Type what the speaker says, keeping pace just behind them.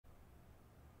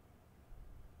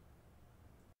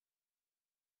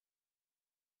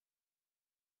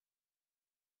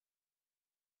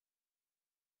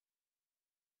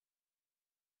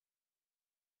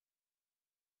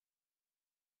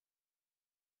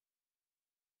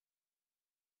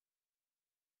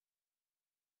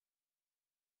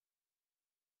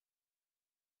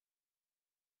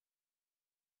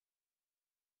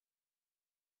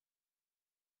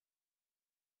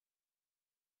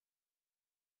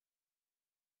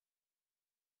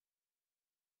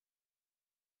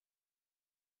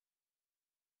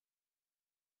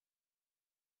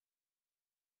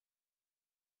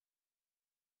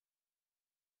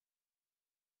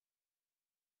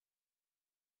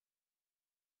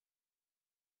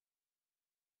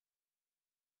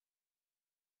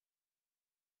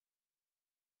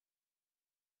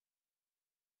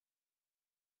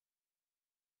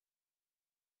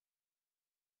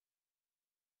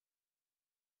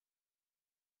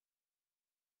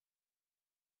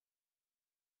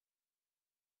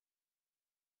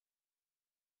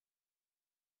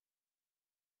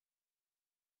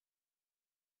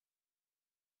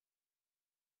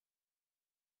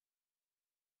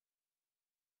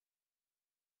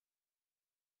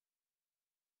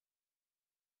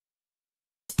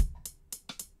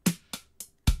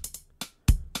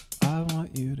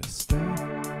want you to stay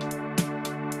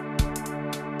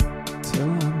till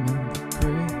I'm in the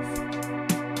grave,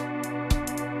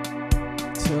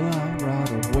 till I rot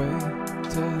away,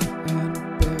 dead and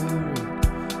buried,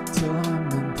 till I'm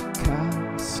in the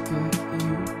casket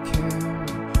you carry.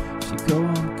 If you go,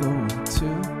 I'm going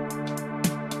too,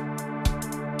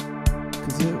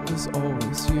 'cause it was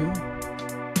always you.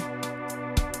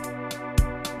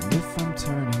 And if I'm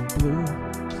turning blue,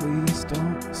 please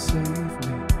don't save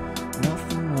me.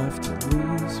 Nothing left to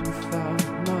lose without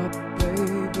my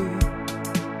baby.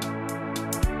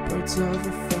 Birds of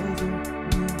a feather,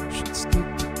 we should stick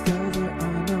together.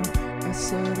 I know I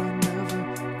said I never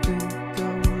think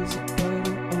I was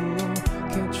better alone.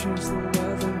 Can't change the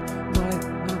weather, might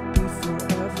not be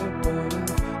forever, but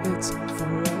if it's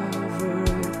forever,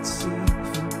 it's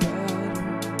even better.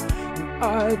 And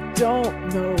I don't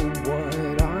know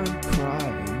what I'm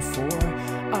crying for.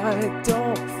 I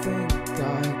don't think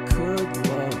I could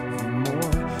love you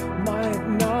more. Might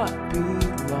not be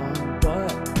long,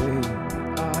 but baby,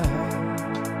 I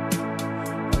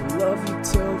love you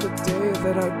till the day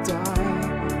that I die.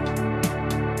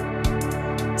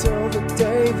 Till the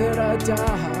day that I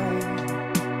die.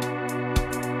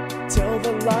 Till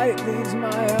the light leaves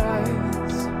my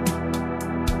eyes.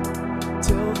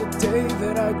 Till the day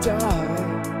that I die.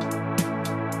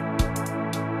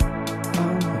 I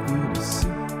want you to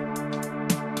see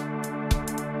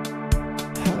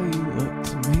how you look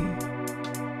to me.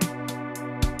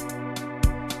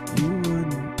 You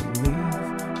wouldn't believe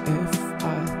if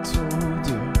I told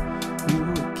you. You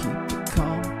would keep the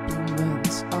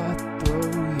compliments I throw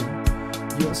you.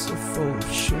 You're so full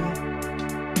of shit.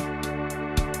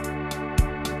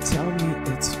 Tell me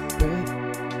it's fit.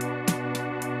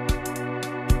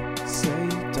 Say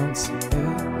you don't see it,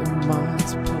 your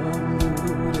mind's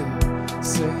polluted.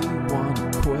 Say you wanna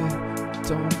quit,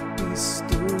 don't be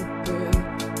stupid.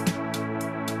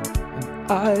 And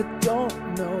I don't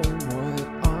know what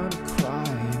I'm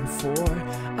crying for.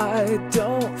 I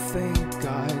don't think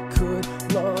I could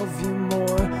love you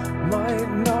more. Might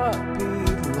not be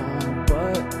long,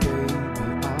 but baby,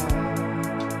 I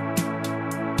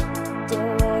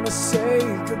don't wanna say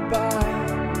goodbye.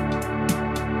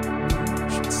 We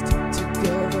should stick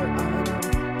together, I know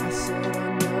I said I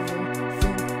never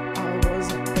think I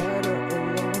wasn't better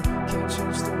alone. Can't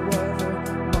change the weather,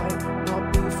 might not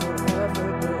be forever,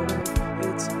 but if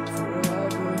it's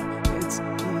forever, it's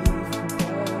even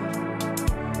better.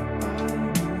 I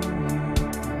knew you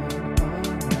and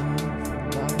another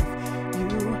life.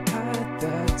 You had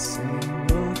that same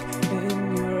look in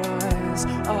your eyes.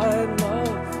 I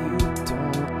love you,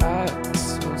 don't act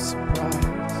so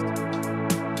surprised.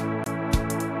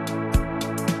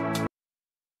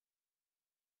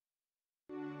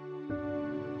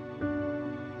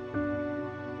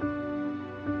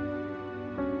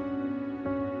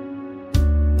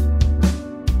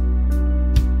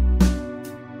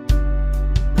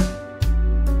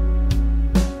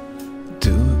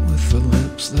 Do it with the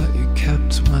lips that you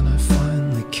kept when I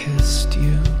finally kissed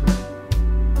you.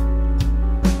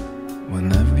 When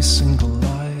every single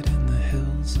light in the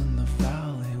hills and the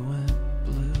valley went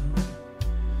blue.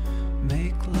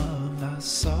 Make love as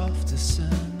soft as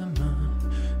cinnamon.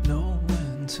 Know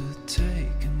when to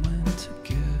take and when to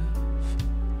give.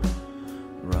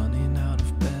 Running out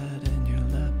of bed in your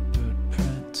leopard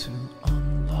print to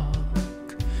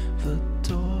unlock the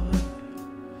door.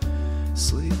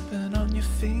 Sleeping on your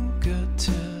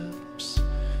fingertips,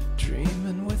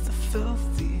 dreaming with a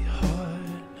filthy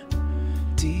heart.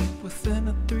 Deep within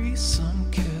a threesome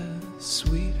kiss,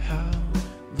 sweet how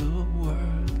the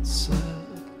words slip.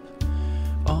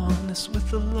 Honest with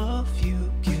the love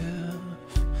you give,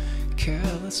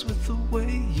 careless with the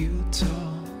way you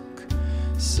talk.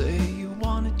 Say you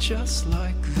want it just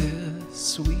like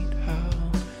this, sweet how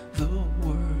the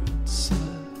words slip.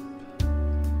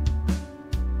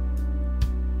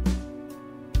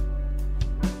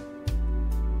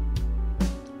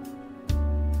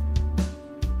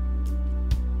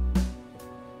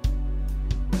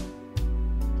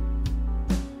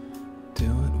 Do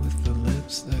it with the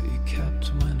lips that you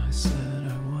kept when I said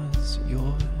I was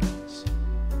yours.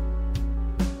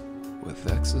 With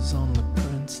X's on the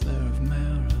prints there of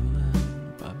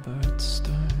Marilyn by Bert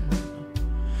Stern.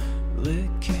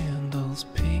 Lit candles,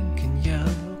 pink and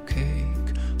yellow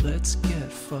cake. Let's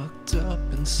get fucked up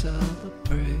and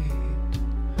celebrate.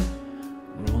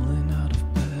 Rolling out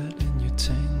of bed in your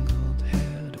tangled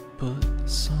hair to put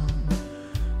some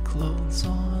clothes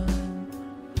on.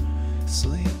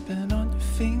 Sleeping on your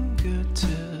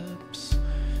fingertips,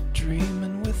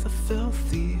 dreaming with a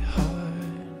filthy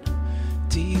heart.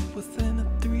 Deep within a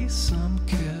threesome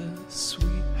kiss,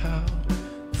 sweet how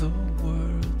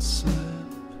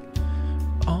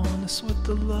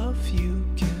you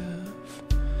give,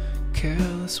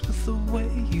 careless with the way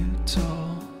you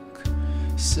talk.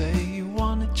 Say you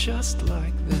want it just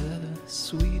like this,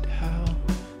 sweet how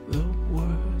the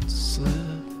words slip.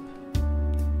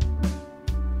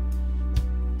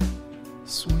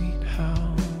 Sweet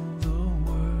how the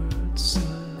words slip.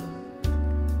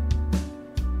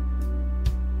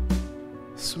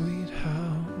 Sweet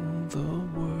how the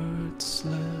words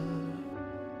slip.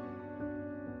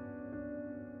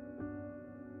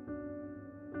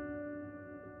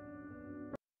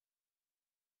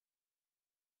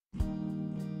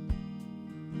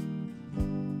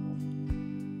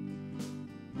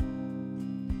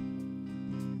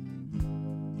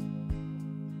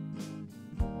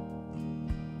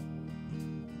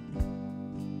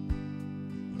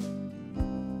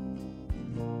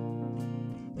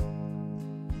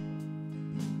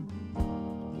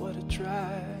 What a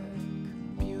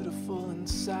drag, beautiful and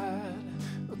sad,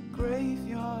 a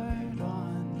graveyard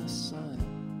on the sun.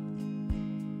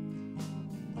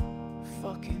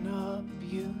 Fucking up,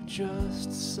 you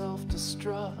just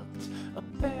self-destruct,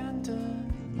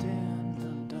 abandoned and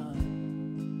undone.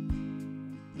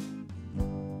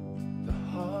 The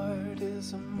heart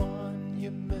is a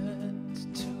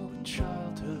monument to a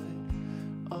childhood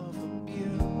of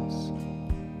abuse.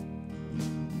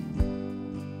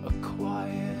 A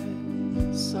quiet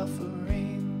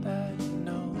suffering that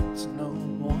knows no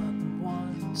one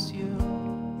wants you.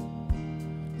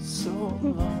 So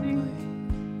lonely,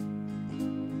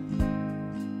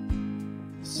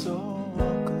 so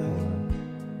ugly,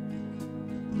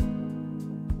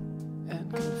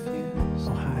 and confused.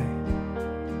 Oh, hi.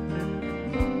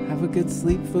 Have a good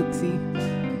sleep, folksy.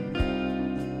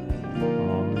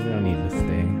 Oh, we don't need to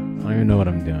stay. I don't even know what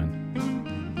I'm doing.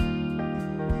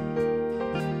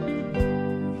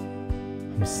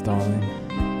 I'm stalling.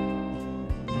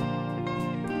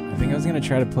 I think I was gonna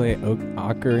try to play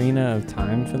Ocarina of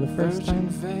Time for the first time.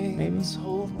 Maybe.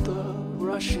 Hold the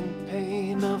rushing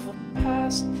pain of a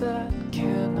past that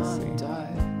cannot see.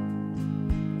 die.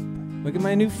 Look at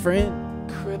my new friend.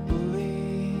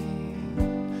 Crippling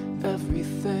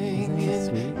everything Isn't he in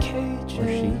sweet? Or she?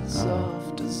 cages Oh.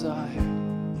 of desire.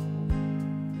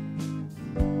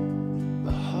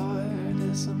 The heart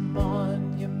is a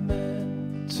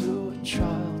monument to a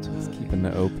childhood Keeping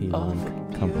the OP of on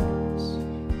company. abuse.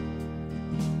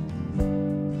 A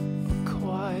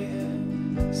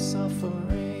quiet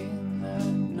suffering that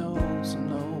knows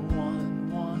no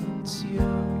one wants you.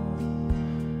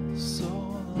 So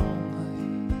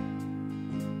lonely,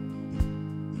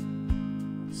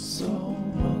 so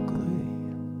ugly,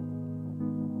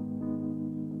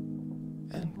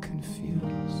 and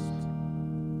confused.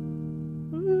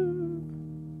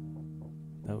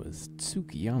 That was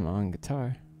Tsukiyama on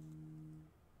guitar.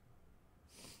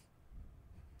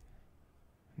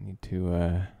 Need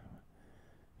to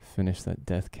finish that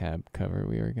Death Cab cover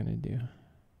we were gonna do.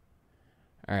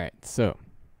 Alright, so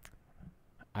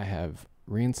I have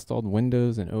reinstalled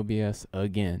Windows and OBS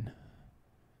again.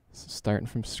 So starting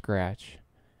from scratch.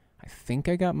 I think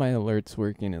I got my alerts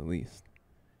working at least.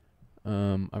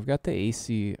 I've got the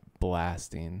AC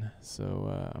blasting,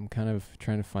 so I'm kind of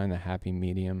trying to find the happy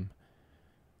medium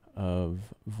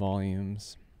of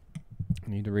volumes. I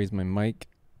need to raise my mic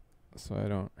so I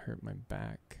don't hurt my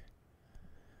back.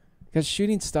 Because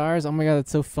shooting stars, oh my god,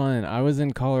 that's so fun. I was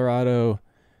in Colorado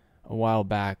a while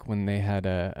back when they had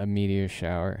a meteor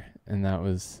shower, and that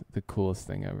was the coolest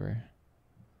thing ever.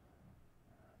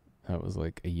 That was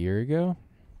like a year ago.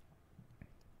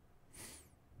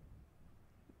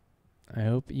 I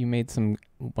hope you made some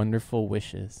wonderful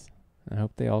wishes. I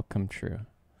hope they all come true.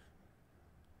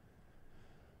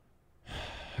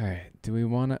 Alright, do we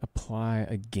want to apply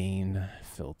a gain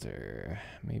filter?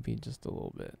 Maybe just a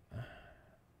little bit.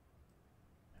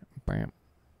 Bam.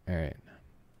 Alright.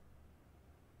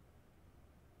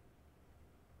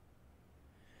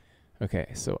 Okay,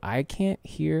 so I can't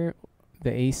hear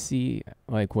the AC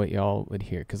like what y'all would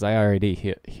hear, because I already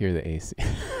hear the AC.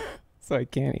 So I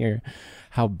can't hear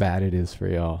how bad it is for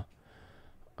y'all.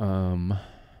 I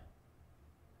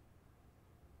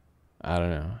don't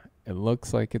know. It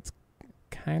looks like it's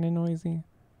kind of noisy.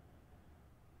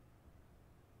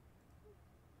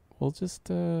 We'll just,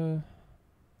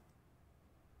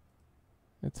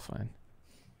 it's fine.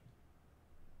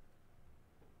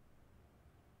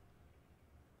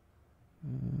 I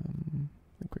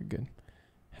think we're good.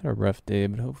 Had a rough day,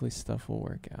 but hopefully stuff will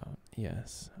work out.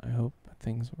 Yes, I hope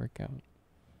things work out.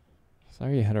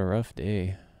 Sorry you had a rough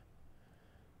day.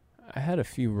 I had a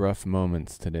few rough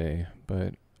moments today,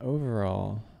 but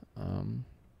overall,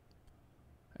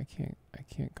 I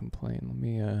can't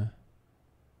complain.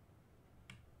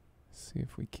 See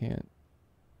if we can't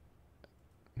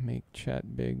make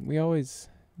chat big. We always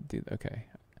do. Okay.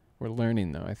 We're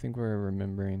learning though. I think we're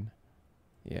remembering.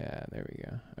 Yeah, there we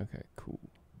go. Okay, cool.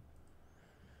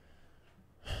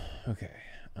 Okay.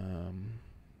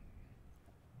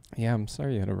 Yeah, I'm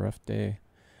sorry you had a rough day.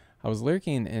 I was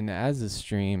lurking in Az's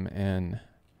stream and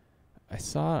I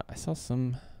saw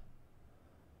something.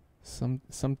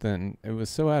 It was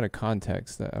so out of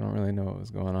context that I don't really know what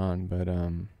was going on, but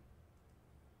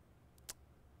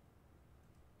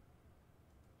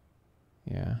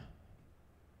yeah.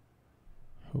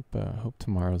 Hope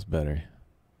tomorrow's better.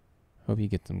 Hope you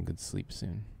get some good sleep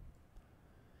soon.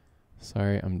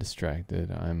 Sorry, I'm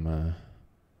distracted. I'm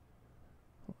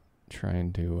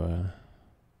trying to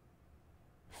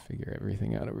figure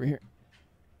everything out over here.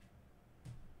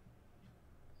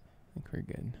 I think we're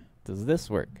good. Does this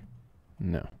work?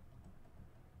 No.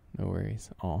 No worries.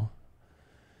 All.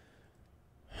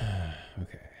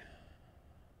 Okay.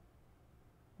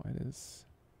 Why does...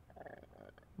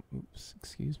 Oops,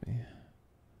 excuse me.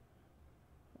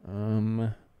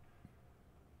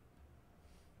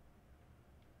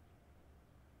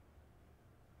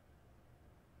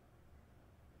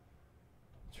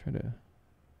 Try to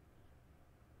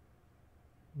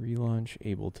relaunch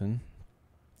Ableton.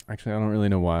 Actually, I don't really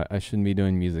know why. I shouldn't be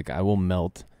doing music. I will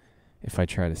melt if I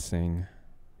try to sing.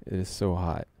 It is so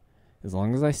hot. As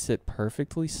long as I sit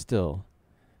perfectly still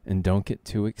and don't get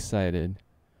too excited,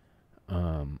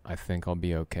 I think I'll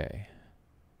be okay.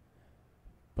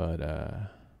 But,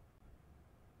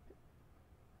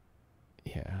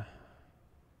 yeah.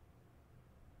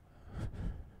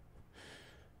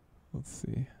 Let's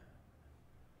see.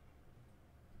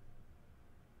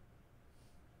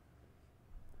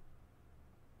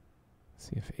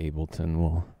 See if Ableton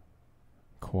will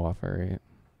cooperate.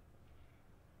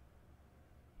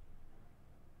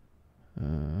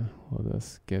 Let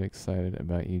us get excited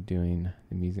about you doing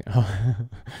the music. I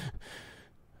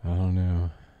don't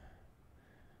know.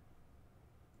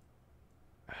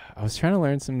 I was trying to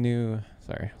learn some new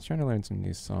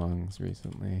songs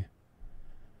recently.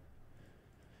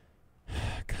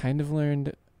 Kind of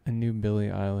learned a new Billie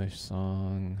Eilish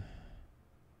song.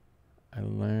 I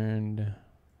learned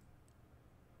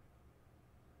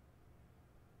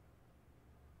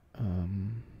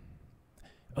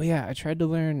oh yeah, I tried to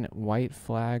learn White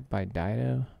Flag by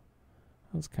Dido.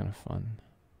 That was kind of fun.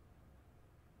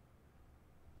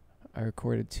 I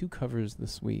recorded 2 covers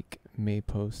this week. May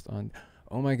post on...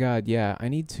 Oh my god, yeah, I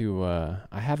need to...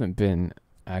 I haven't been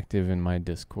active in my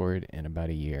Discord in about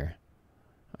a year.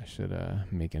 I should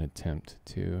make an attempt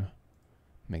to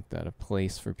make that a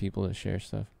place for people to share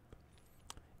stuff.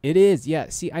 It is, yeah.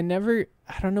 See, I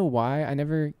don't know why, I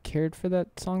never cared for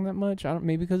that song that much.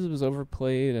 Maybe because it was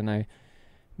overplayed and I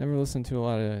never listened to a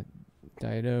lot of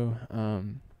Dido.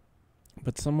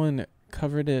 But someone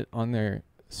covered it on their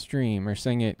stream or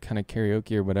sang it kind of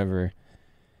karaoke or whatever.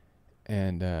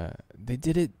 And they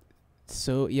did it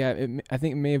so, yeah, I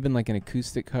think it may have been like an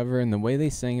acoustic cover, and the way they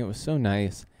sang it was so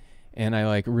nice. And I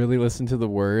like really listened to the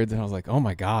words and I was like, oh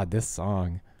my god, this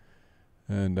song.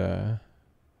 And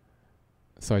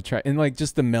so I tried, and like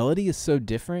just the melody is so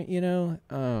different, you know?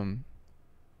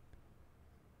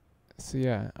 So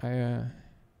yeah, I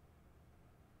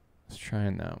was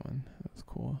trying that one. That was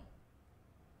cool.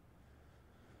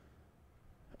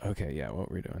 Okay, yeah,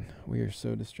 what we're doing. We are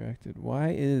so distracted.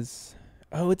 Why is...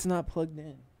 Oh, it's not plugged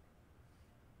in.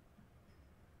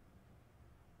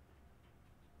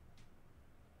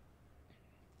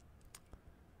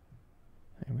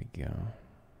 There we go.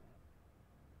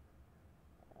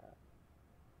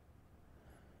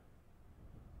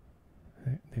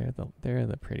 There are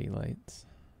the pretty lights.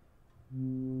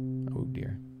 Oh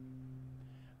dear.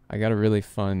 I got a really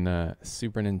fun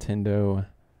Super Nintendo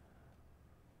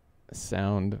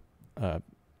sound,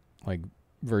 like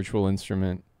virtual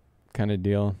instrument kind of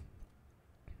deal.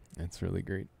 It's really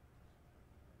great.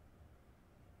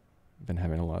 Been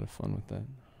having a lot of fun with that.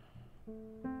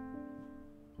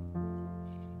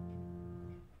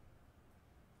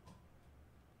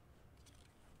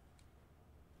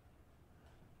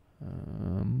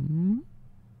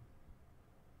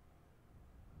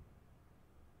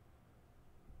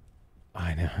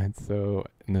 I know, it's so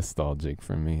nostalgic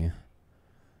for me.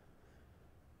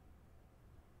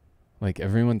 Like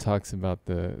everyone talks about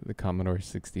the Commodore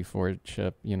 64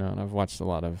 chip, you know, and I've watched a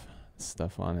lot of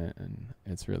stuff on it and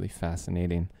it's really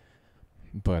fascinating.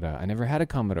 But I never had a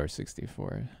Commodore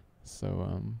 64.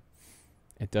 So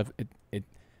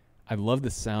I love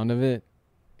the sound of it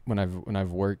when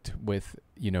I've worked with,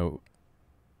 you know,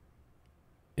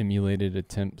 emulated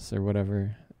attempts or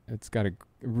whatever. It's got a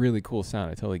really cool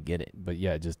sound. I totally get it. But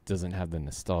yeah, it just doesn't have the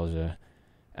nostalgia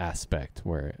aspect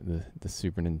where the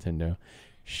Super Nintendo.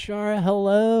 Shara,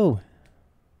 hello.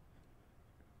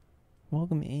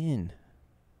 Welcome in.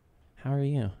 How are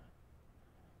you?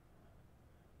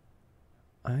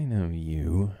 I know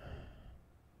you.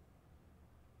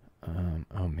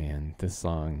 Oh man, this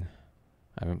song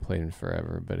I haven't played in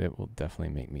forever, but it will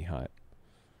definitely make me hot.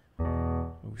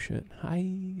 Oh shit.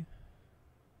 Hi.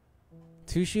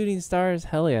 2 shooting stars.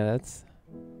 Hell yeah, that's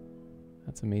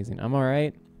amazing. I'm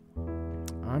alright.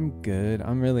 I'm good.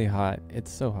 I'm really hot.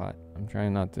 It's so hot. I'm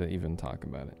trying not to even talk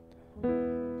about it.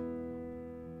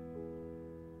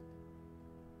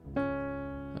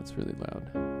 That's really loud.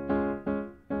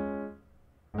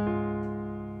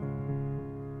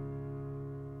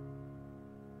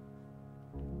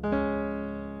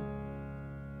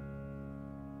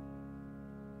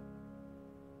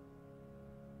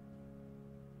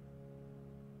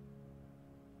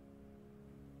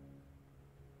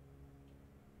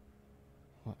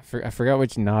 I forgot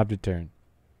which knob to turn.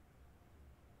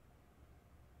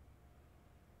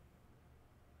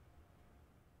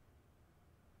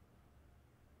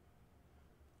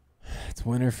 It's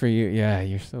winter for you. Yeah,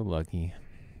 you're so lucky.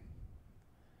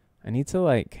 I need to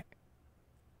like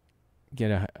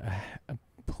get a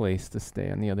place to stay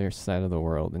on the other side of the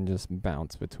world and just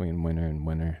bounce between winter and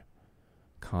winter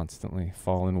constantly.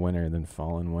 Fall and winter, then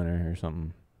fall and winter or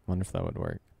something. Wonder if that would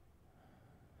work.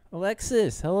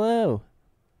 Alexis, hello.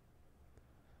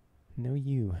 Know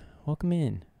you. Welcome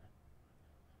in.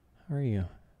 How are you?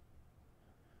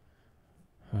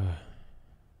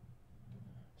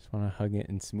 Just want to hug it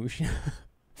and smoosh it.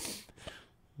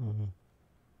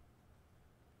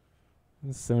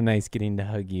 It's so nice getting to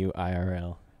hug you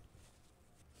IRL.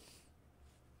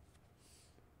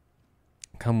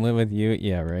 Come live with you?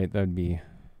 Yeah, right? That'd be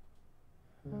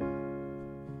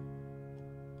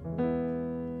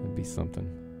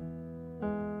something.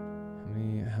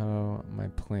 How my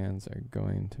plans are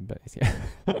going to base. Yeah.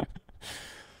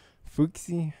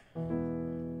 Fuxi.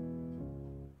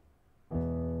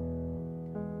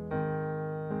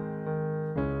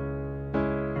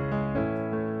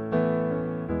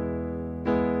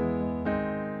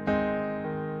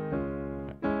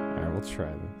 Alright, we'll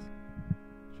try this.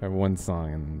 Try one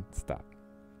song and then stop.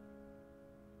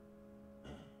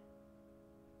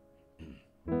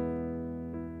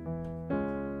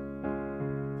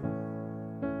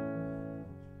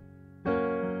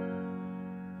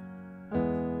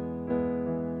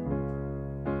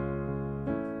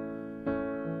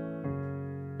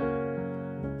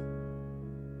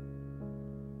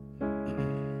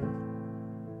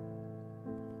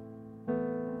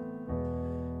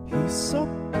 He's so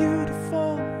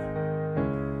beautiful,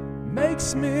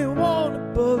 makes me wanna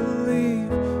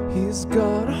believe he's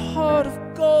got a heart of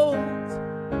gold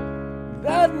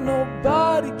that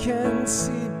nobody can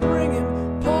see,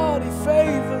 bringing party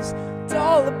favors,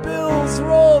 dollar bills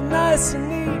roll nice and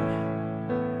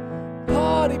neat.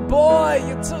 Party boy,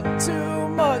 you took too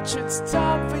much, it's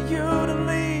time for you to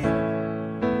leave.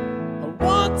 I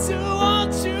want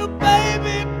you,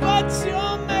 baby, but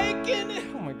you're making it.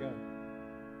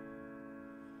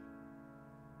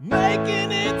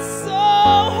 Making it so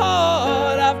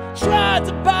hard. I've tried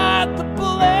to bite the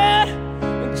bullet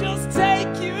and just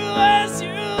take you as you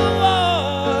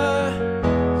are.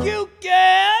 You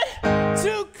get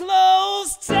too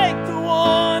close, take the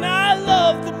one I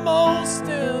love the most,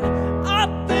 and I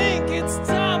think it's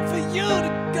time for you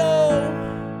to go.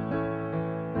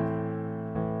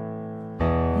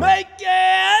 Make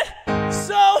it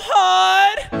so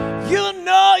hard, you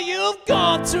know you've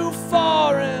gone too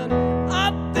far, and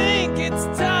it's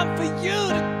time for you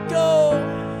to go.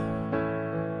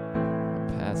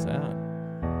 Pass out.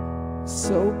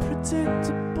 So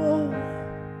predictable,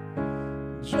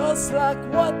 just like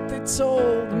what they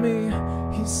told me.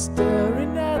 He's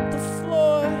staring at the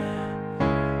floor,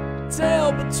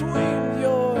 tail between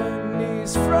your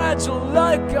knees, fragile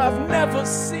like I've never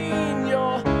seen.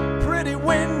 You're pretty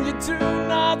when you do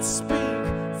not speak,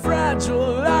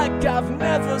 fragile like I've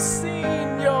never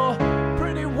seen. You're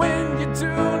pretty when you do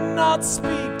not speak.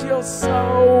 You're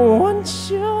so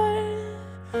unsure,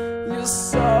 you're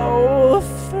so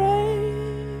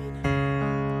afraid.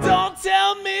 Don't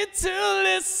tell me to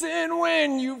listen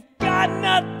when you've got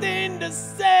nothing to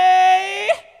say.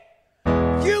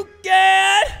 You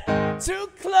get too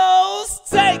close,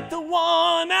 take the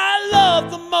one I love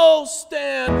the most,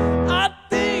 and I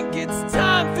think it's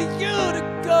time for you to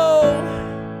go.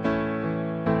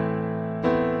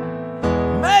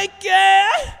 Make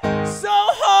it so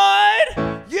hard,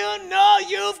 you know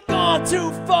you've gone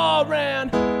too far,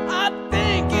 and I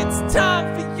think it's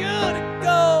time for you to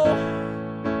go.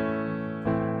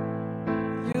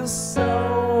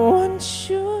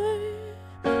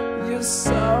 I'm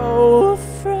so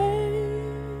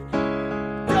afraid.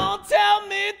 Don't tell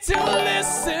me to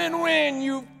listen when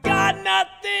you've got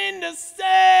nothing to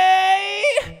say.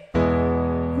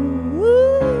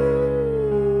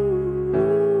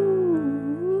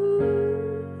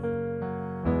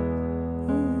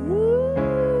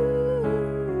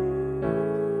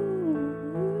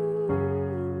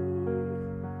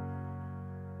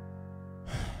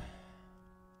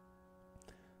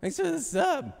 Thanks for the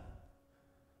sub.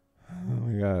 Oh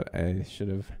my god, I should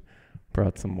have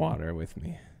brought some water with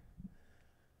me.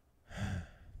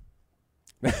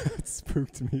 That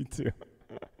spooked me too.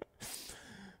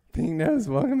 Pink Nose,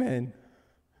 welcome in.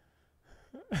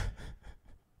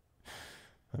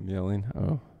 I'm yelling.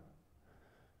 Oh.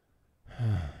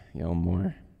 Yell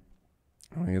more.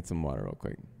 I want to get some water real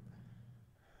quick.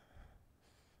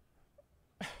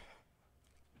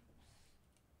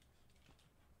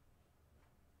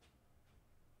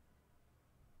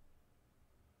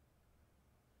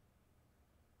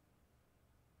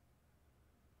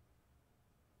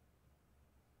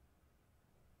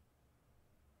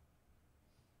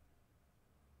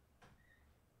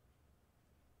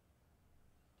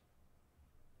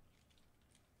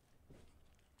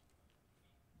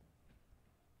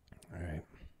 All right.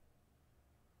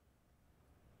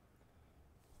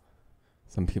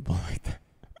 Some people like that.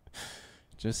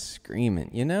 Just screaming.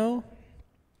 You know,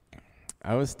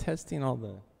 I was testing all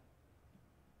the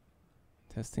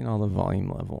volume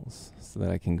levels so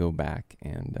that I can go back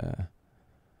and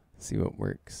see what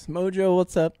works. Mojo,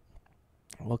 what's up?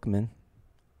 Welcome in.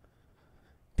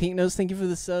 Pink Nose, thank you for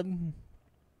the sub.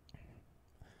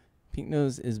 Pink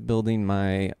Nose is building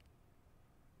my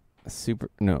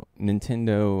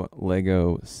Nintendo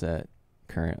Lego set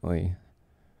currently.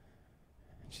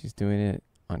 She's doing it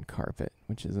on carpet,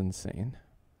 which is insane.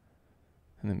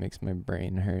 And it makes my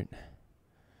brain hurt.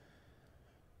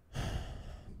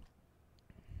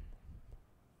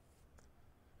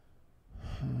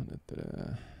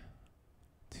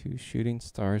 Two shooting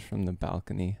stars from the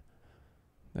balcony.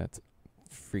 That's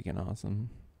freaking awesome.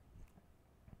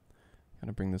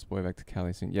 Gotta bring this boy back to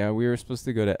Cali soon. Yeah, we were supposed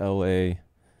to go to LA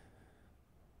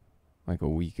like a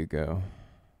week ago.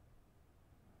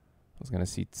 I was gonna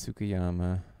see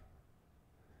Tsukiyama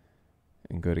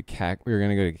and go to we were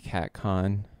gonna go to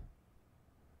CatCon.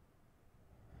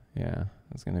 Yeah,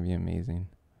 it's gonna be amazing.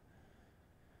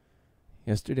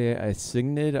 Yesterday I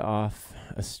signed off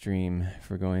a stream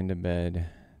for going to bed.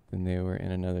 Then they were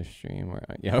in another stream where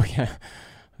I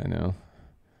know.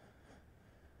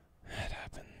 That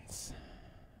happens.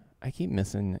 I keep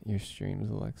missing your streams,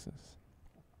 Alexis.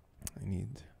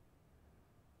 And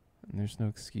there's no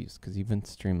excuse because you've been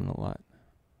streaming a lot.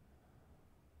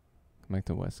 Come back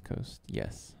to West Coast.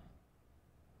 Yes.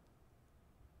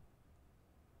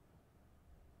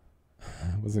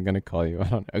 I wasn't going to call you. I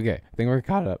don't know. Okay. I think we're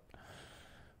caught up.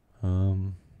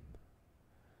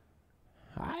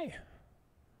 Hi.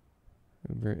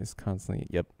 Uber is constantly,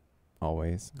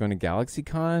 always. Going to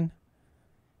GalaxyCon?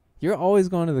 You're always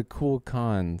going to the cool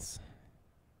cons.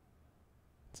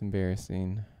 It's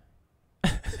embarrassing.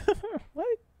 What?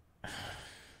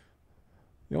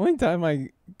 The only time I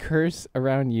curse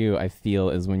around you, I feel,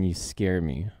 is when you scare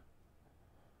me.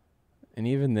 And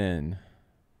even then,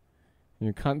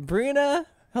 you're Brina,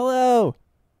 hello.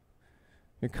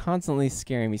 You're constantly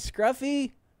scaring me.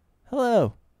 Scruffy,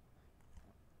 hello.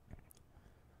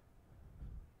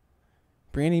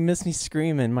 Brandy missed me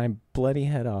screaming my bloody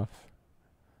head off.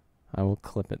 I will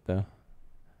clip it though.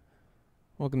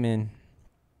 Welcome in.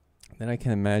 Then I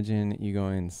can imagine you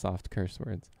going soft curse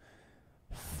words.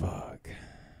 Fuck.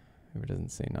 Whoever doesn't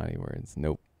say naughty words.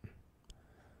 Nope.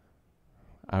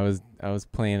 I was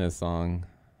playing a song.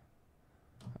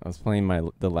 I was playing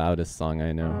the loudest song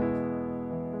I know.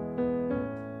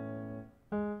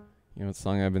 You know what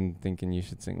song I've been thinking you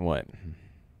should sing? What?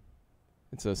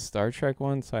 It's a Star Trek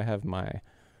one, so I have my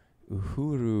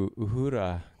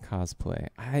Uhura cosplay.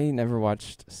 I never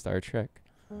watched Star Trek.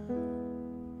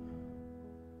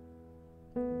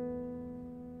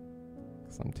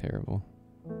 Because I'm terrible.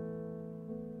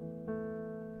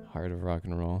 Heart of rock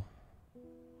and roll.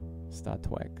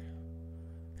 Statwek.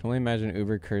 Can only imagine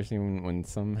Uber cursing when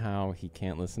somehow he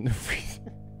can't listen to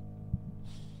Freezer.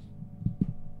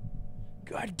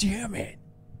 God damn it.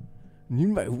 I need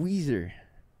my Weezer.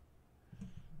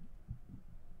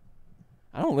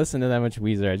 I don't listen to that much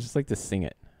Weezer. I just like to sing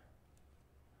it.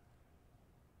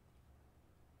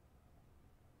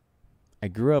 I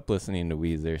grew up listening to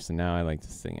Weezer, so now I like to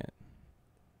sing it.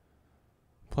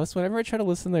 Plus, whenever I try to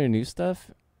listen to their new stuff,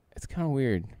 it's kind of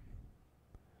weird.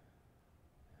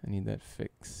 I need that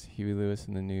fix. Huey Lewis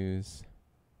in the News.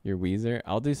 Your Weezer?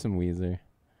 I'll do some Weezer.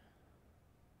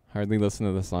 Hardly listen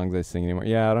to the songs I sing anymore.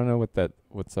 Yeah, I don't know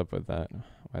what's up with that.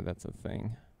 Why that's a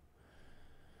thing.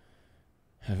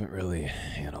 Haven't really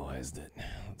analyzed it.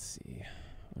 Let's see.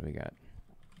 What do we got?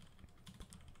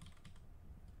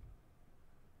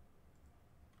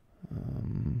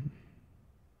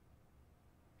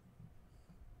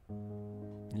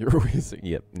 You're always,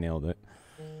 yep, nailed it.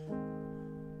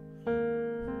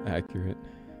 Accurate.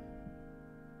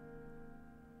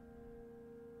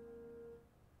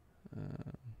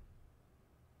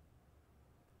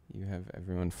 You have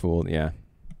everyone fooled, yeah.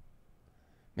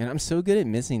 Man, I'm so good at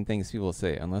missing things people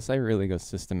say, unless I really go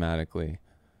systematically,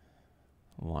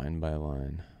 line by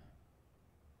line.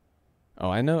 Oh,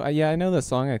 I know, yeah, I know the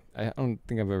song. I don't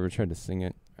think I've ever tried to sing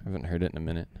it. I haven't heard it in a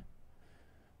minute.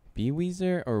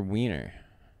 Weezer or Wiener?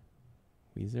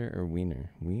 Weezer or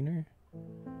Wiener? Wiener?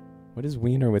 What is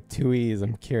Wiener with 2 E's?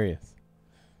 I'm curious.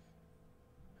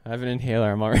 I have an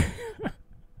inhaler. I'm already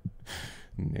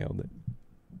nailed it.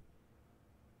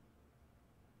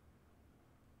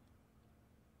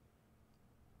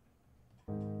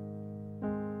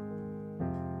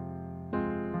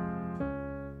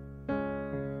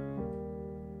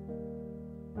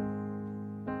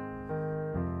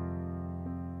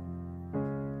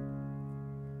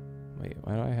 Wait,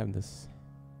 why do I have this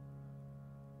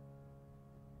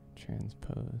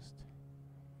transposed?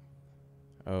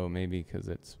 Oh, maybe because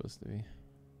it's supposed to be.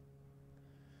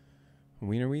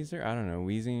 Wiener Weezer? I don't know.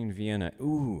 Wheezing in Vienna.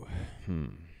 Ooh.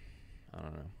 I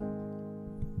don't know.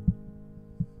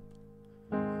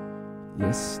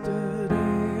 Yesterday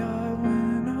I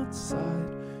went outside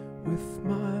with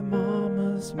my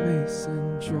mama's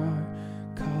mason jar,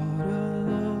 caught a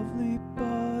lovely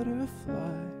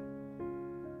butterfly.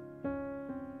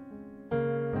 But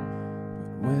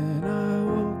when I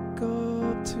woke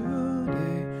up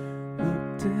today,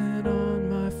 looked in on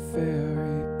my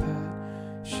fairy pad,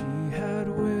 she had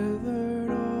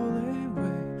withered all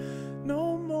away.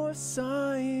 No more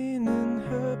sighing in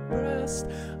her breast.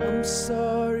 I'm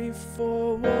sorry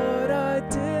for what I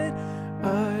did.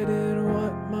 I did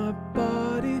what my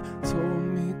body told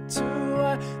me to.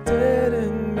 I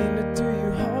didn't mean to do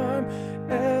you harm.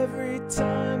 Every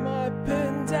time I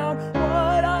pin down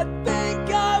what I think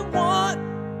I want,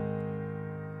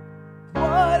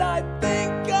 what I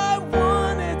think I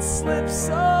want, it slips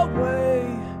away.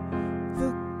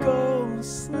 The goal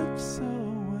slips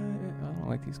away. I don't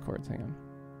like these chords. Hang on.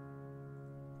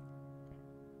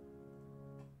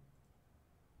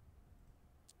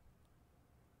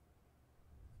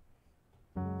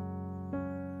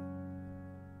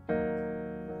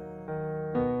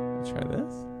 Try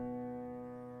this.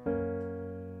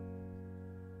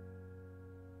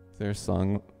 Is there a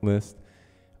song list?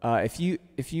 If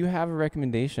you have a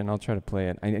recommendation, I'll try to play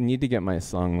it. I need to get my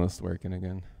song list working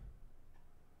again.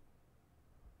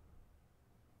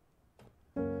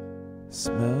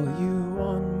 Smell you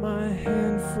on my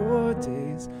hand for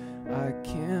days. I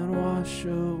can't wash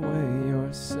away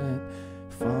your scent.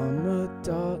 If I'm a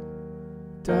dog,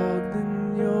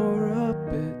 then you're a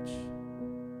bitch.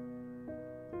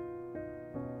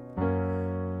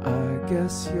 I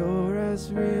guess you're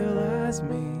as real as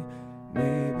me.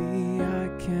 Maybe I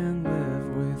can live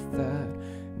with that.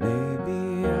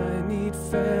 Maybe I need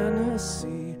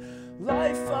fantasy.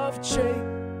 Life of chase.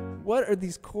 What are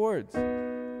these chords?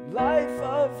 Life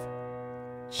of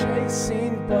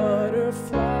chasing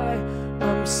butterfly.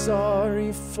 I'm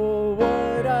sorry for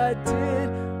what I did.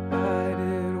 I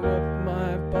did what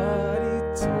my body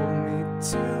told me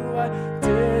to. I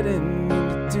didn't mean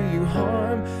to do you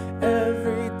harm.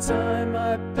 Every time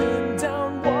I pin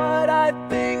down what I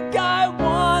think I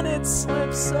want, it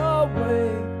slips away.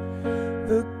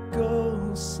 The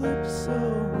goal slips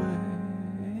away.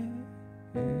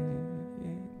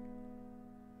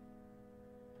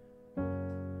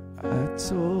 I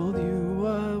told you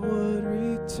I would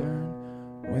return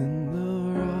when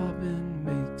the robin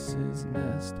makes his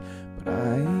nest, but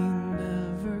I ain't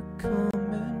never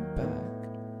coming back.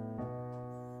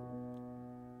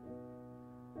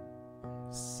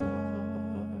 I'm sorry.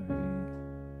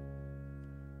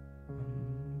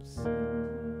 I'm sorry.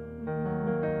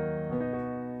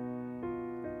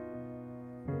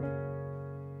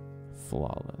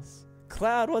 Flawless.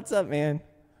 Cloud, what's up, man?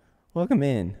 Welcome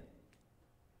in.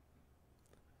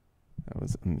 That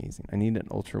was amazing. I need an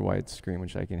ultra wide screen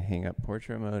which I can hang up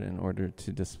portrait mode in order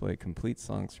to display complete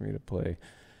songs for me to play.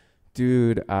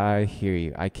 Dude, I hear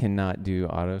you. I cannot do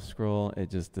auto scroll. It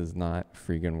just does not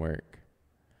freaking work.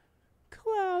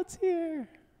 Cloud's here.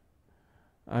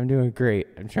 I'm doing great.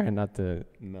 I'm trying not to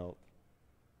melt.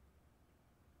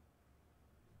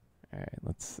 All right,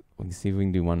 let's see if we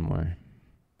can do one more.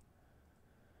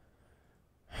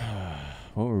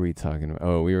 What were we talking about?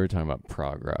 Oh, we were talking about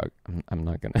prog rock. I'm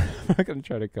not gonna I'm not gonna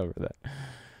try to cover that.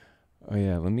 Oh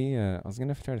yeah, let me. I was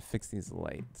gonna try to fix these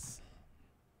lights.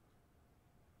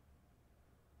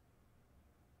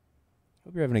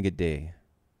 Hope you're having a good day.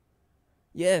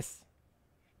 Yes,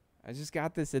 I just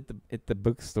got this at the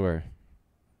bookstore.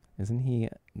 Isn't he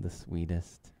the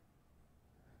sweetest?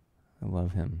 I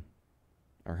love him,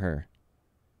 or her.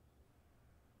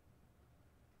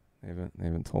 They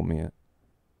haven't told me yet.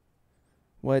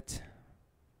 What?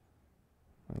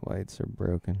 My lights are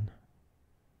broken.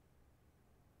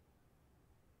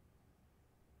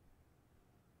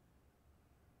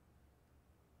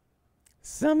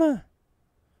 Summer,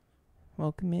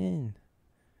 welcome in.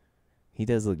 He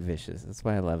does look vicious. That's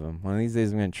why I love him. One of these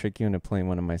days I'm going to trick you into playing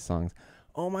one of my songs.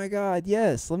 Oh my god,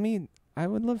 yes. I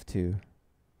would love to.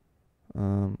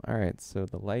 Alright, so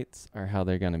the lights are how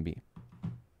they're going to be.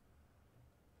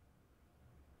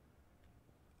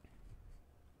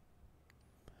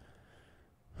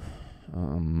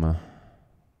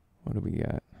 What do we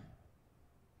got?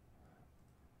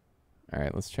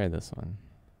 Alright, let's try this one.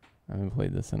 I haven't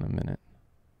played this in a minute.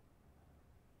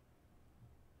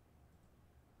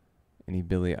 Any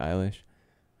Billie Eilish?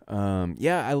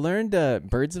 Yeah, I learned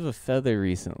Birds of a Feather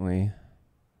recently.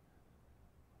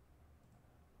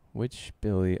 Which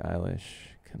Billie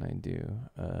Eilish can I do?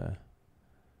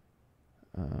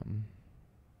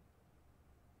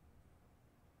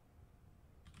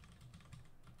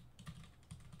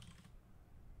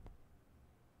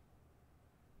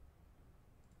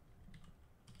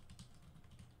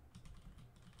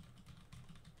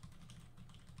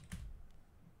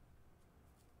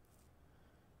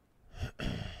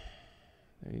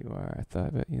 There you are. I thought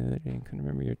about you the other day and couldn't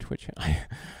remember your Twitch handle.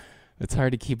 It's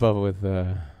hard to keep up with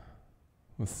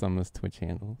some of Twitch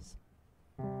handles.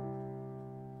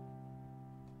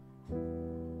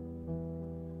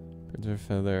 Birds of a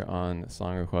Feather on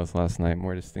Song Request last night,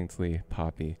 more distinctly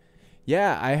poppy.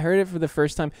 Yeah, I heard it for the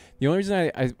first time. The only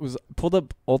reason I was pulled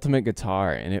up Ultimate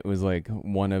Guitar, and it was like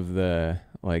one of the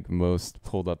like most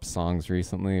pulled up songs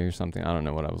recently or something. I don't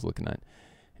know what I was looking at.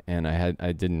 And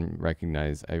I didn't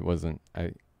recognize, it wasn't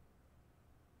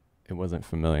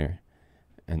familiar.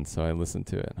 And so I listened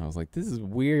to it and I was like, this is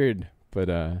weird, but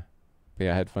yeah, I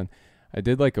had fun. I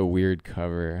did like a weird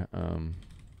cover.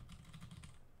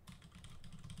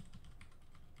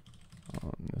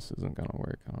 This isn't gonna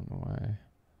work. I don't know why.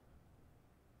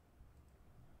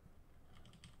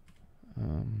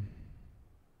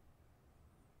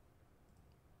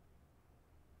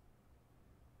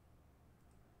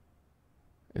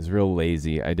 Is real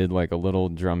lazy. I did like a little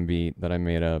drum beat that I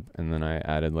made up, and then I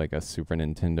added like a Super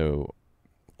Nintendo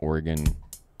organ,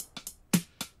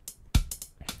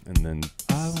 and then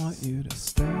I want you to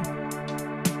stay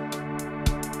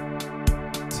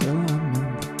till I'm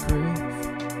in the grave.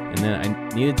 And then I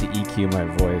needed to EQ my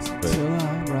voice, but till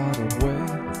I ride away,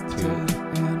 it's too. dead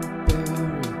and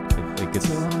buried. It gets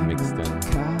till I'm mixed in in. the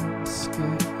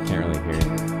casket Can't really hear it. it.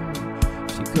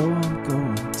 If you go, I'm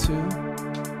going too.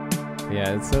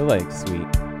 Yeah, it's so like sweet.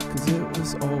 'Cause it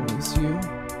was always you.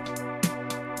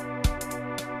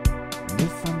 And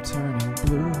if I'm turning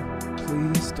blue,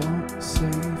 please don't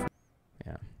save.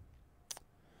 Yeah.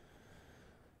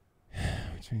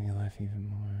 Which made me laugh even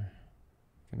more.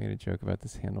 I made a joke about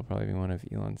this handle probably being one of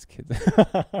Elon's kids.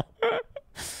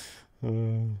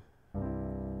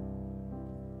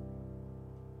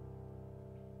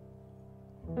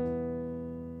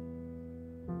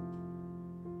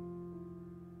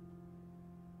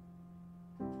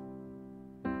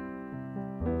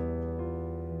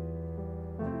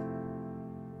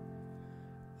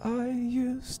 I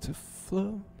used to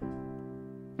float,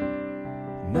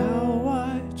 now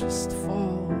I just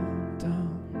fall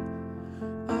down.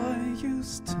 I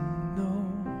used to know,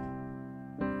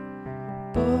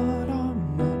 but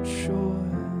I'm not sure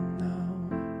now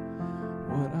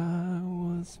what I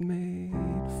was made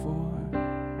for.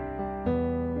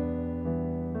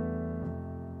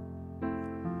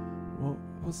 What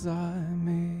was I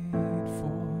made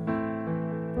for?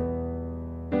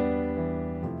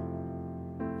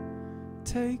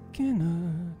 Taking a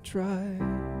drive,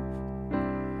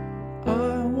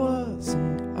 I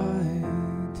wasn't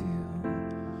ideal,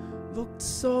 looked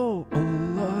so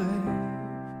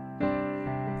alive.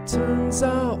 Turns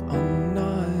out I'm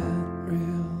not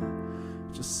real,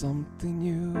 just something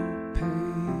you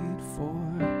paid for.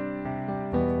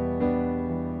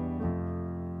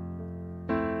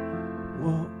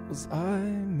 What was I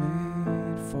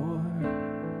made for?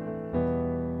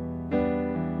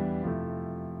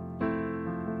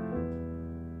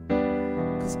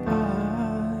 I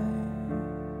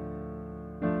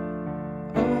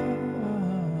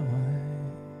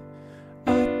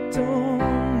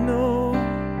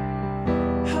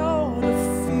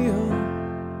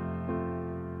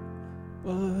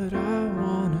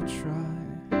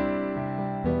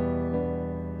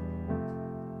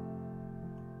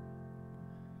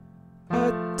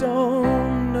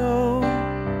don't know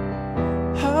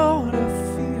how to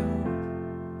feel,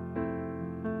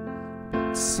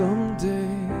 but someday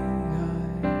I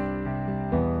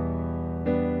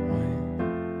might.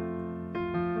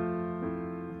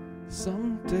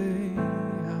 Someday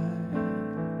I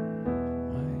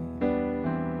might.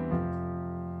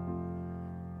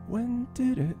 When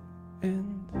did it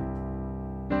end?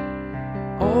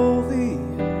 All the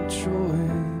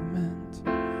enjoyment.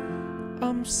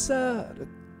 I'm sad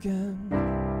again.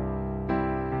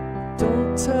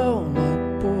 Don't tell my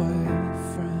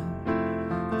boyfriend,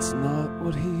 it's not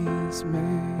what he's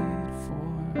made for.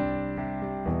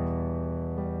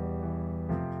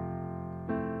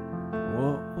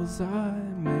 What was I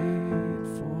made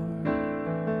for?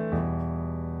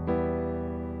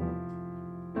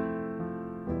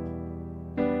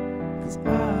 'Cause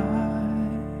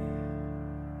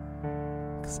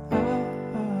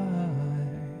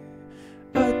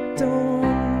I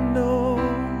don't know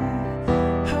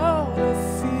how to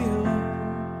feel,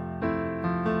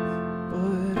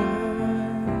 but I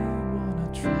wanna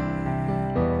try.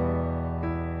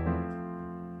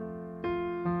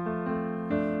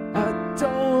 I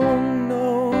don't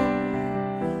know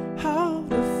how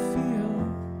to feel,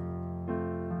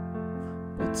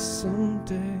 but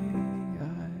someday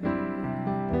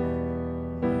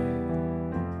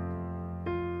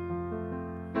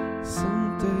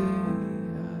someday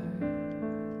I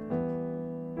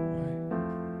might.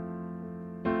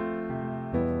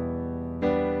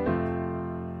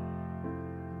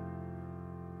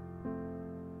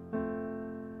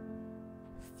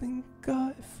 Think I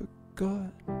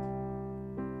forgot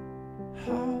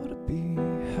how to be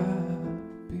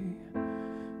happy.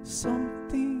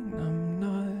 Something I'm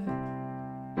not,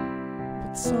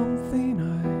 but something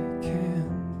I can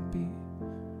be.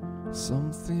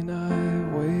 Something I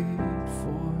wait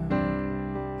for.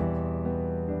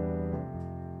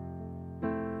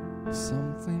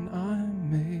 Something I'm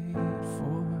made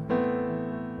for.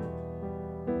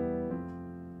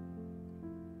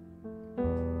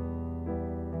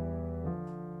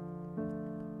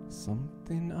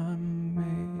 Something I'm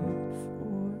made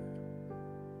for.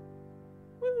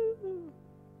 Woo!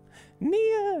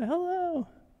 Nia, hello.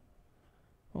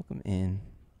 Welcome in.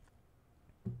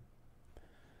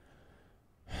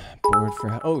 Bored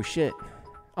for oh shit.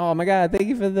 Oh my god, thank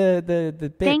you for the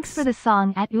bits. Thanks for the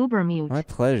song at Ubermute. My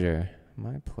pleasure.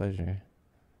 My pleasure.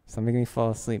 Stop making me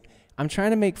fall asleep. I'm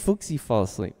trying to make Fuxi fall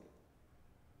asleep.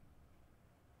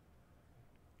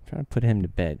 I'm trying to put him to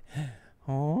bed.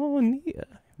 Oh,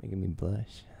 Nia. Making me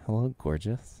blush. Hello,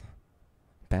 gorgeous.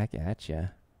 Back at ya.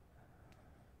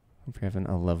 Hope you're having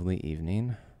a lovely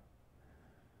evening.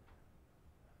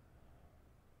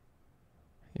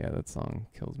 Yeah, that song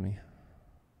kills me.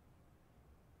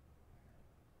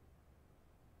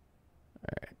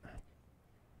 Alright.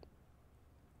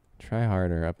 Try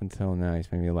harder. Up until now,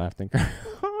 he's made me laugh and cry.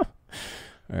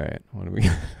 Alright, what do we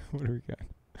got?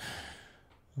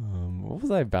 What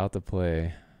was I about to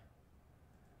play?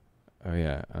 Oh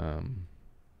yeah,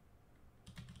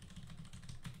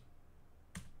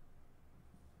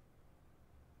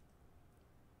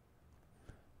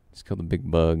 just killed a big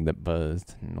bug that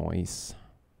buzzed. Nice.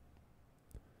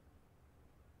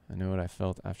 I know what I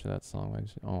felt after that song. I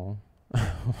just, oh.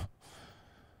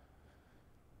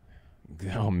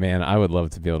 Oh man, I would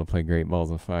love to be able to play Great Balls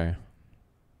of Fire.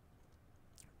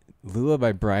 Lua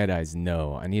by Bright Eyes,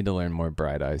 no. I need to learn more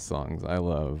Bright Eyes songs. I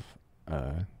love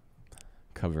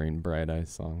covering Bright Eyes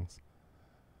songs.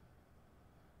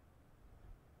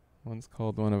 One's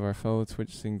called one of our fellow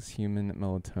Twitch sings Human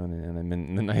Melatonin, and I meant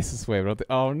in the nicest way. But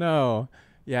oh no.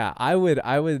 Yeah, I would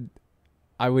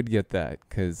get that,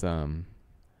 because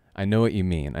I know what you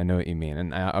mean. I know what you mean.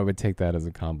 And I would take that as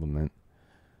a compliment.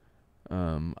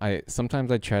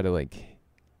 Sometimes I try to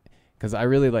because I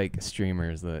really like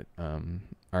streamers that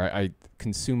I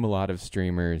consume a lot of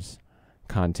streamers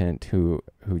content who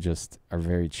just are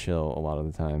very chill a lot of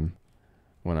the time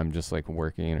when I'm just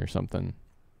working or something,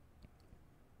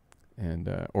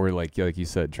 and or like you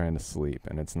said, trying to sleep,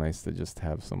 and it's nice to just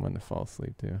have someone to fall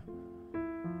asleep to.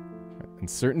 And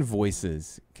certain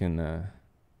voices can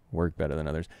work better than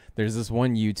others. There's this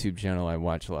one YouTube channel I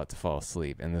watch a lot to fall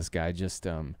asleep, and this guy just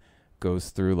goes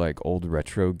through old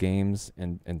retro games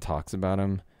and talks about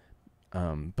them.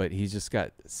 But he's just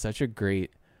got such a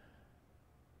great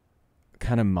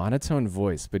kind of monotone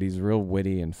voice, but he's real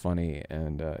witty and funny,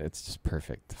 and it's just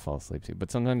perfect to fall asleep to.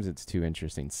 But sometimes it's too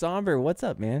interesting. Somber, what's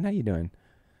up, man? How you doing?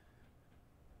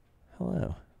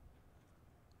 Hello.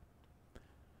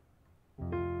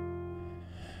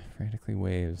 Frantically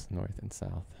waves north and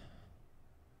south.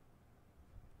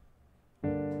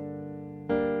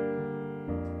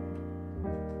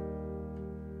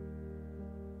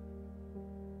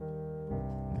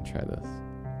 try this.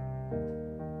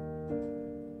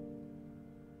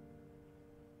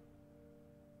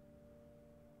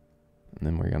 And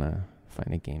then we're gonna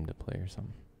find a game to play or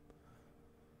something.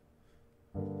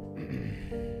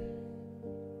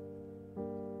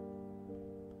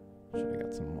 Should have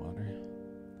got some water.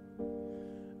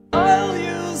 I'll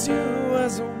use you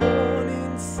as a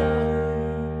warning sign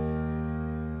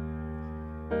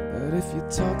that if you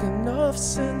talk enough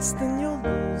sense, then you'll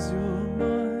lose your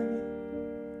mind.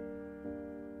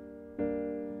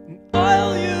 And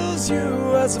I'll use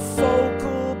you as a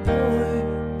focal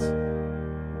point,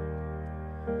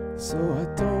 so I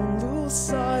don't lose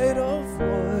sight of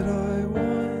what I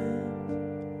want.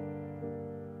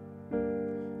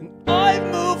 And I've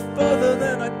moved further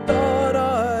than I thought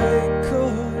I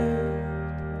could,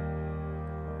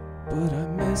 but I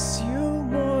miss you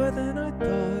more than I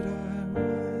thought I would.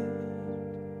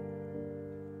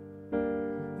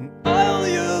 And I'll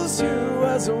use you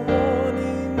as a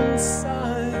warning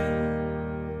sign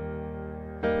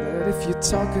that if you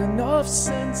talk enough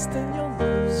sense, then you'll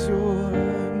lose your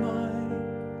mind.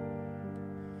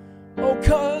 Oh,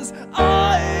 'cause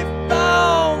I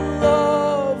found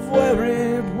love where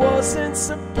it wasn't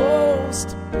supposed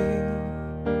to be,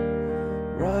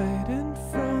 right in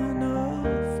front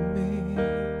of me.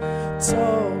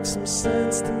 Talk some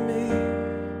sense to me.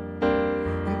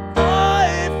 And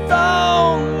I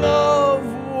found love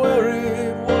where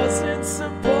it wasn't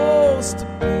supposed to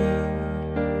be,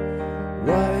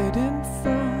 right in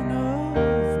front of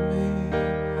me.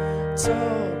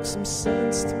 Talk some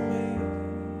sense to me.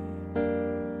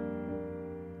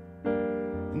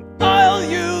 And I'll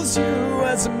use you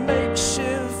as a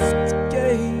makeshift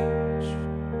gauge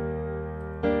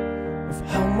of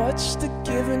how much to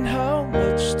give and how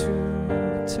much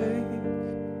to take.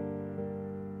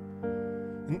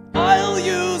 And I'll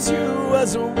use you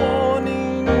as a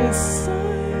warning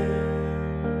sign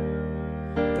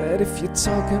that if you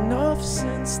talk enough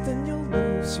sense, then you'll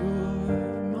lose your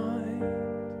mind.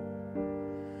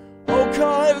 Oh,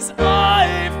 'cause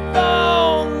I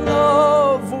found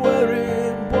love where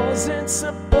it wasn't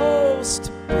supposed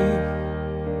to be,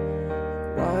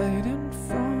 right in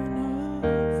front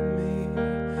of me.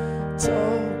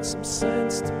 Talk some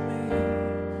sense to me.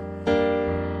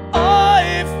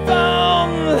 I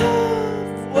found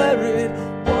love where it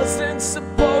wasn't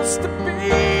supposed to be,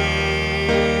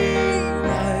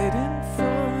 right in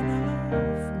front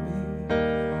of me.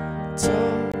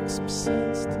 Talk some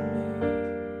sense to me.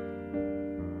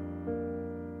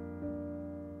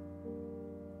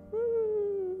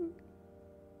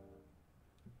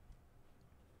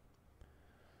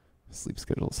 Sleep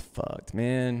schedule's fucked,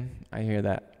 man. I hear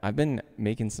that. I've been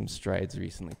making some strides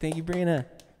recently. Thank you, Brina.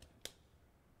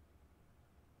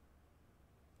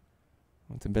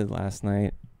 Went to bed last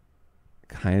night,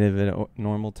 kind of at a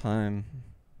normal time.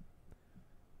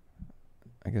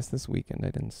 I guess this weekend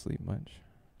I didn't sleep much.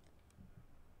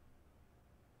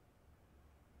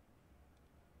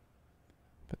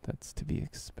 But that's to be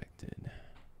expected.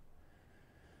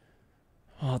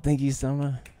 Oh, thank you,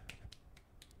 Sama.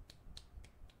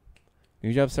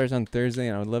 New job starts on Thursday,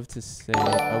 and I would love to say,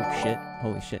 oh shit,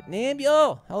 holy shit.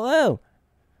 Nambule, hello.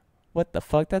 What the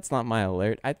fuck? That's not my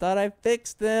alert. I thought I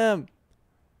fixed them.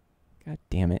 God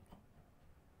damn it.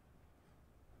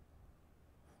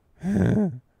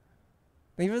 Thank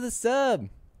you for the sub.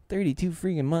 32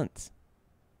 freaking months.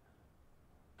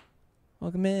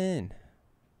 Welcome in.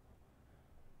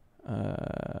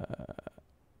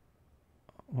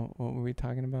 What were we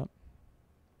talking about?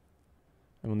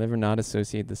 I will never not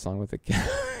associate the song with a cat.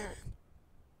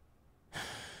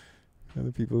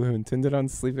 Other people who intended on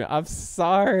sleeping. I'm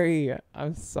sorry.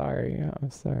 I'm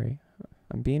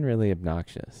being really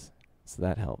obnoxious, so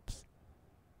that helps.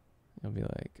 You'll be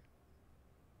like,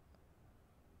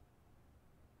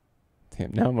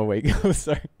 damn, now I'm awake. I'm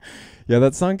sorry. Yeah,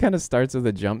 that song kind of starts with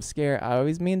a jump scare. I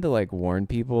always mean to like warn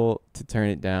people to turn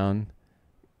it down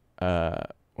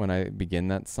when I begin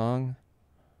that song.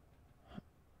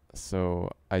 So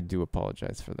I do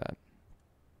apologize for that.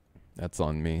 That's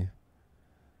on me.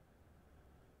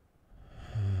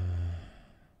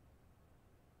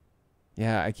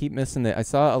 Yeah, I keep missing it. I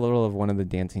saw a little of one of the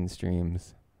dancing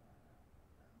streams.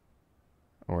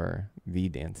 Or the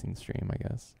dancing stream, I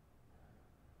guess.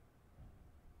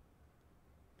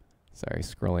 Sorry,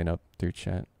 scrolling up through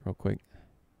chat real quick.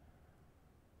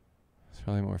 It's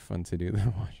probably more fun to do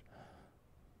than watch.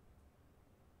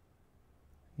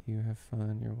 You have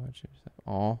fun, your watchers.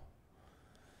 Aw.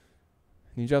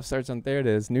 New job starts on, there it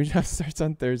is. New job starts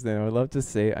on Thursday. I would love to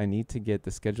say I need to get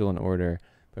the schedule in order,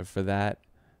 but but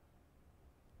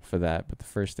the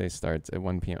first day starts at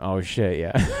 1 p.m. Oh shit,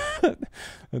 yeah.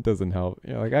 That doesn't help.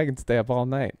 You're like, I can stay up all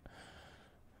night.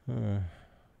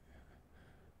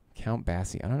 Count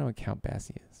Basie. I don't know what Count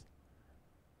Basie is.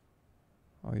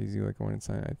 I'll use you like a warning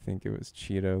sign. I think it was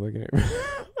Cheeto looking at me.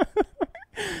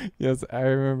 Yes, I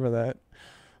remember that.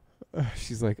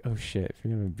 She's like, oh shit, if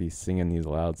you're going to be singing these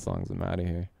loud songs, I'm out of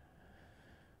here.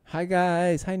 Hi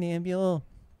guys. Hi Nambule.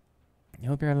 I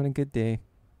hope you're having a good day.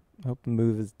 I hope the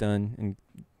move is done and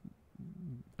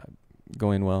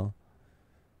going well.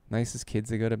 Nicest kids,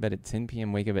 they go to bed at 10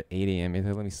 p.m., wake up at 8 a.m. They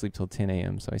let me sleep till 10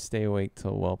 a.m., so I stay awake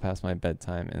till well past my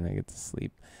bedtime, and I get to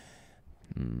sleep.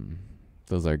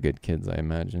 Those are good kids, I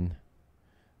imagine.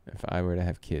 If I were to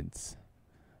have kids,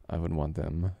 I would want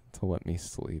them to let me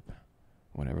sleep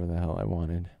whenever the hell I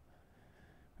wanted.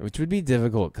 Which would be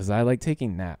difficult, because I like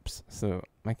taking naps. So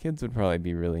my kids would probably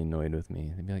be really annoyed with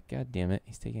me. They'd be like, God damn it,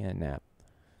 he's taking a nap.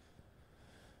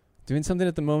 Doing something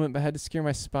at the moment, but had to secure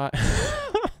my spot.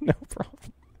 No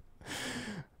problem.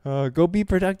 Go be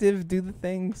productive. Do the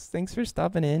things. Thanks for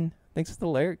stopping in. Thanks for the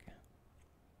lurk.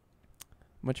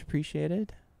 Much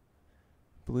appreciated.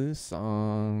 Blue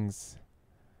songs.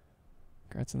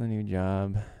 Congrats on the new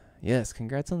job. Yes,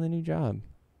 congrats on the new job.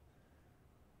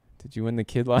 Did you win the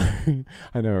kid lottery?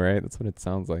 I know, right? That's what it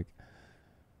sounds like.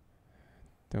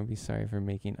 Don't be sorry for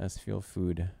making us feel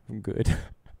food. Good.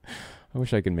 I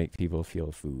wish I could make people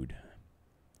feel food.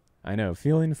 I know,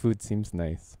 feeling food seems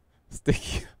nice.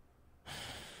 Sticky.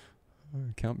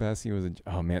 Count Basie was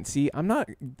oh man, see, I'm not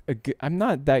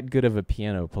that good of a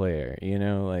piano player, you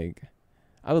know, like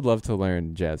I would love to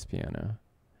learn jazz piano.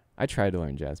 I tried to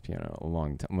learn jazz piano a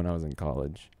long time when I was in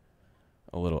college.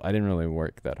 A little. I didn't really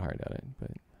work that hard at it,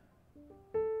 but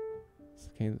it's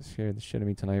okay to scare the shit out of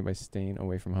me tonight by staying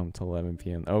away from home till 11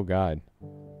 p.m. Oh god.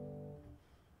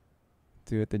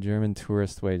 Do it the German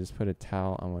tourist way. Just put a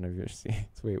towel on one of your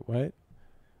seats. Wait, what?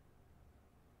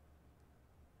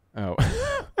 Oh.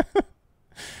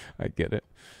 I get it.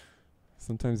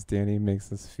 Sometimes Danny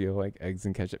makes us feel like eggs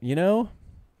and ketchup. You know,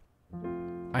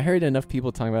 I heard enough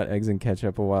people talking about eggs and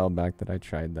ketchup a while back that I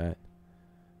tried that.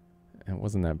 And it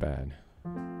wasn't that bad.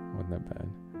 Wasn't that bad.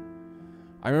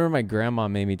 I remember my grandma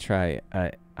made me try,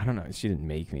 I don't know, she didn't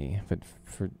make me, but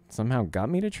somehow got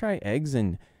me to try eggs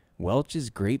and Welch's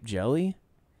grape jelly.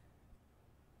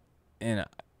 And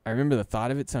I remember the thought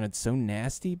of it sounded so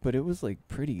nasty, but it was like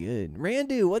pretty good.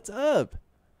 Randu, what's up?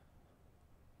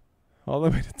 All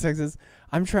the way to Texas.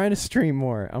 I'm trying to stream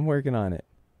more. I'm working on it.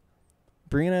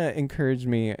 Brina encouraged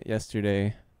me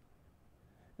yesterday.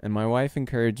 And my wife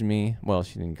encouraged me. Well,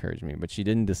 she didn't encourage me, but she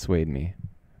didn't dissuade me.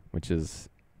 Which is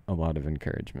a lot of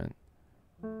encouragement.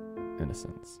 In a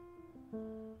sense.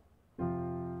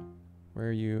 Where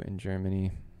are you in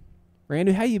Germany?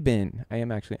 Randy, how you been? I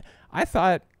am actually. I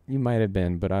thought you might have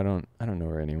been, but I don't know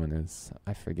where anyone is.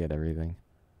 I forget everything.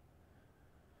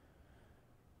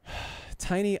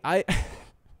 Tiny, I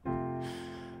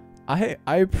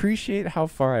appreciate how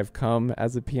far I've come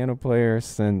as a piano player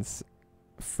since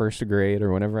first grade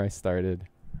or whenever I started.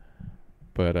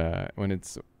 But when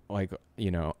it's like, you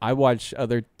know, I watch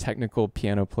other technical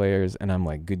piano players and I'm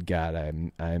like, good God,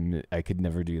 I could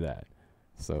never do that.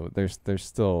 So there's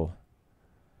still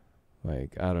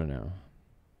like, I don't know.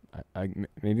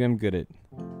 Maybe I'm good at,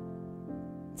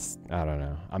 I don't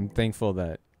know. I'm thankful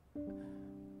that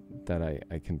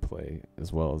I can play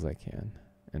as well as I can,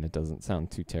 and it doesn't sound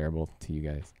too terrible to you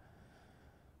guys.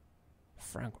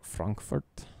 Frankfurt.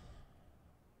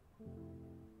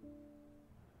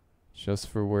 Just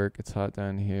for work. It's hot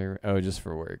down here. Oh, just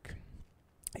for work.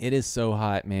 It is so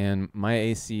hot, man. My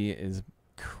AC is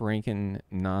cranking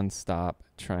nonstop,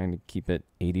 trying to keep it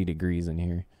 80 degrees in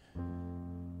here.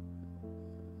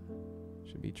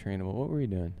 Should be trainable. What were we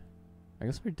doing? I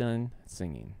guess we're done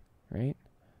singing, right?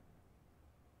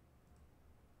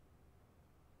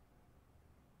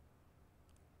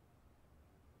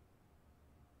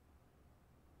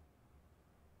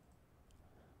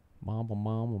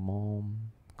 Mom.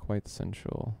 Quite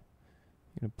central.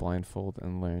 You know, blindfold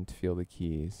and learn to feel the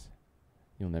keys.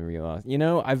 You'll never get lost. You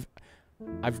know, I've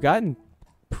gotten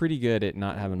pretty good at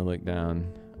not having to look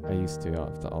down. I used to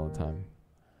all the time.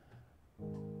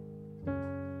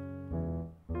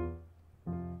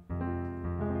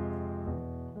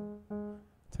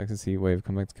 Texas heat wave,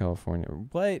 come back to California.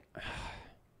 What? I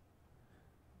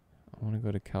want to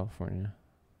go to California.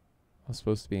 I was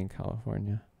supposed to be in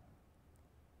California.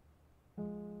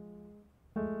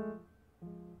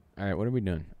 All right, what are we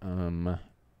doing?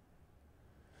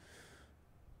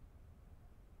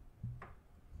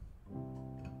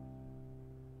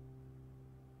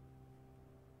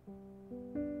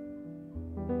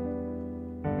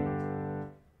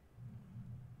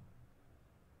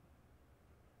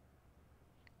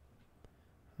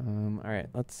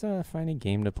 Let's find a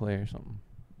game to play or something.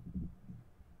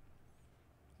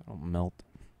 I don't melt.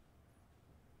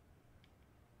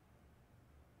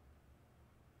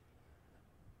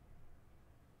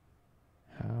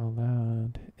 How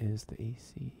loud is the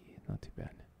AC? Not too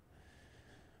bad.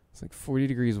 It's like 40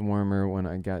 degrees warmer when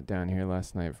I got down here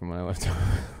last night from when I left.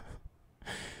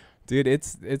 Dude,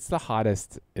 it's the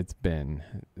hottest it's been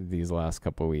these last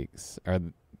couple weeks, or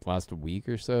last week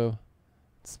or so.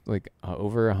 It's like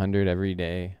over 100 every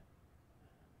day.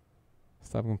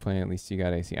 Stop complaining. At least you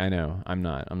got AC. I know. I'm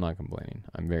not complaining.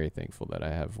 I'm very thankful that I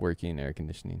have working air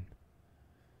conditioning.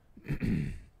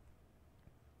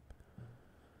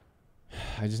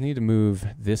 I just need to move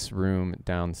this room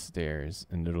downstairs,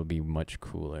 and it'll be much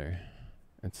cooler.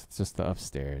 It's just the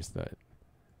upstairs that.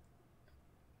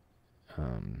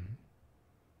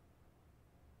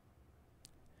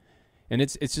 And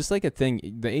it's just like a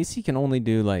thing. The AC can only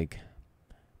do like.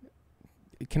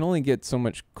 It can only get so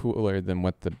much cooler than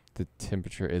what the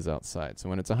temperature is outside. So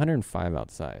when it's 105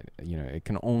 outside, you know, it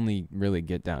can only really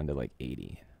get down to like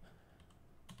 80.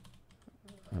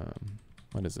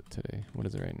 What is it today? What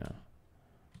is it right now?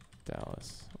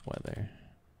 Dallas weather.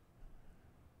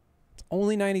 It's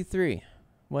only 93.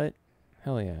 What?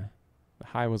 Hell yeah. The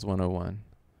high was 101.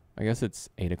 I guess it's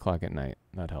 8 o'clock at night.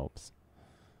 That helps.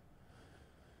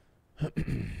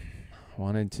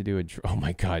 Wanted to do a oh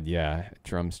my god, yeah,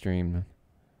 drum stream.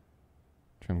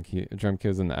 Drum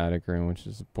kills in the attic room, which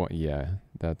is yeah,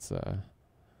 that's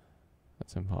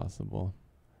impossible.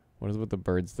 What is with the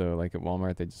birds though? Like at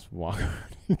Walmart, they just walk.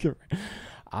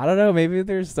 I don't know. Maybe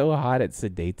they're so hot it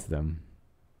sedates them.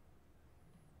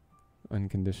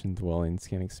 Unconditioned dwellings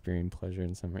can't experience pleasure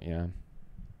in summer. Yeah,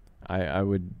 I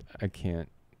can't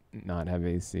not have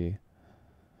AC.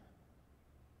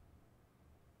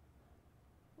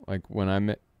 Like when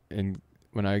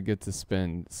I get to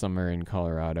spend summer in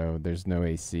Colorado, there's no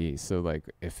AC. So like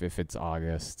if it's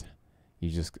August, I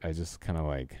just kind of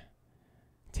like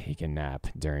take a nap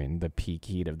during the peak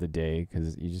heat of the day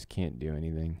because you just can't do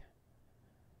anything.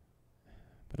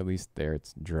 But at least there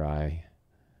it's dry.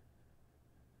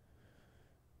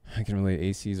 I can relate.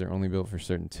 ACs are only built for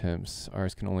certain temps.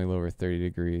 Ours can only lower 30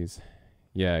 degrees.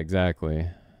 Yeah, exactly.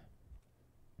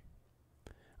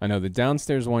 I know the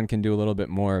downstairs one can do a little bit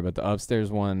more, but the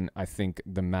upstairs one, I think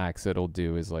the max it'll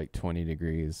do is like 20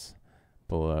 degrees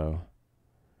below.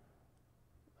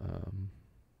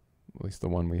 At least the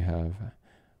one we have.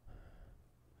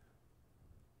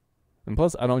 And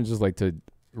plus, I don't just like to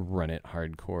run it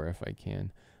hardcore if I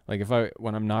can. Like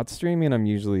when I'm not streaming, I'm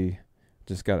usually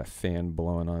just got a fan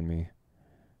blowing on me.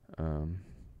 And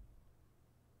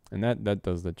that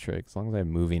does the trick. As long as I have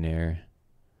moving air.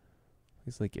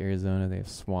 It's like Arizona, they have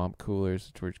swamp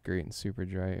coolers, which works great in super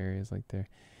dry areas like there.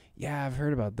 Yeah, I've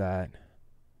heard about that.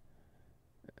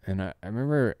 And I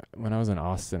remember when I was in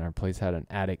Austin, our place had an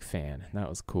attic fan. And that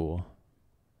was cool.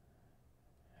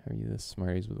 How are you the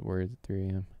smarties with words at 3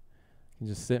 a.m.? I can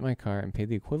just sit in my car and pay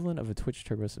the equivalent of a Twitch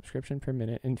Turbo subscription per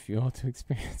minute in fuel to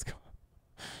experience.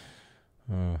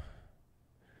 Do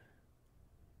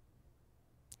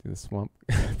the swamp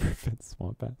prevent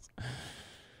swamp ass?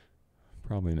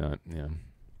 Probably not, yeah.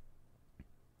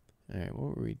 Alright,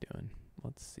 what were we doing?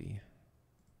 Let's see.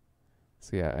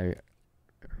 So yeah, I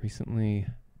recently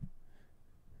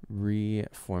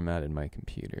reformatted my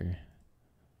computer.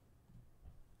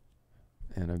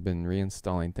 And I've been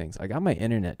reinstalling things. I got my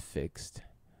internet fixed.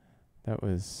 That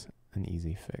was an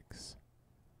easy fix.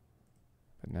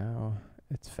 But now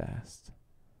it's fast.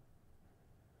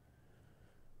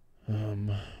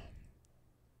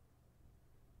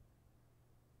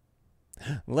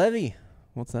 Levy,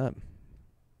 what's up?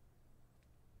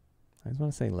 I just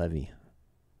want to say Levy.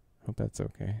 Hope that's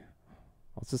okay.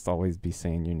 I'll just always be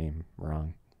saying your name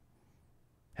wrong.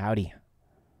 Howdy.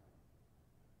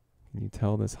 Can you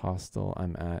tell this hostel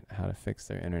I'm at how to fix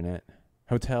their internet?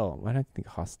 Hotel. Why did I think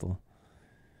hostel?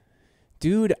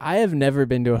 Dude, I have never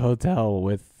been to a hotel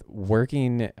with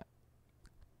working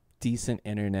decent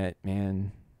internet,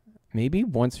 man. Maybe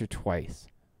once or twice.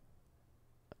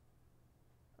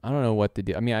 I don't know what to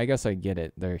do. I mean, I guess I get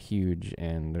it. They're huge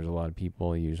and there's a lot of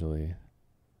people usually.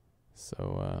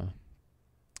 So,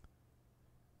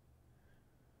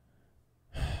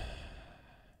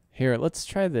 here, let's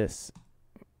try this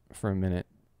for a minute.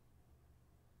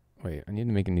 Wait, I need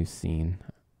to make a new scene.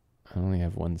 I only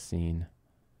have one scene.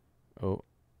 Oh,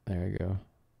 there we go.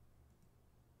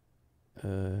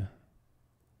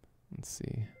 Let's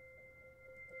see.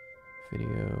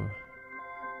 Video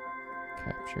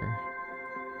capture.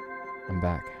 I'm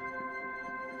back.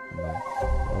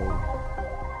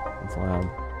 Oh, it's loud.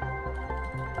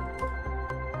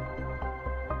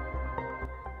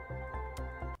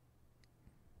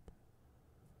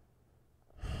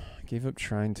 gave up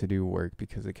trying to do work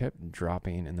because it kept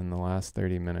dropping, and then the last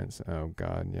 30 minutes, oh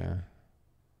god, yeah.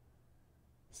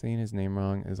 Saying his name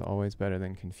wrong is always better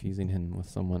than confusing him with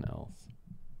someone else.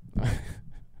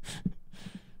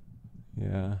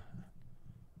 Yeah.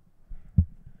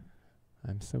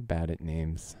 I'm so bad at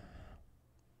names.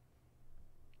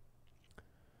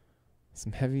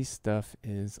 Some heavy stuff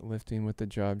is lifting with the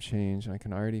job change. I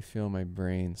can already feel my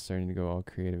brain starting to go all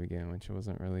creative again, which I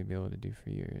wasn't really able to do for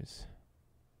years.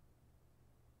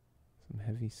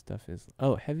 Heavy stuff is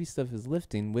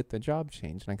lifting with the job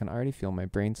change, and I can already feel my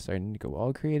brain starting to go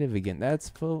all creative again. That's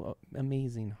full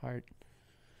amazing heart.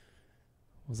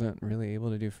 Wasn't really able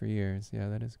to do for years. Yeah,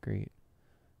 that is great.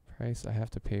 Price I have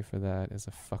to pay for that is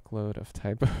a fuckload of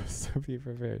typos, so be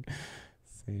prepared.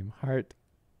 Same heart.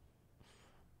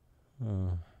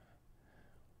 Oh.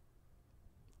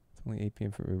 It's only 8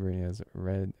 p.m. for Uber, and he has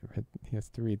he has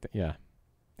to read yeah.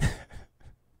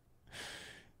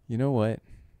 You know what?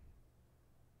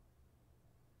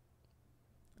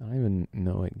 I don't even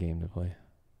know what game to play.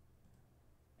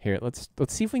 Here, let's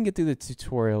see if we can get through the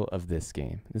tutorial of this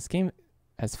game. This game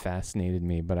has fascinated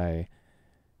me, but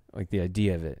like the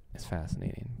idea of it is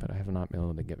fascinating, but I have not been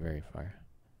able to get very far.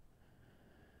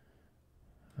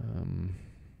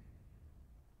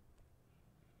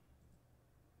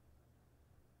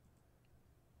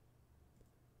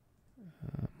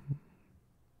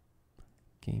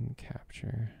 Game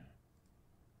capture.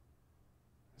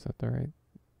 Is that the right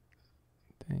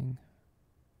thing?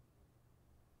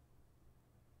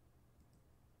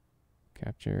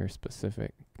 Capture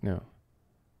specific. No.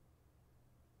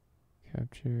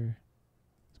 Capture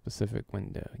specific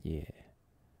window. Yeah.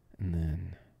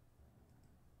 And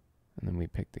then we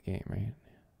pick the game, right?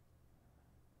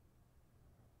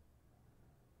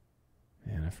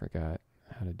 Man, I forgot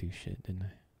how to do shit, didn't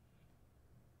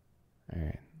I?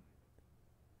 Alright.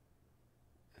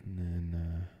 And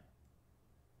then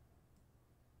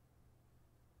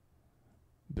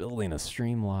building a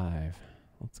stream live.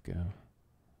 Let's go.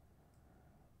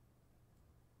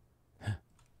 I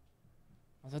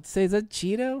was about to say, is that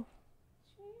Cheeto? Cheeto,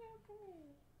 come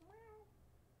here.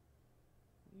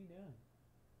 What are you doing?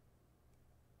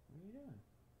 What are you doing?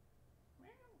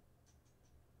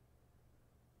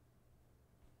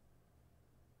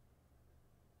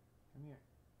 Come here.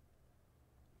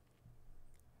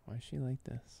 Why is she like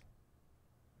this?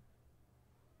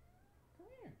 Come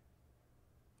here.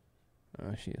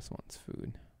 Oh, she just wants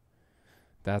food.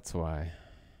 That's why.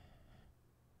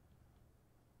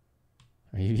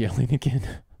 Are you yelling again?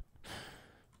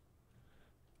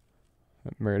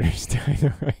 That murder's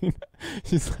dynamite.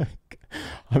 She's like,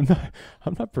 I'm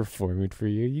not performing for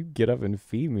you. You get up and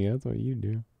feed me. That's what you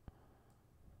do.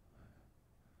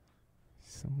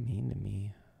 She's so mean to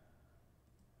me.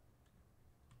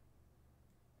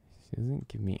 She doesn't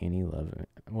give me any love.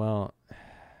 Well,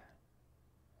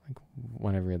 like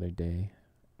one every other day.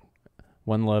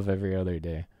 One love every other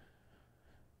day.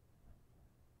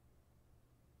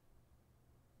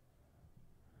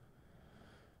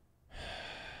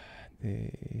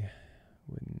 They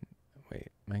wouldn't. Wait,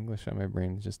 my English on my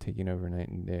brain is just taking over night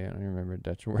and day. I don't remember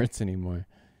Dutch words anymore.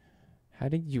 How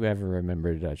did you ever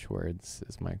remember Dutch words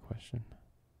is my question.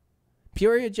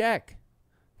 Peoria Jack!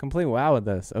 Complete wow with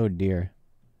us. Oh dear.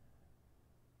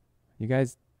 You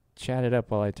guys chat it up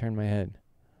while I turn my head.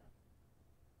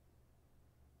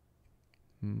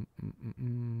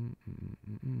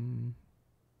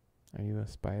 Are you a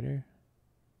spider?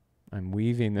 I'm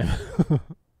weaving them.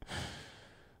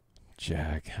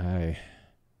 Jack, hi.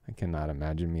 I cannot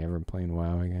imagine me ever playing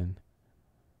WoW again.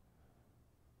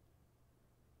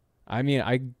 I mean,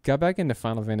 I got back into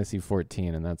Final Fantasy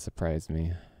XIV, and that surprised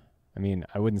me. I mean,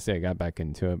 I wouldn't say I got back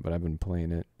into it, but I've been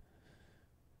playing it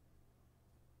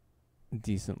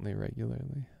decently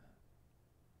regularly.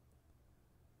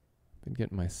 Been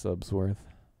getting my subs worth.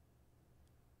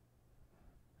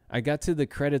 I got to the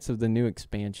credits of the new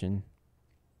expansion.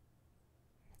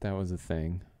 That was a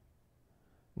thing.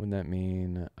 Wouldn't that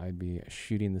mean I'd be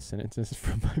shooting the sentences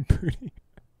from my booty?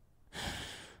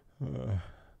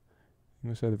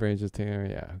 English of the brain just taking over.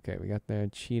 Yeah, okay, we got there.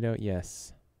 Cheeto,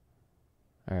 yes.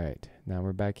 Alright, now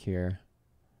we're back here.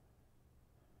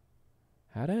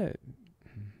 How to...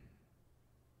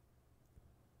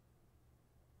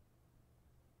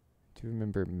 Do you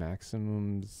remember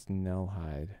Maximum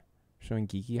Snellhide? Showing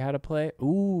Geeky how to play?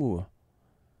 Ooh!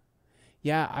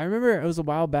 Yeah, I remember it was a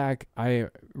while back. I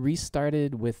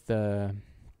restarted with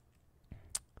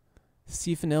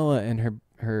Vanilla and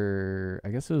her I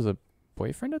guess it was a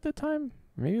boyfriend at the time.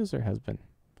 Maybe it was her husband.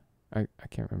 I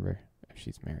can't remember if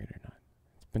she's married or not.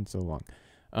 It's been so long.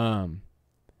 And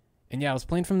yeah, I was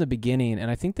playing from the beginning, and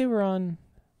I think they were on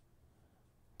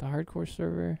the hardcore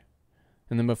server.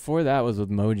 And then before that was with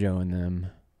Mojo and them.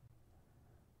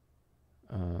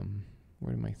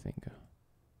 Where did my thing go?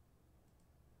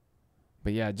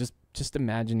 But yeah, just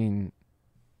imagining.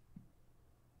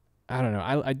 I don't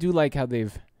know. I do like how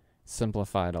they've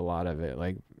simplified a lot of it.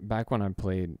 Like back when I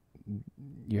played,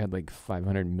 you had like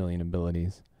 500 million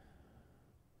abilities.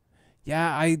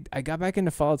 Yeah, I got back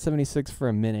into Fallout 76 for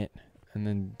a minute and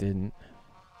then didn't.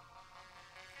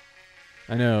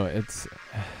 I know, it's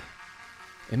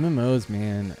MMOs,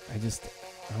 man. I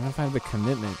don't know if I have the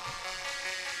commitment.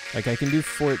 Like I can do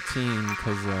 14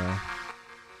 because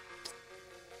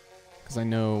I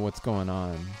know what's going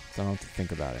on, so I don't have to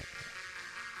think about it.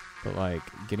 But like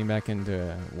getting back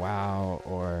into WoW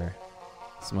or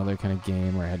some other kind of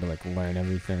game where I had to like learn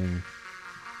everything.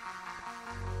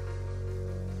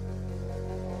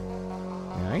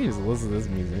 Yeah, I can just listen to this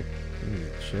music.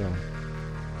 Chill.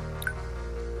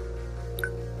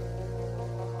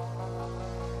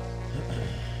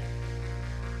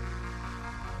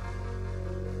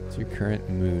 What's your current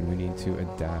mood? We need to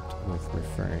adapt with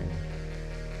referring.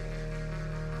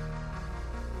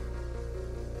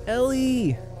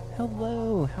 Ellie!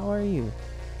 Hello, how are you?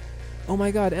 Oh my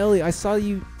god, Ellie, I saw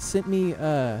you sent me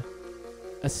a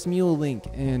Smule link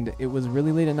and it was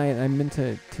really late at night and I meant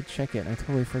to check it. I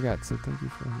totally forgot, so thank you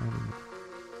for reminding me.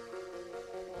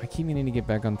 I keep meaning to get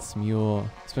back on Smule,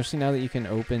 especially now that you can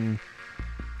open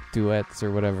duets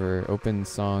or whatever, open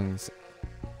songs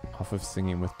off of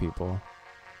singing with people.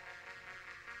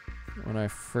 When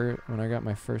I got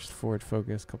my first Ford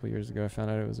Focus a couple years ago, I found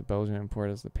out it was a Belgian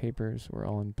import as the papers were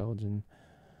all in Belgian,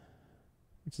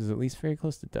 which is at least very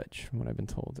close to Dutch from what I've been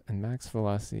told. And max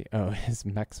velocity, is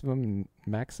maximum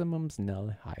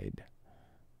Schnellheit,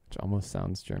 which almost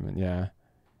sounds German. Yeah,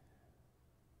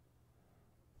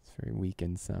 it's very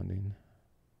weekend sounding.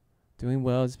 Doing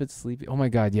well, just a bit sleepy. Oh my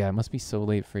god, yeah, it must be so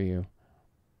late for you.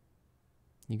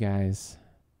 You guys.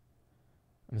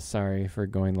 I'm sorry for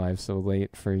going live so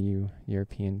late for you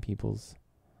European peoples.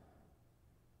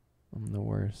 I'm the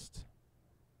worst.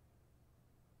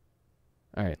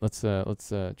 All right, let's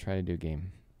try to do a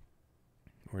game.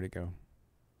 Where'd it go?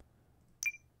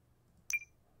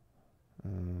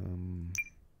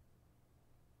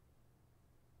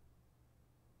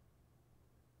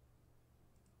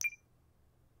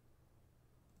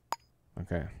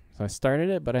 Okay, so I started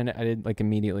it, but I did like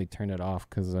immediately turn it off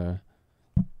because I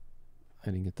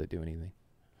didn't get to do anything.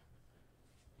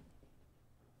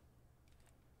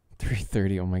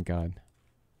 3:30. Oh my god.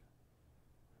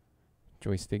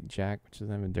 Joystick jack, which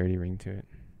doesn't have a dirty ring to it.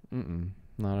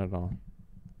 Not at all.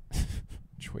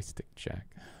 Joystick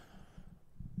jack.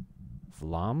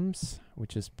 Vlaams,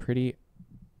 which is pretty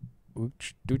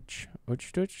Uchtuch,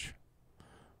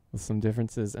 with some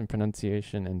differences in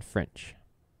pronunciation and French.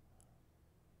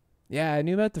 Yeah, I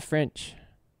knew about the French.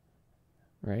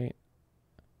 Right?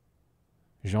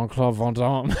 Jean-Claude Van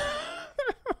Damme.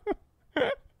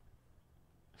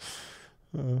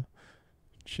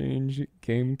 Change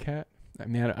Game Cat.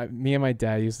 Man, me and my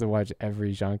dad used to watch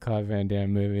every Jean-Claude Van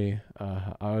Damme movie.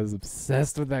 I was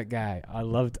obsessed with that guy. I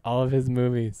loved all of his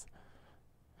movies.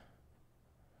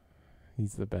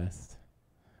 He's the best.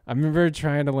 I remember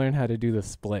trying to learn how to do the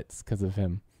splits because of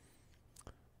him.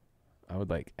 I would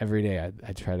like every day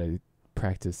I'd try to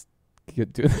practice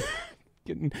get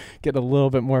a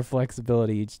little bit more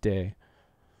flexibility each day.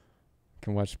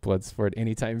 Can watch Bloodsport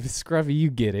anytime. Scruffy, you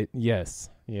get it. Yes.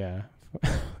 Yeah.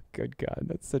 Good God,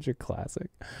 that's such a classic.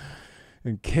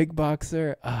 And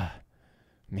Kickboxer,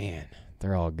 man,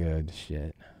 they're all good.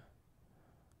 Shit.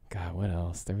 God, what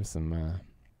else? There was some.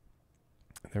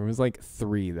 There was like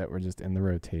 3 that were just in the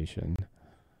rotation.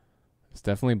 It's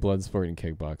definitely Bloodsport and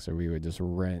Kickboxer. We would just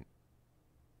rent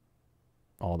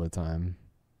all the time.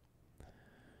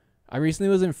 I recently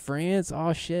was in France.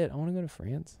 Oh shit, I want to go to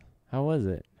France. How was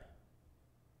it?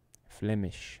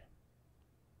 Flemish.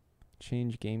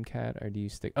 Change game cat or do you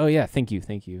stick? Oh yeah, thank you.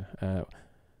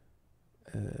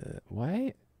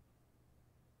 Why?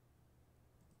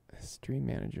 Stream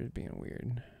manager is being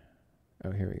weird.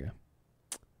 Oh, here we go.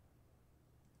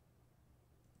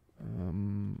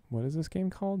 What is this game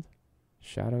called?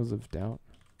 Shadows of Doubt.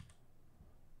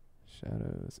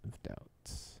 Shadows of Doubt.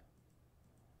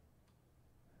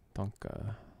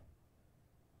 Donka.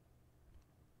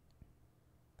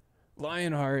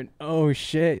 Lionheart. Oh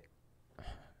shit.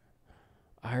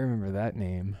 I remember that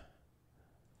name.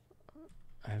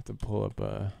 I have to pull up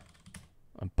a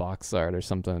box art or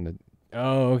something to.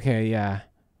 Oh, okay, yeah.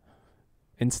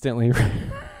 Instantly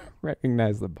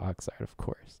recognize the box art, of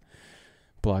course.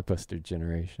 Blockbuster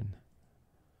generation.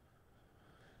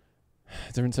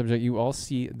 Different subject. You all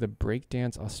see the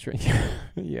breakdance Australia.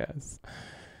 Yes.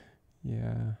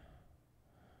 Yeah.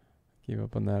 Gave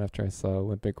up on that after I saw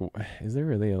Olympic. Is there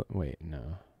really a... Wait,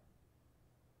 no.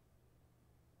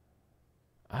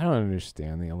 I don't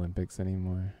understand the Olympics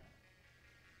anymore.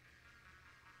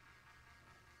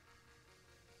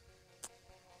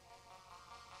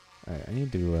 Alright, I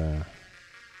need to,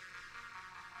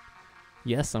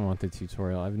 Yes, I want the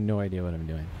tutorial. I have no idea what I'm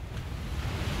doing.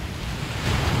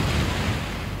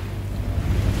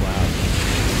 Wow.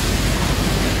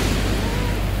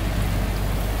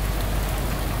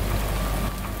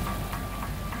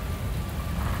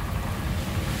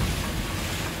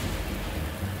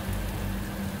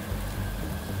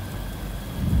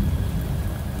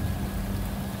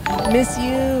 Miss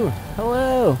you!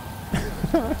 Hello!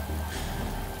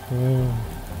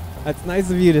 That's nice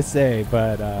of you to say,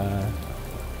 but,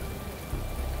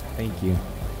 thank you.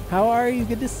 How are you?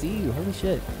 Good to see you. Holy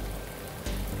shit.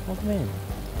 Welcome in.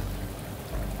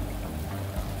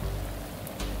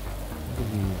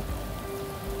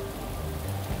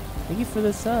 Thank you for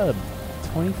the sub.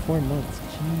 24 months.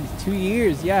 Jeez. 2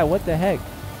 years. Yeah, what the heck?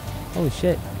 Holy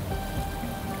shit.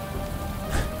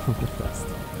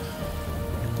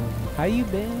 How you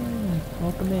been?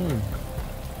 Welcome in.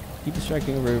 Keep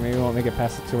distracting over. Maybe we won't make it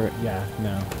past the tour. Yeah,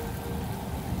 no.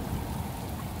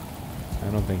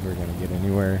 I don't think we're gonna get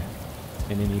anywhere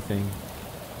in anything.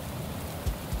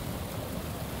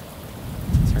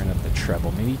 Turn up the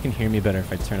treble. Maybe you can hear me better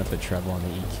if I turn up the treble on the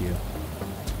EQ.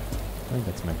 I think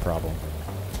that's my problem.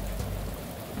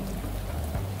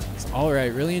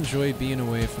 Alright, really enjoyed being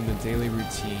away from the daily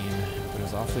routine, but it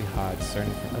was awfully hot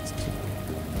starting from... That's too...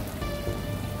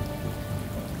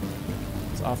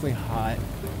 It's awfully hot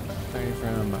starting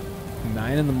from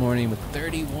 9 in the morning with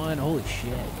 31. Holy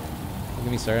shit. Don't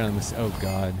get me started on this. Oh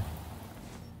god.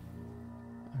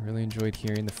 I really enjoyed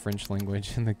hearing the French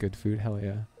language and the good food. Hell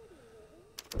yeah.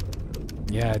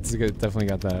 Yeah, it's good. Definitely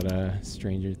got that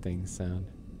Stranger Things sound.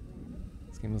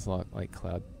 This game was a lot like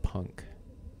Cloud Punk.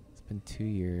 It's been 2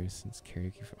 years since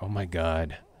karaoke. Oh my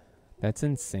god. That's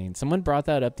insane. Someone brought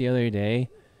that up the other day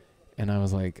and I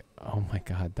was like, oh my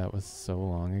god, that was so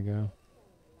long ago.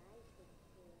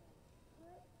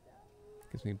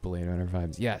 Gives me Blade Runner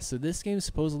vibes. Yeah, so this game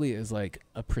supposedly is like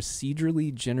a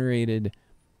procedurally generated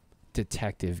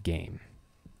detective game.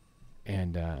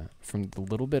 And from the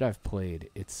little bit I've played,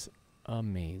 it's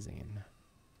amazing.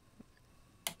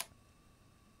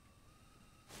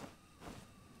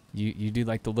 You do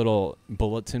like the little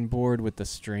bulletin board with the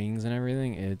strings and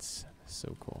everything. It's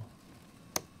so cool.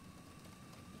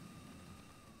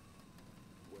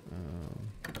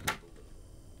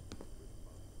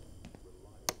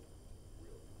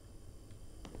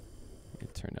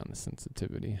 Turn down the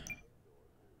sensitivity.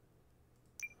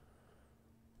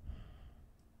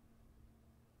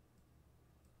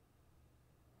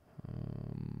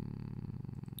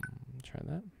 Try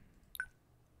that.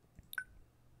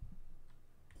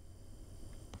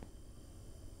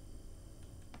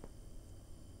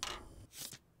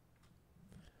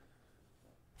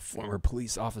 Former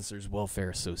Police Officers Welfare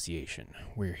Association.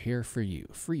 We're here for you.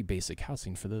 Free basic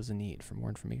housing for those in need. For more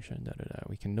information,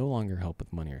 We can no longer help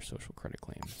with money or social credit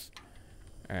claims.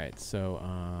 Alright, so,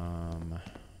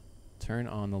 turn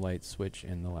on the light switch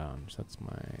in the lounge. That's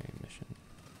my mission.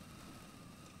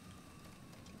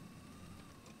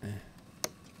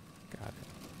 Got it.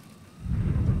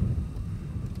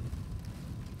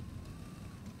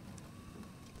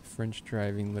 French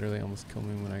driving literally almost killed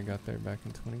me when I got there back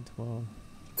in 2012.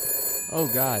 Oh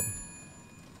god.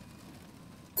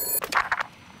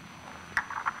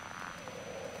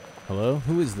 Hello?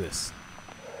 Who is this?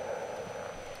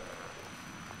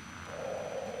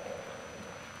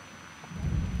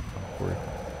 Awkward.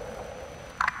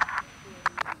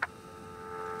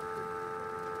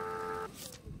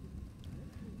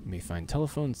 You may find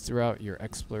telephones throughout your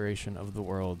exploration of the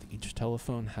world. Each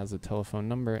telephone has a telephone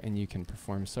number, and you can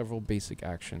perform several basic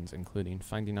actions, including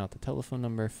finding out the telephone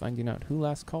number, finding out who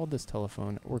last called this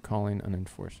telephone, or calling an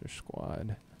enforcer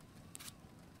squad.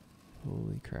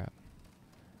 Holy crap.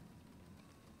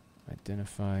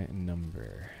 Identify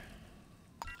number.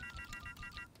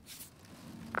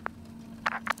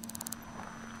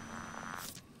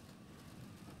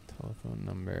 Telephone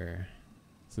number.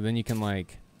 So then you can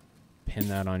like pin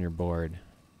that on your board.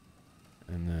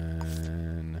 And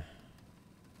then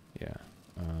yeah.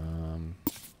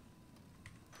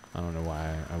 I don't know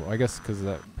why. I guess because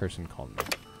that person called me.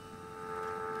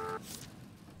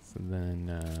 So then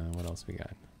what else we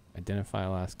got? Identify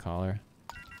last caller.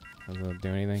 Does that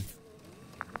do anything?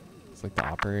 It's like the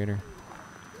operator.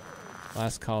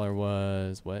 Last caller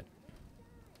was what?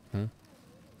 Huh?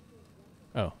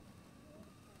 Oh.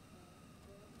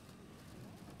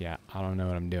 Yeah, I don't know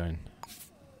what I'm doing.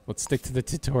 Let's stick to the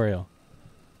tutorial.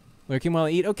 Lurking while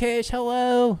I eat. Okay,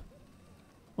 hello.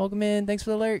 Welcome in. Thanks for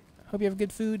the lurk. Hope you have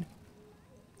good food.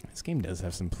 This game does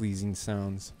have some pleasing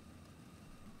sounds.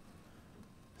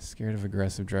 Scared of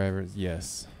aggressive drivers?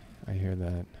 Yes, I hear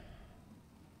that.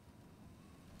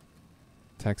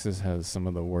 Texas has some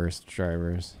of the worst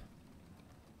drivers.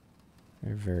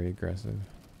 They're very aggressive.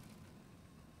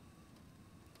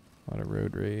 A lot of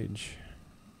road rage.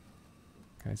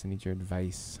 Guys, I need your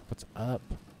advice. What's up?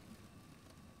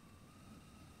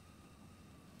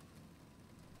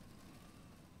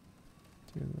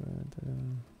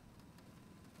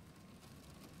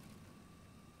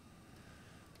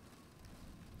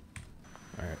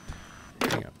 Alright.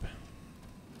 Hang up.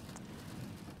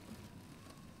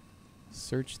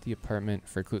 Search the apartment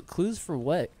for clues. Clues for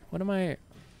what? What am I...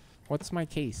 What's my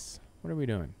case? What are we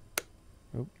doing?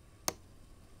 Oh.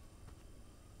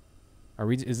 Are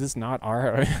we... Is this not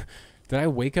our... Did I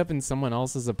wake up in someone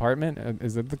else's apartment?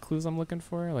 Is that the clues I'm looking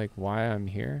for? Like, why I'm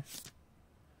here?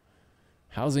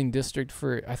 Housing district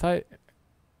for... I thought...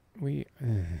 We...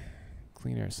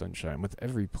 clean air, sunshine. With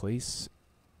every place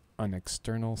on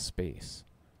external space.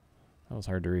 That was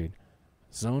hard to read.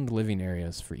 Zoned living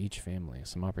areas for each family.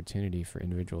 Some opportunity for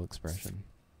individual expression.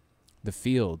 The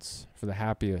fields for the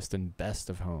happiest and best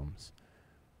of homes.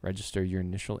 Register your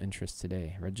initial interest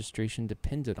today. Registration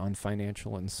dependent on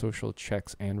financial and social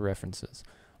checks and references.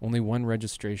 Only one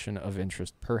registration of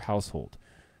interest per household.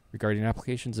 Regarding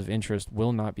applications of interest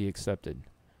will not be accepted.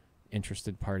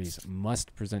 Interested parties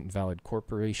must present valid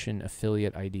corporation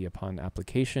affiliate ID upon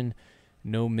application.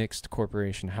 No mixed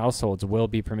corporation households will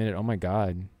be permitted. Oh my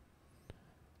God.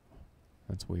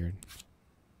 That's weird.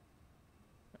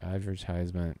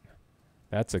 Advertisement.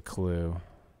 That's a clue.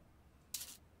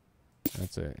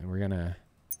 That's it. And we're gonna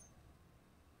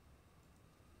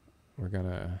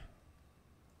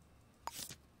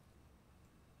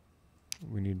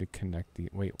we need to connect the...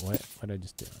 Wait, what? What did I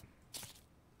just do?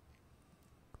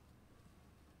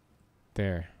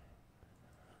 There.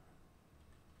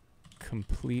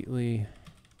 Completely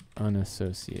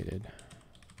unassociated.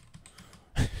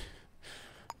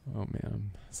 Oh man,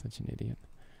 I'm such an idiot.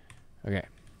 Okay.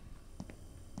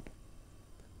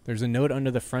 There's a note under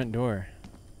the front door.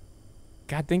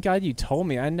 God, thank God you told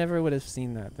me. I never would have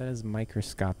seen that. That is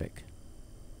microscopic.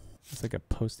 It's like a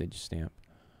postage stamp.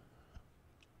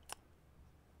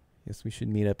 Yes, we should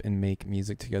meet up and make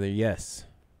music together. Yes.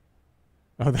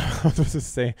 Oh, I was supposed to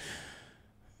say.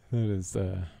 That is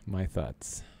my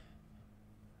thoughts.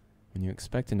 When you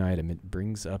expect an item, it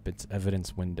brings up its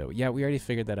evidence window. Yeah, we already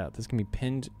figured that out. This can be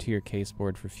pinned to your case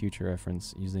board for future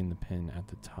reference using the pin at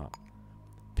the top.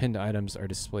 Pinned items are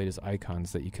displayed as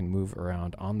icons that you can move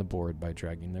around on the board by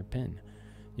dragging their pin.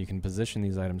 You can position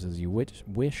these items as you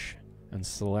wish and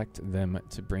select them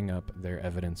to bring up their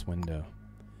evidence window.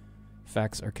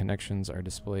 Facts or connections are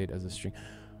displayed as a string.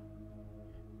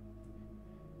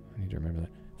 I need to remember that.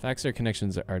 Facts or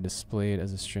connections are displayed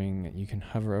as a string. You can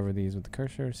hover over these with the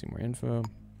cursor, see more info.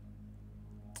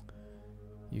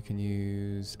 You can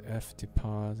use F to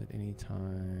pause at any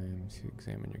time to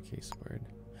examine your case board.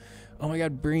 Oh my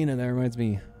God, Brina, that reminds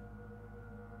me.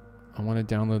 I want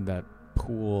to download that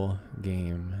pool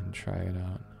game and try it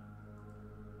out.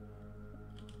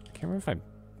 I can't remember if I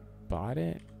bought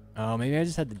it. Oh, maybe I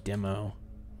just had the demo.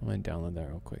 I'm going to download that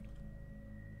real quick.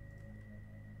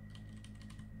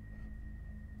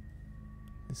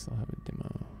 I still have a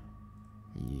demo.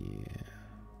 Yeah.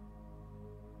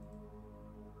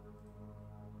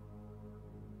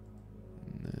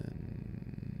 And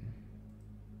then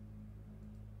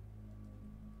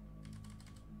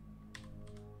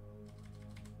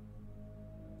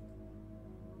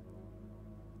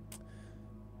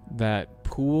that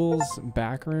pool's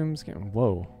backrooms game.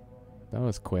 Whoa. That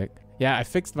was quick. Yeah, I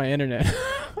fixed my internet.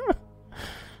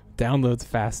 Downloads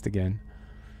fast again.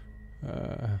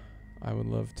 I would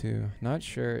love to. Not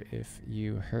sure if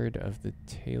you heard of the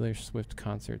Taylor Swift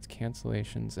concert's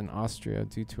cancellations in Austria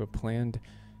due to a planned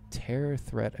terror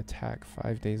threat attack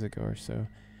 5 days ago or so.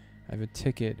 I have a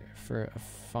ticket for a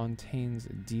Fontaines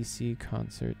DC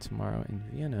concert tomorrow in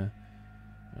Vienna.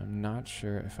 I'm not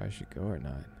sure if I should go or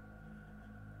not.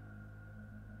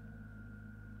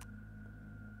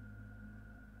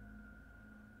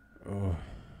 Oh.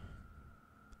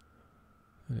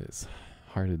 That is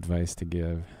hard advice to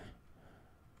give.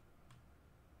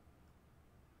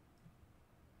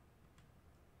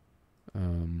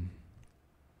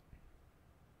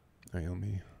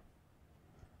 Naomi.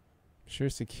 Sure,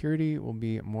 security will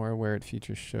be more aware at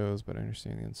future shows, but I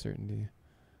understand the uncertainty.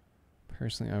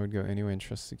 Personally, I would go anyway and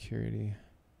trust security.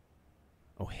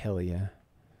 Oh, hell yeah.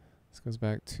 This goes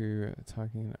back to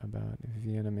talking about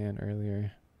Vienna Man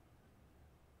earlier.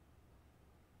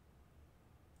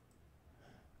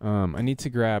 I need to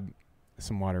grab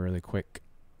some water really quick.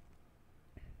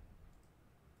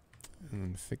 And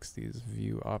then fix these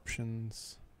view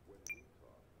options.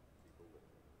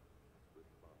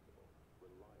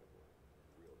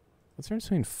 What's the difference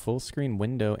between full screen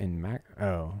window and Mac?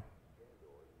 Oh.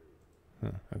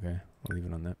 Huh, okay. I'll leave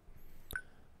it on that.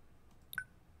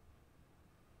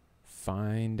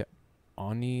 Find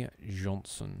Ani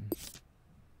Johnson.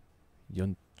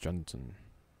 Johnson.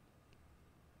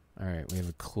 Alright, we have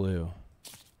a clue.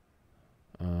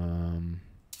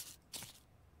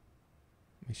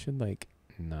 We should, like,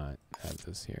 not have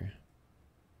this here.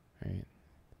 Right?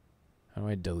 How do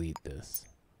I delete this?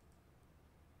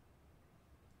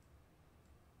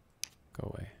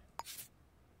 Go away.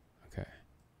 Okay.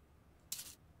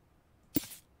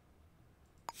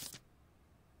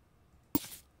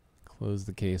 Close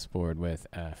the caseboard with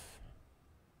F.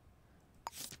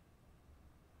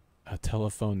 A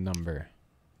telephone number.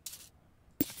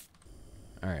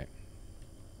 Alright.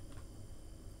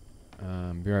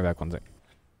 Be right back, one sec.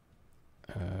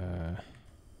 I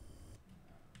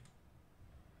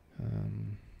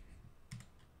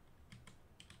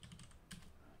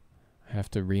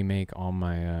have to remake all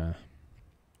my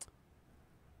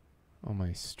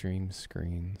stream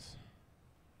screens.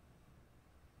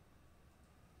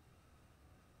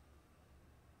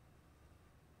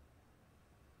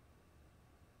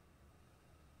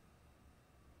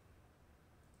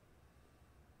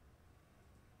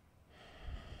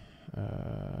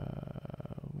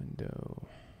 Window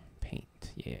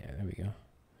paint. Yeah, there we go.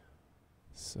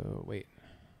 So wait,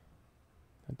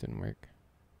 that didn't work.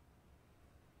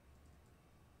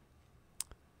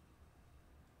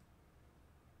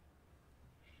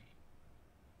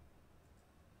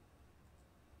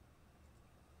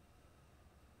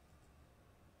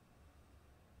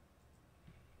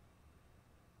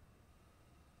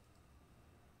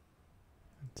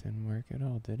 It didn't work at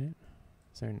all, did it?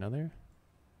 Is there another?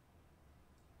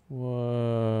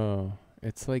 Whoa,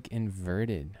 it's like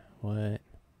inverted. What?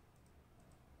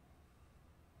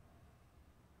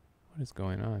 What is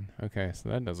going on? Okay, so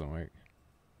that doesn't work.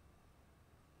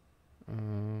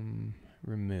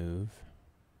 Remove.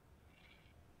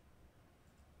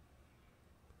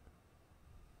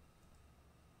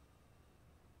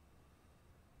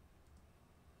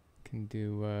 Can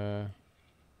do,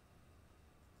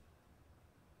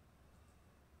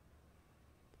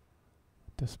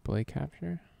 display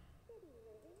capture.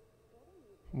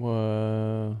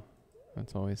 Whoa,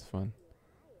 that's always fun.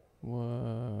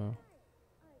 Whoa,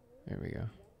 there we go.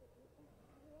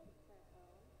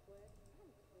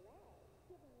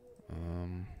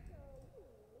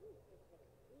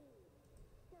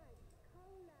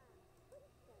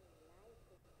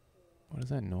 What is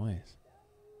that noise?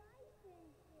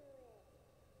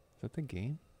 Is that the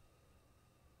game?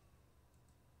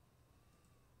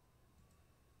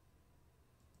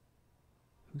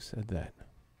 Who said that?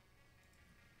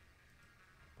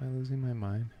 Am I losing my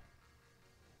mind?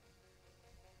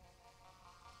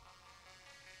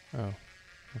 Oh,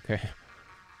 okay.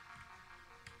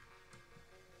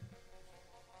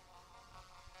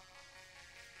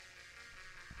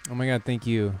 Oh my god, thank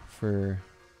you for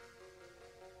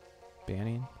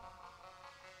banning.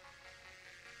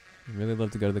 I'd really love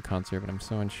to go to the concert, but I'm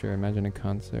so unsure. Imagine a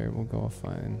concert will go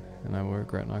offline and I will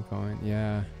regret not going.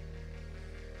 Yeah.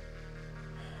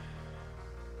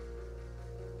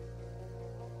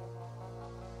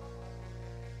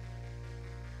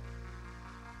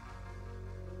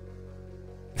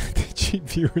 Cheap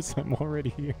viewers, I'm already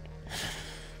here.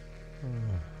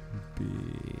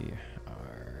 BRB.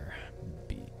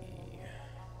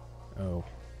 Oh.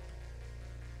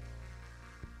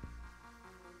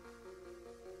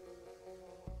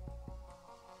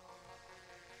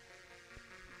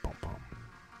 Bum, bum.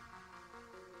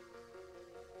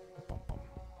 Bum, bum.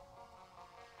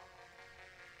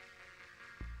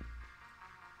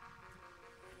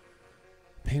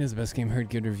 Pain is the best game. Heard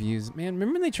good reviews. Man,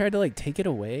 remember when they tried to like take it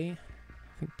away?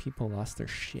 I think people lost their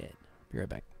shit. Be right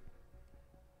back.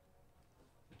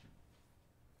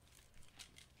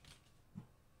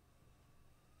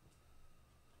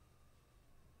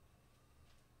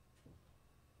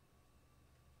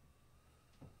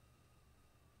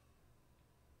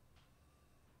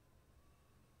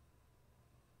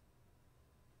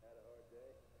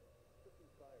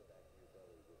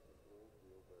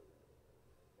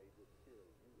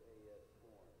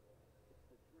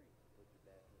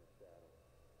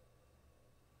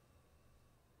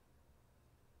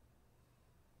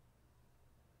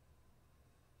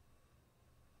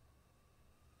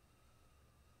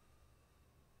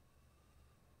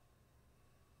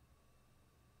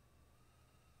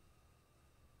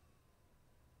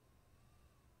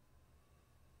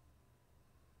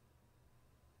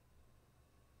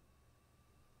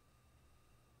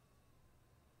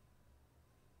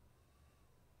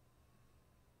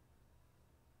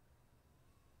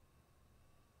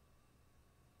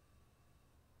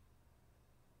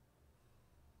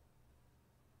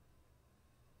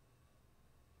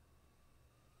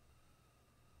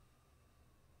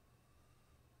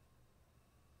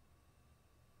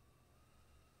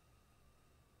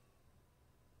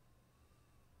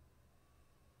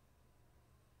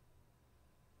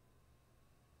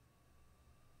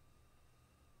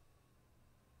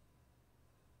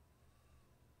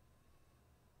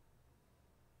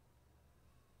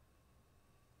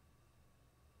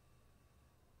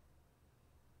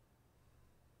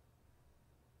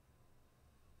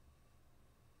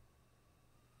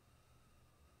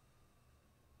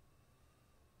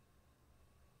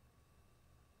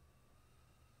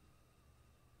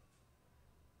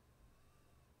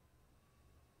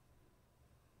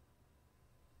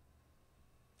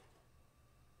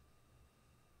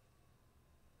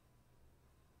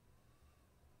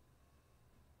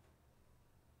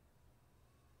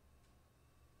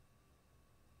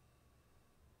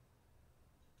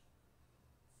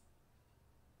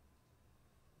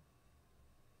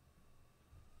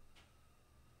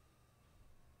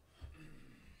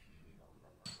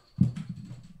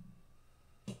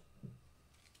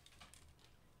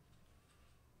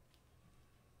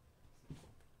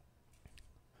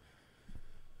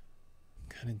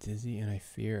 kind of dizzy and I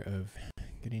fear of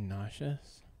getting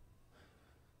nauseous.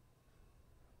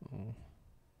 Oh.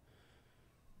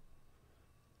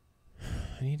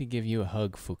 I need to give you a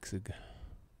hug, Fuchsig.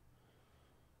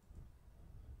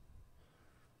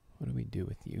 What do we do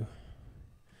with you?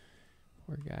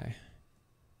 Poor guy.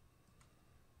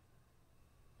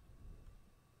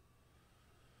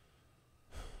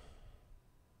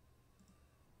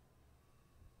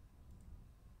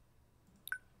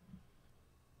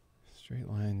 Straight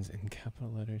lines in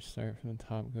capital letters start from the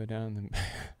top, go down, then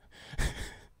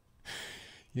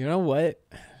you know what?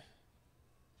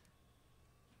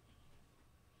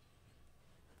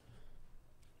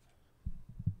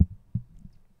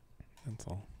 That's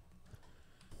all.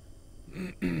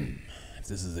 If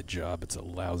this is a job, it's a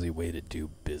lousy way to do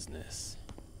business.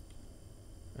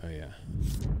 Oh yeah.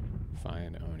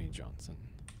 Find Oni Johnson.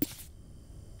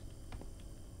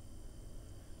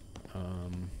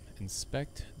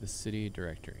 Inspect the city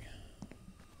directory.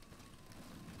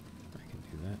 I can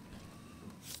do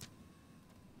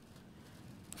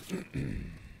that.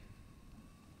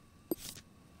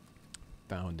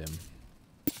 Found him.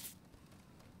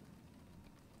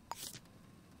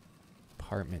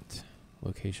 Apartment.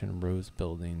 Location Rose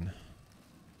Building.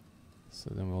 So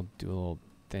then we'll do a little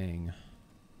thing.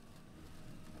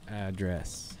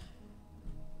 Address.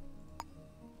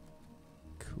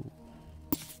 Cool.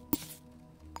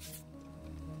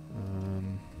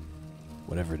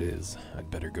 Whatever it is, I'd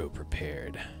better go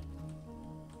prepared.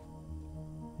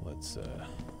 Let's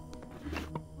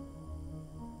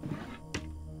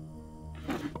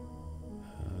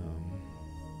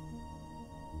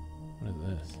what is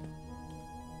this?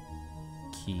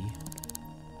 Key.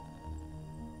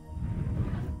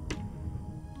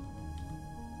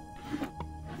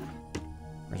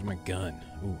 Where's my gun?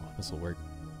 Ooh, this'll work.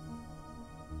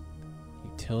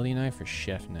 Utility knife or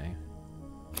chef knife?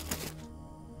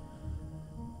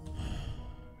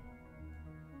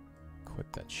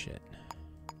 Equip that shit.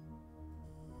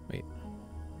 Wait.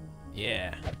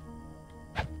 Yeah.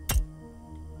 I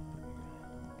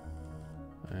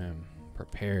am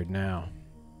prepared now.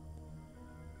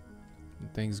 When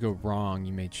things go wrong,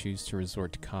 you may choose to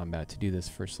resort to combat. To do this,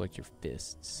 first select your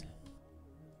fists.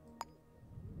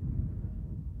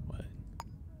 What?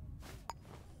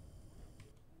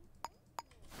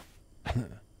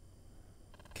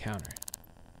 Counter.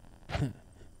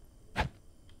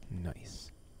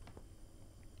 Nice.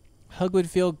 Hug would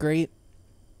feel great.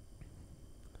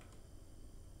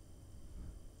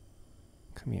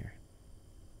 Come here.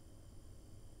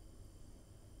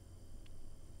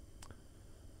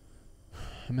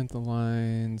 I meant the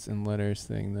lines and letters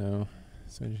thing, though.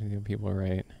 So I just need people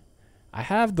right. I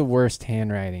have the worst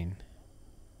handwriting.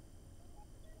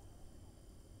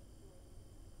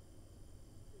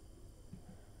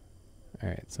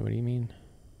 Alright, so what do you mean?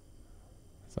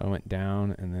 So I went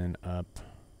down and then up.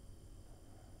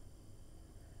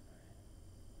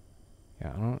 Yeah,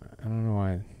 I don't know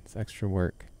why it's extra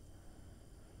work.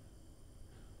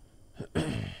 The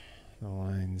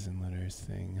lines and letters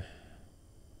thing.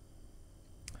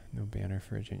 No banner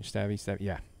for a change. Stabby, stab.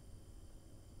 Yeah.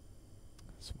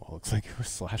 This wall looks like it was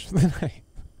slashed with a knife.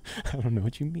 I don't know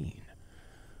what you mean.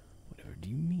 Whatever do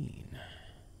you mean?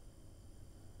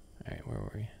 Alright, where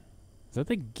were we? Is that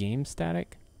the game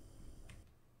static?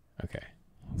 Okay.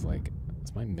 I was like,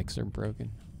 is my mixer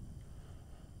broken?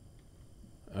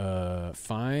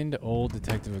 Find old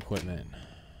detective equipment.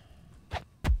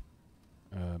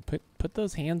 Put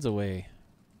those hands away.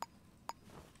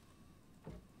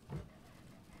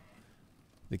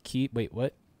 The key, wait,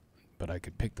 what? But I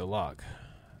could pick the lock.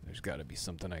 There's gotta be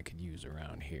something I could use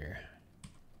around here.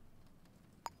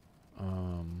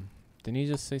 Didn't he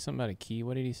just say something about a key?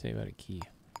 What did he say about a key?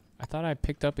 I thought I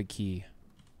picked up a key.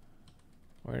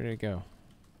 Where did it go?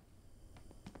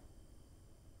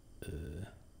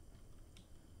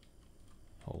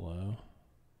 Hello?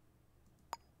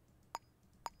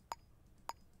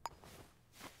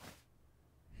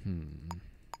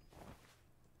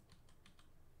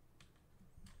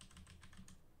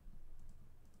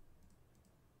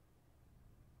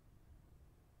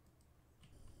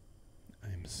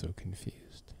 I'm so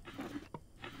confused.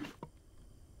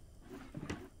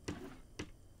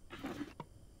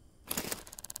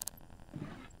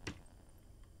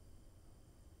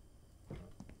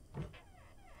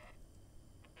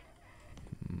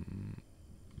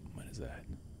 What is that?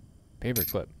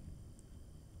 Paperclip.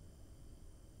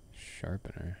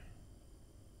 Sharpener.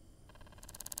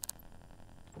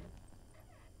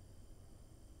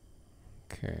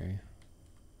 Okay.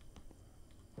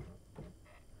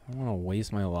 I don't want to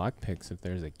waste my lockpicks if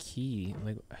there's a key.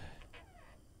 Like, look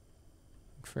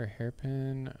for a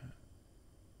hairpin.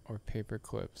 or paper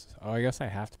clips. Oh, I guess I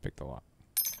have to pick the lock.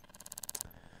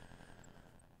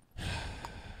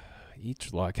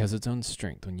 Each lock has its own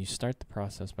strength. When you start the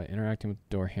process by interacting with the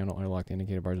door handle or lock, the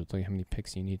indicator bars will tell you how many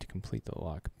picks you need to complete the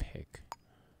lock pick.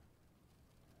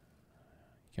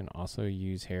 You can also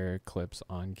use hair clips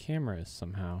on cameras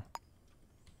somehow.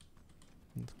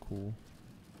 That's cool.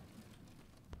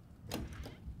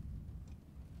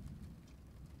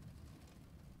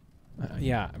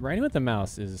 Yeah, writing with the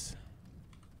mouse is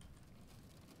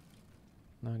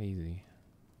not easy.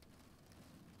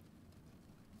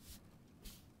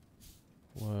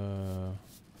 Whoa.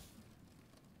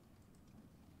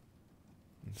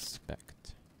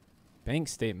 Inspect. Bank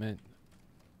statement.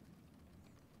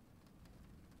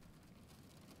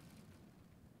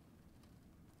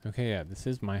 Okay, yeah, this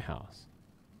is my house.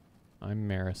 I'm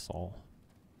Marisol.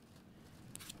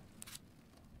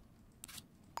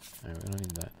 Alright, we don't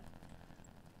need that.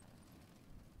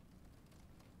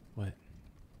 What?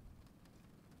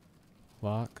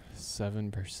 Lock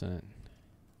 7%.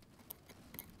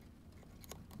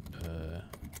 The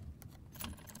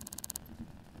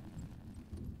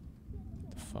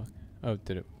fuck? Oh,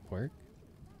 did it work?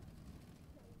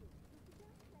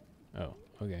 Oh,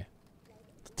 okay.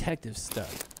 Detective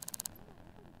stuff.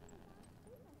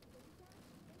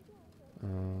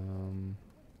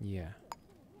 Yeah.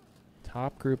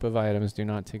 Top group of items do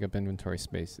not take up inventory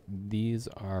space. These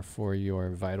are for your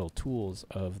vital tools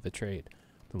of the trade.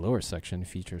 The lower section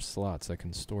features slots that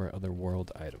can store other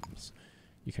world items.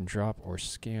 You can drop or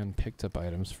scan picked up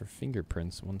items for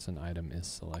fingerprints once an item is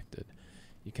selected.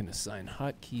 You can assign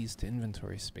hotkeys to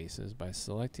inventory spaces by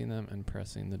selecting them and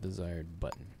pressing the desired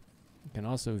button. You can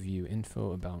also view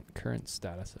info about current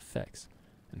status effects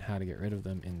and how to get rid of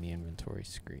them in the inventory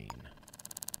screen.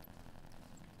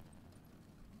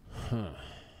 Huh.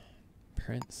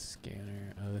 Print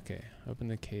scanner. Oh, okay. Open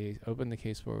the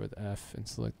case board with F and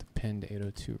select the pinned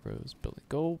 802 rows building.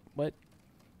 Go. What?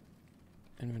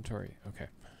 Inventory. Okay.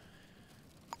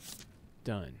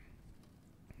 Done.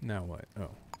 Now what?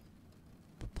 Oh.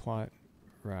 Plot.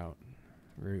 Route.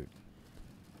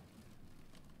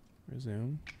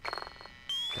 Resume.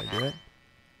 Did I do it?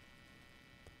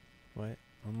 What?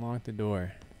 Unlock the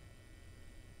door.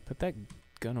 Put that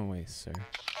gun away, sir.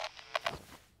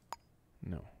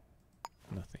 No.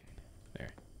 Nothing. There.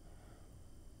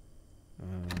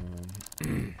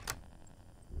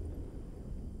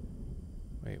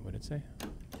 Wait, what did it say?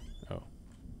 Oh.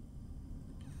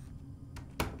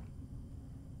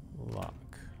 Lock.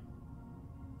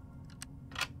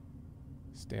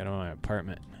 Stay out of my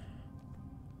apartment.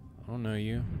 I don't know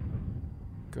you.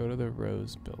 Go to the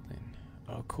Rose building.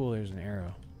 Oh, cool, there's an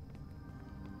arrow.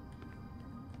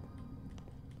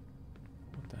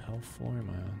 What the hell floor am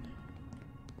I on?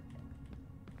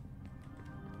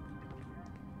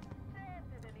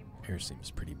 Air seems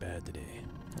pretty bad today.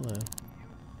 Hello.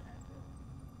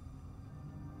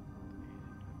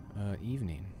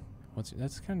 Evening.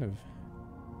 That's kind of...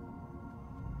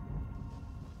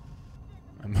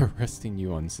 I'm arresting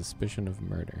you on suspicion of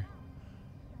murder.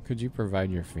 Could you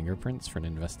provide your fingerprints for an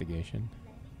investigation?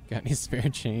 Got any spare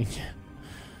change?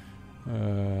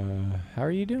 How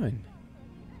are you doing?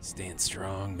 Staying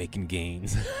strong, making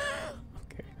gains.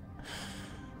 Okay.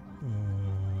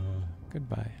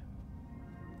 Goodbye.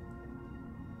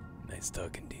 Nice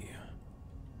talking to you.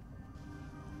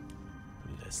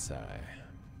 Need a sigh.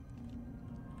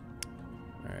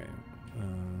 Alright.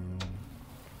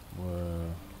 Whoa.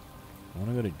 I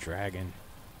wanna go to Dragon.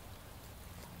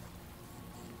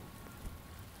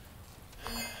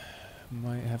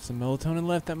 Might have some melatonin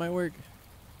left, that might work.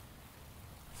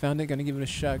 Found it, gonna give it a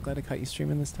shot. Glad I caught you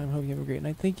streaming this time. Hope you have a great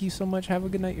night. Thank you so much. Have a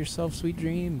good night yourself. Sweet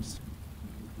dreams.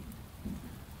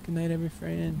 Good night, every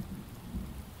friend.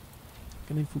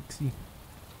 Good night, Fuxie.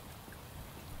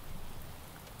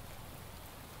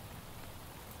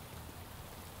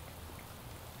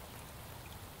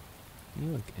 You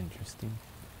look interesting.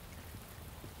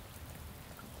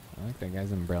 I like that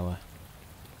guy's umbrella.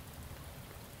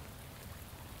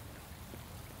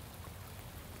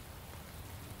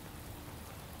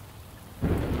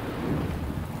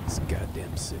 This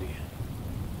goddamn city.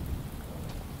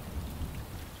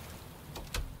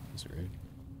 That's rude.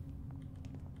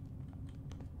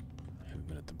 I haven't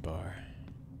been at the bar.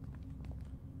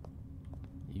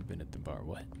 You've been at the bar,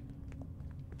 what?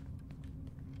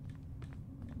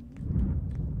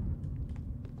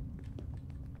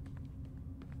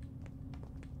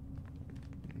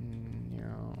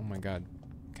 Yeah, oh my god.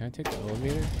 Can I take the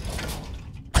elevator?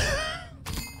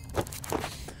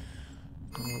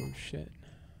 Oh shit.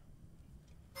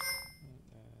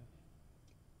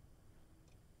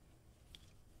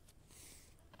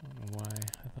 I don't know why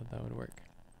I thought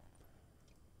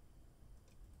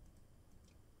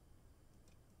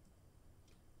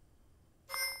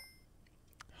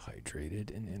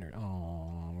Hydrated and inner.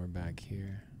 Oh, we're back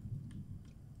here.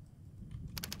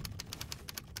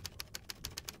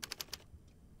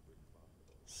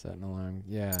 Set an alarm.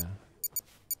 Yeah.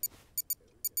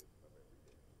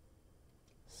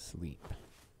 Sleep.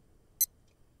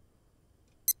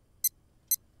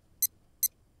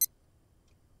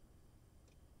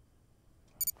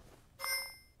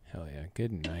 Hell yeah.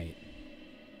 Good night.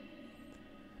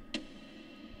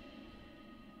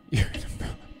 You're in a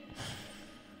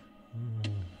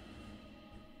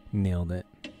Nailed it.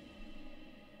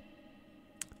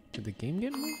 Did the game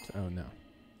get moved? Oh no.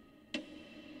 I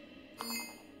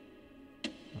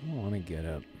don't want to get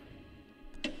up.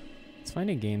 Let's find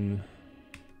a game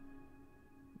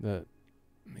that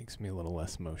makes me a little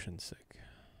less motion sick.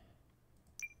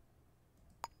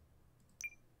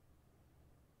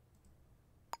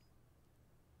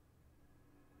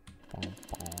 Bom,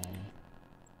 bom.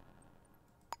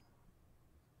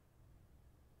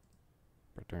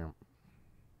 Ba-dum.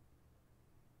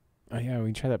 Oh yeah, we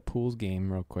can try that pools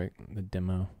game real quick. The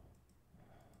demo.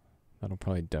 That'll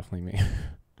probably definitely make.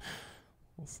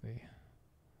 We'll see.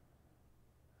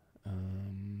 All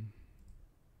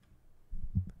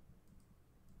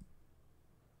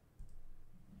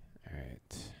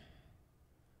right.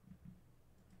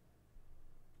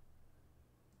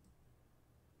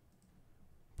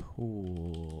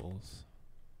 Pools.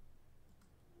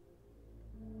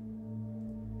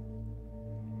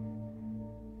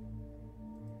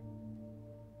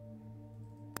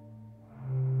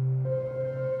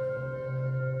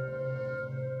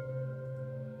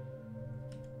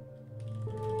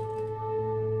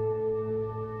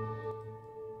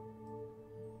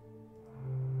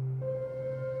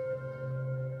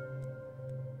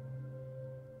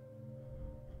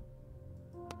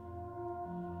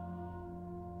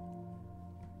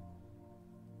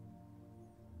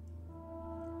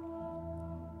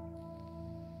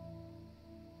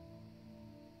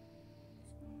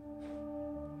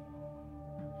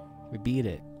 We beat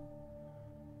it.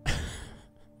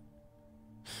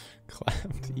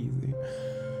 Clapped easy.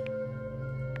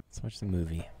 Let's watch the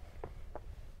movie.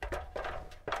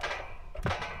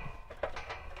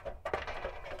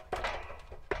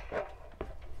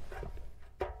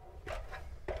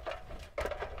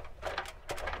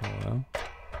 Hello?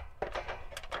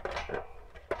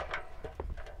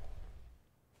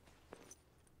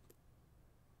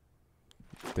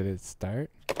 Did it start?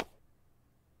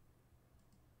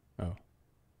 Oh.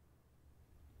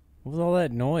 What was all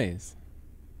that noise?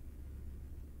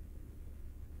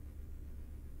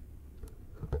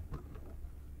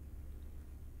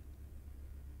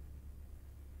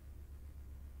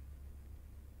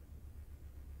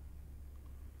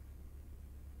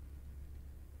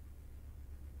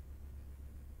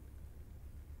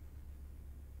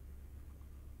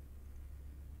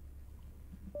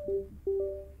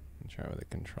 Try with a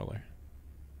controller.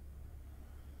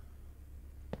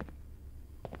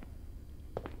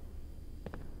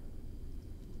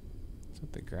 What's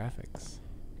with the graphics?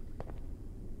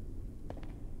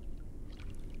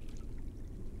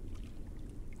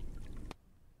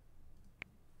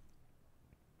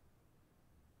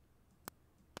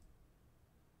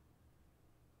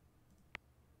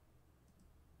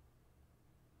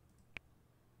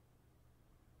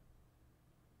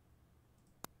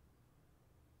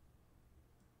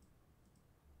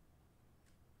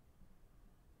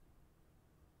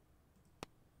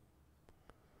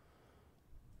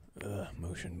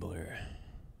 Motion blur.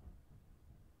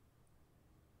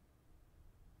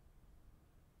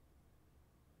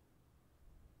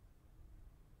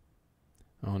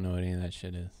 I don't know what any of that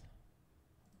shit is.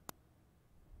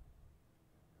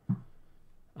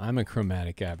 I'm a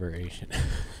chromatic aberration.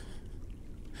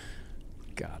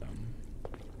 Got him.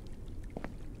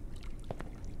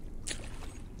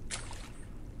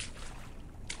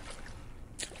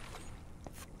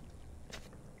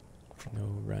 No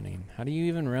running. How do you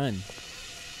even run?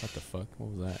 What the fuck?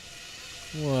 What was that?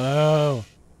 Whoa!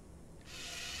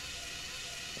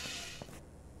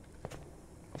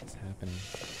 What's happening?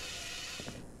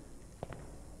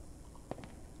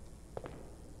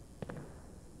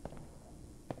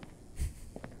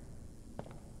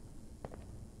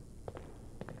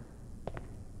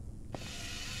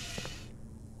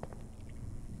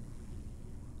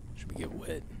 Should we get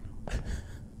wet?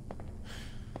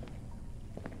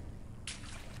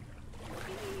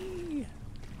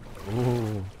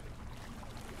 Ooh.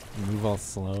 Move all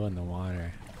slow in the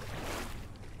water.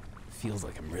 Feels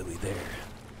like I'm really there.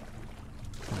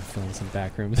 I'm gonna film some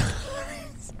back rooms.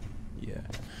 Yeah.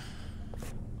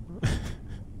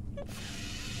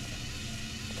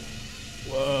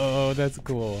 Whoa, that's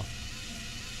cool.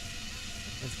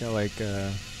 It's got like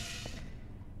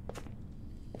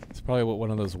it's probably what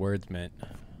one of those words meant.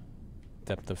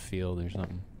 Depth of field or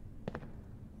something.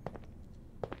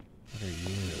 What are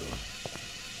you?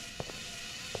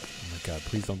 Oh my god,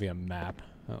 please don't be a map.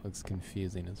 That looks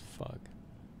confusing as fuck.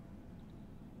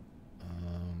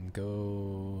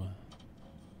 Go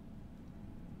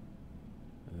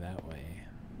that way.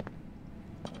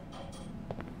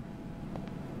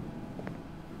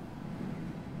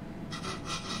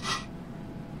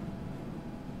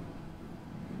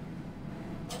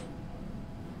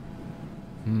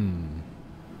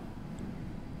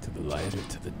 To the light or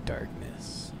to the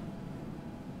darkness?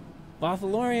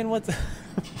 Lothalorian, what's up?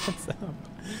 What's up?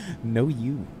 Know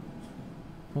you.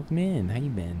 Welcome in. How you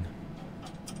been?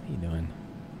 How you doing?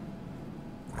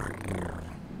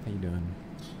 How you doing?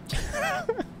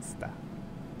 Stop.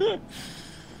 Oh,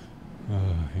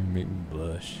 you make me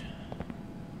blush.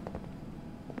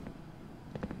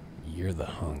 You're the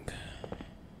hunk.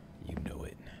 You know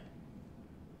it.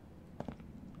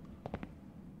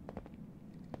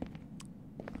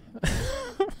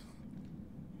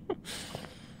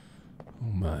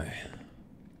 Oh my.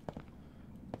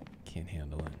 Can't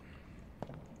handle it.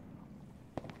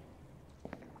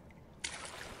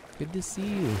 Good to see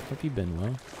you. Hope you've been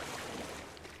well.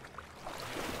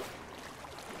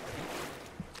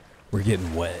 We're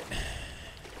getting wet.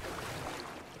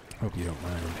 Hope you don't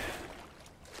mind.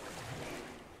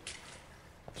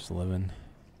 Just living.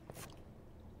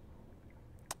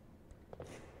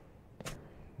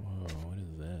 Whoa, what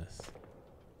is this?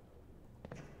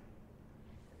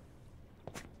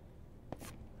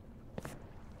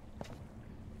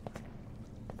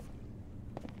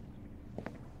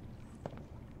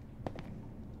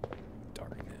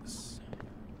 Darkness.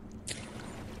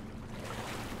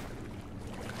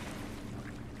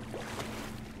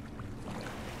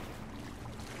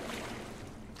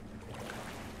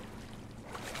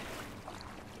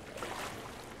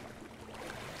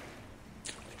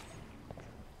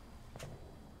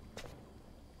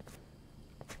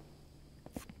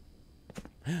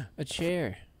 A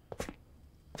chair.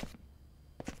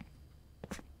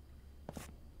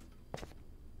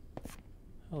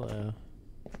 Hello.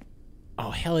 Oh,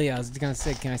 hell yeah. I was gonna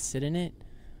say, can I sit in it?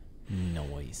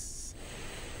 Nice.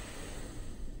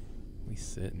 We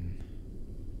sitting.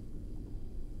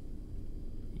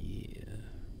 Yeah.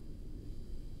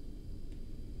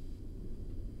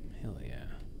 Hell yeah.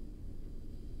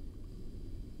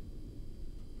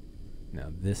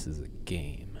 Now this is a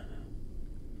game.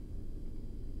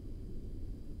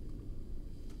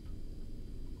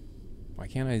 Why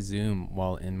can't I zoom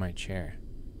while in my chair?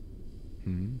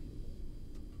 Alright,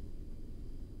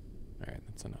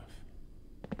 that's enough.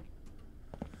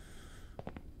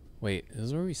 Wait, is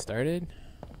this where we started?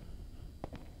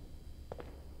 Is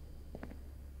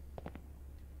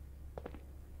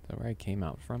that where I came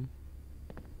out from?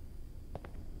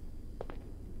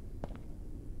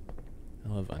 I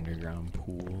love underground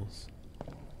pools.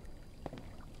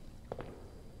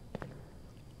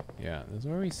 Yeah, this is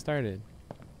where we started.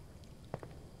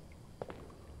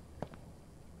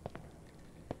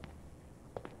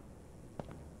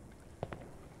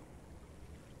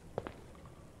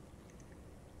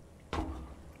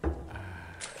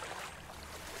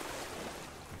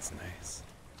 That's nice.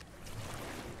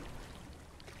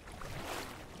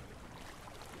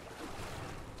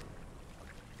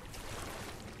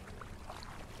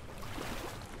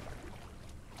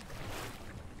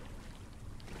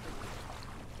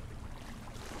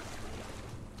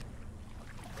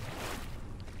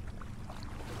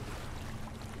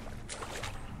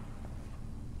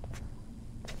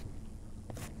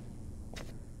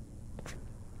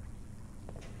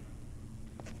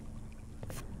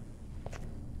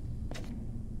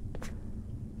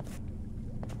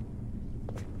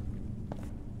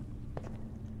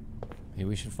 Maybe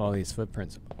we should follow these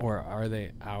footprints. Or are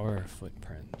they our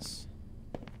footprints?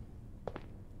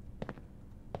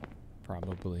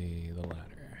 Probably the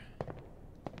latter.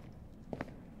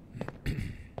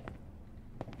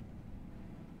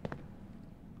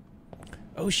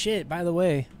 Oh shit, by the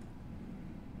way.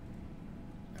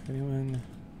 If anyone...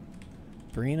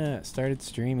 Brina started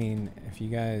streaming. If you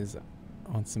guys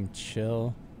want some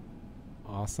chill,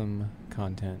 awesome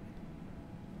content.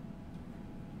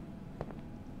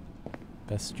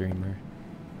 Best streamer.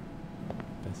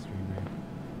 Best streamer.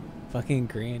 Fucking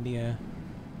Grandia.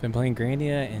 Been playing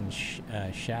Grandia and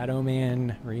Shadow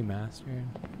Man Remastered.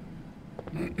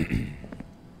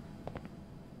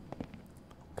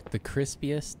 The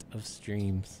crispiest of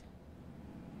streams.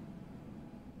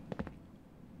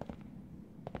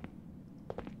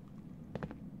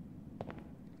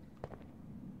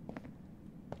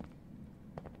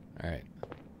 Alright.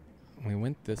 We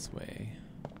went this way.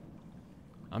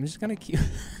 I'm just gonna keep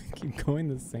keep going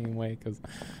the same way because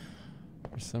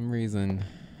for some reason.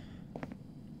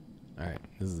 Alright,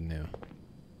 this is new.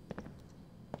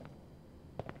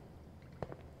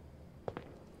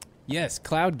 Yes,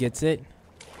 Cloud gets it.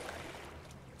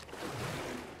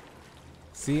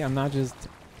 See, I'm not just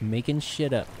making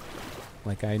shit up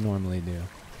like I normally do.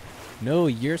 No,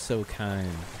 you're so kind.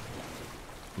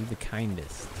 You're the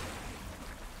kindest.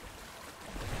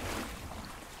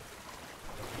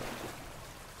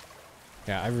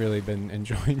 Yeah, I've really been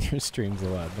enjoying your streams a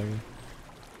lot. They're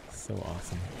so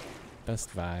awesome.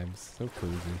 Best vibes. So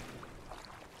cozy.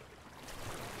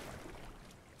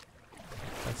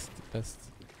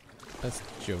 Best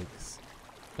jokes.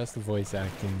 Best voice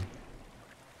acting.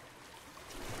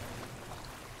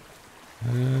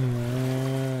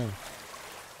 Oh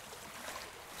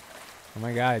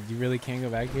my god, you really can't go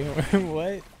back here?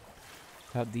 What?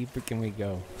 How deep can we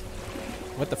go?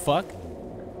 What the fuck?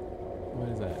 What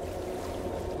is that?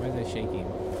 Why is it shaking?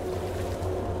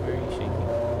 Why are you shaking?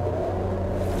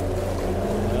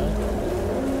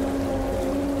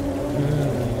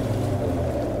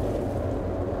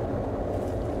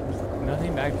 There's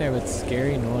nothing back there but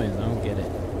scary noise. I don't get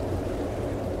it.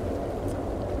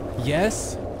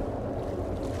 Yes?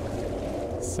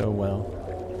 So well.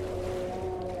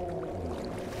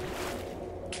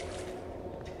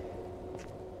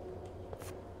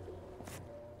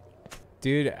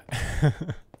 Dude. Yeah.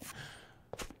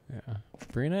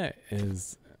 Brina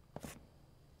is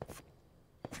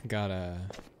got a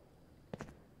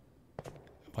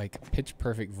like pitch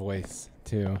perfect voice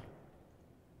too.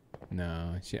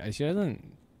 No, she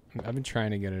doesn't. I've been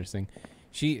trying to get her to sing.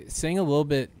 She sang a little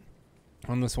bit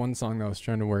on this one song that I was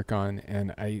trying to work on,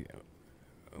 and I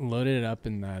loaded it up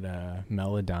in that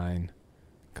Melodyne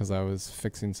because I was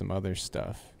fixing some other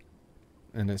stuff,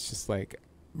 and it's just like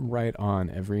right on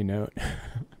every note.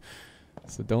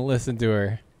 So don't listen to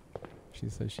her. She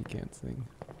says she can't sing.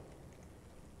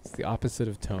 It's the opposite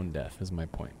of tone deaf is my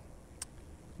point.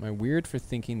 Am I weird for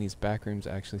thinking these back rooms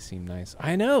actually seem nice?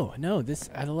 I know. No,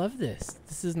 I love this.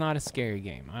 This is not a scary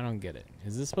game. I don't get it.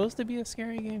 Is this supposed to be a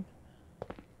scary game?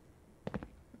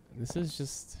 This is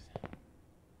just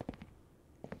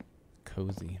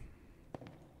cozy.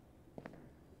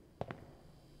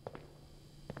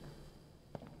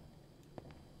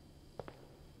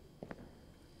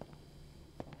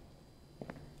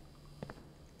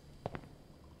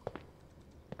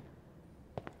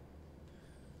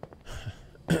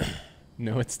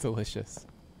 No, it's delicious.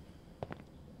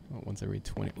 Oh, once every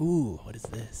 20. Ooh, what is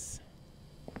this?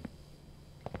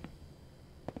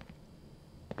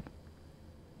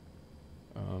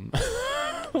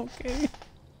 Okay.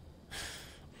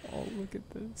 Oh, look at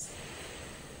this.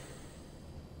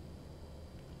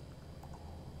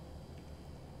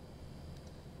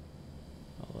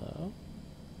 Hello?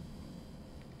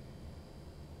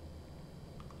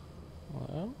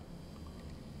 Hello?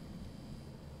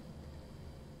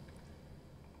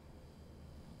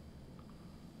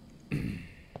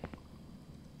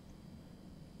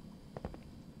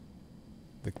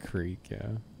 The creek,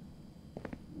 yeah.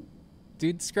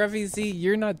 Dude, Scruffy Z,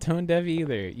 you're not tone deaf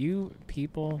either. You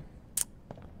people,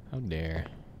 how dare.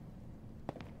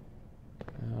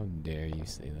 How dare you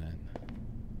say that.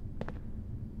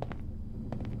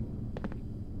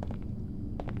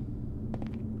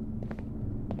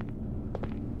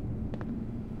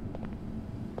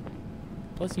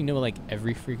 Plus, you know, like,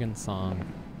 every freaking song.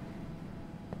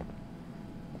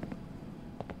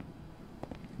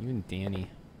 Even Danny.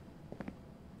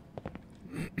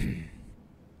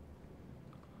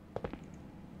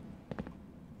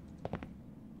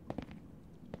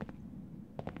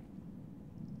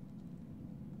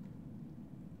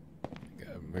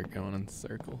 We're going in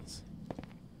circles.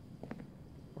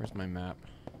 Where's my map?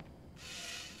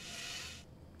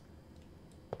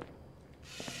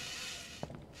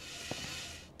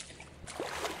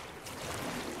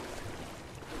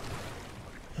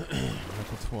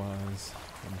 Repertoires.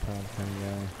 Improv kind of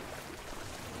guy.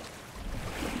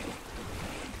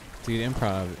 Dude,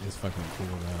 improv is fucking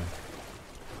cool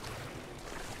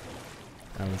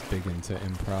though. I was big into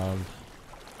improv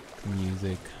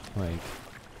music, like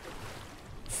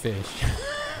Fish.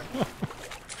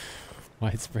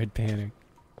 Widespread Panic.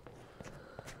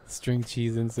 String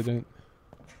cheese incident.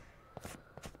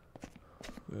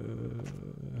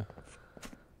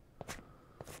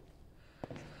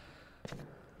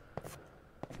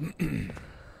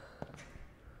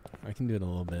 I can do it a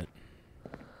little bit.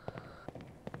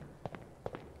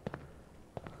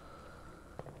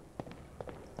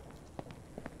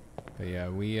 But yeah.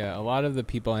 We a lot of the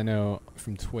people I know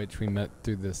from Twitch we met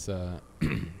through this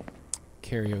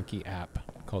karaoke app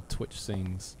called Twitch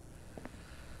Sings.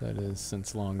 That is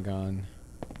since long gone.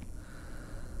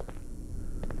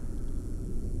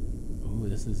 Ooh,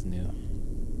 this is new.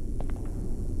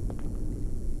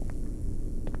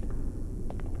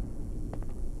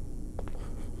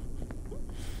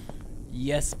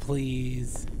 Yes,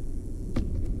 please.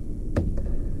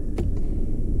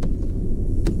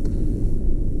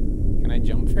 Can I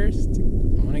jump first?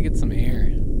 I want to get some air.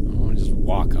 I don't want to just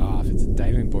walk off. It's a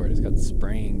diving board. It's got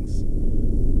springs.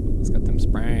 It's got them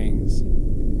springs.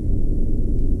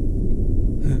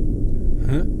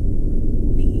 Huh?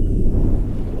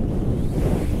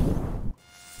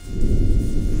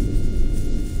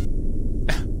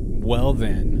 Well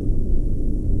then.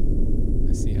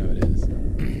 I see how it is.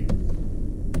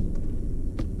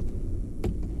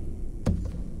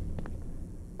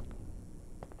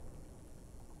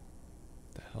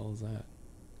 The hell is that?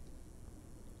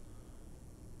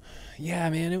 Yeah,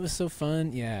 man, it was so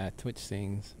fun. Yeah, Twitch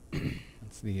Sings.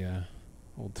 That's the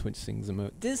old Twitch Sings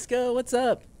emote. Disco, what's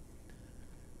up?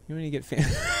 You want to get fan?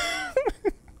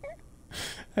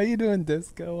 How you doing,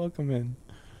 Disco? Welcome in.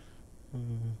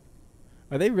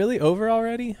 Are they really over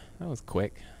already? That was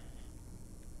quick.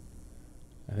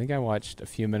 I think I watched a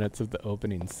few minutes of the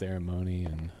opening ceremony,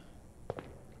 and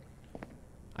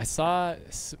I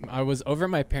was over at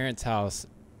my parents' house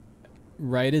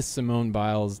right as Simone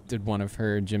Biles did one of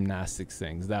her gymnastics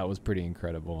things. That was pretty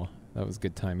incredible. That was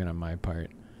good timing on my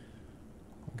part.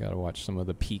 Gotta watch some of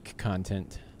the peak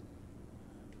content.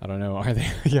 I don't know, are they?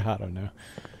 Yeah, I don't know.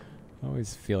 I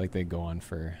always feel like they go on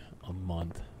for a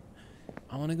month.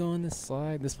 I want to go on this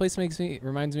slide. This place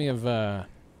reminds me of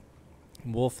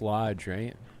Wolf Lodge,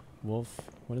 right? Wolf,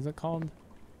 what is it called?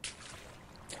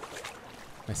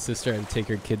 My sister had to take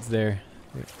her kids there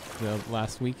the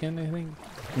last weekend, I think.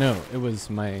 No, it was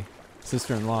my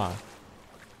sister-in-law.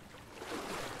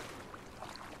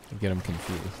 I get them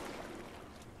confused.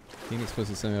 Phoenix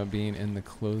posted something about being in the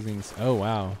closings. Oh,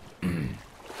 wow.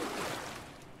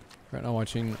 Right now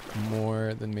watching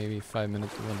more than maybe 5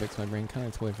 minutes of Olympics. My brain kind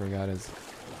of totally forgot his...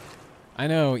 I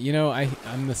know, you know,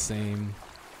 I'm the same.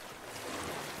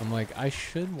 I'm like, I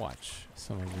should watch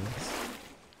some of this.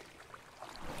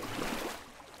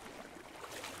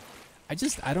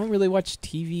 I don't really watch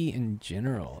TV in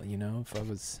general, you know, I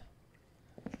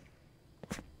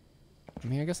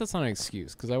mean, I guess that's not an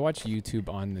excuse, because I watch YouTube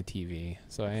on the TV,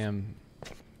 so I am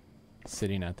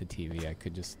sitting at the TV. I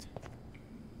could just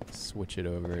switch it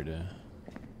over to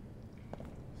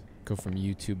go from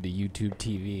YouTube to YouTube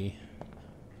TV.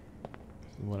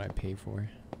 What I pay for.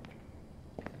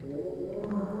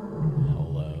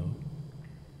 Hello.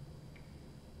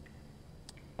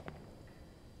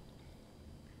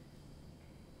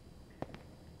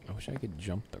 I wish I could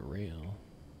jump the rail.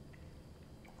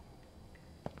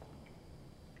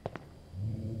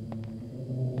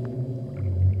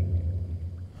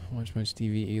 I watch much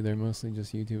TV either, mostly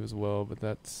just YouTube as well, but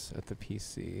that's at the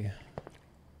PC.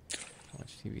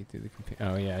 Watch TV through the computer.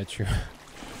 Oh yeah, true.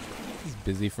 It's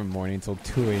busy from morning till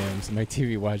 2 a.m. So my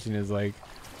TV watching is like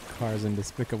Cars and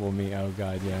Despicable Me. Oh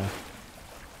god, yeah.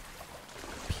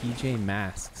 PJ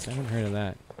Masks. I haven't heard of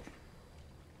that.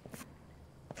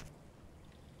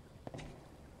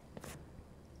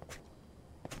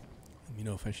 Let me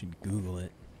know if I should Google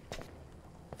it.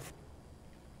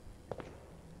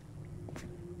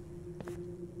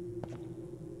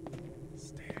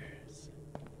 Stairs.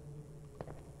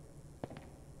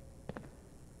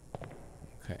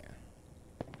 Okay.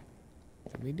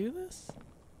 Did we do this?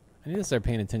 I need to start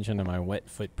paying attention to my wet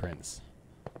footprints.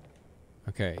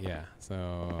 Okay, yeah.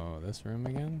 So, this room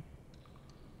again?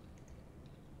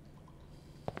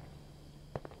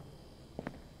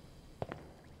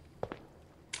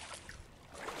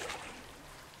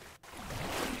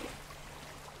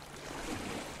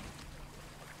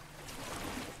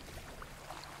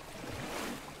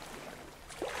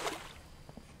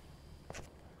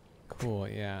 Cool,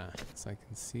 yeah. So I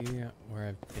can see where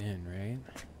I've been, right?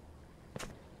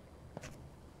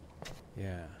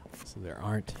 Yeah. So there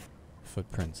aren't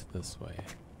footprints this way.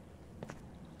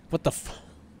 What the f...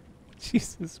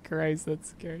 Jesus Christ, that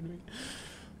scared me.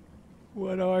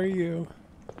 What are you?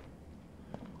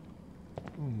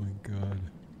 Oh my god.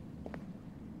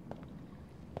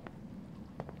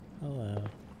 Hello.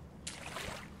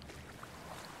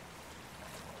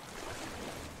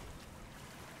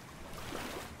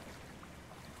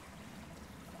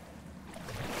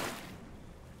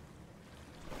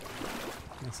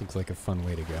 This looks like a fun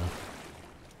way to go.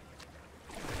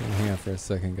 Hang out for a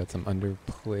second. Got some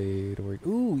underplayed work.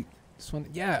 Ooh, this one.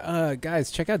 Yeah,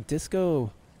 guys, check out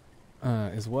Disco.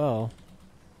 as well.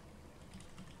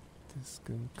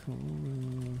 Disco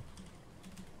Cola.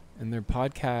 And their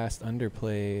podcast,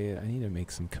 Underplayed. I need to make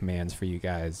some commands for you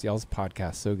guys. Y'all's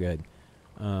podcast so good.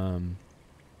 There's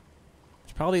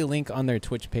probably a link on their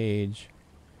Twitch page.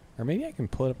 Or maybe I can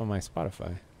pull it up on my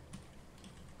Spotify.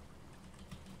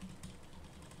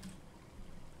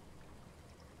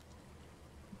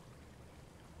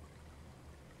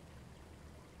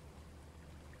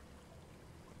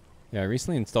 Yeah, I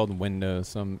recently installed Windows,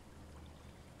 so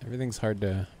everything's hard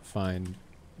to find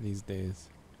these days.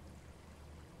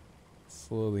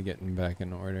 Slowly getting back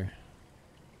in order.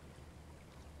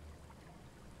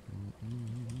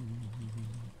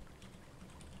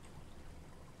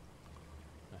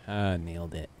 Ah,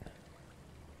 nailed it.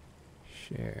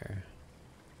 Share.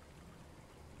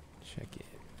 Check it.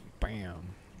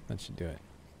 Bam. That should do it.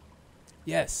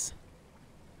 Yes.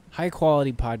 High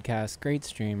quality podcast, great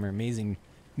streamer, amazing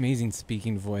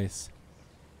speaking voice.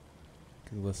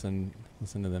 Could listen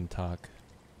to them talk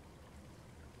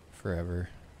forever.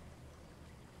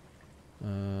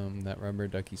 That rubber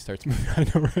ducky starts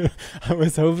moving. I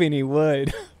was hoping he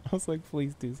would. I was like,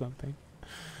 please do something.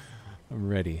 I'm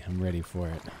ready for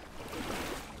it.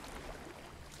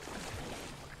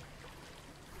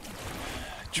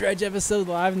 Dredge episode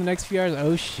live in the next few hours.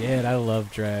 Oh shit, I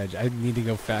love Dredge. I need to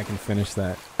go back and finish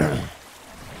that. I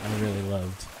really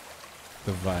loved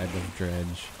the vibe of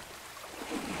Dredge.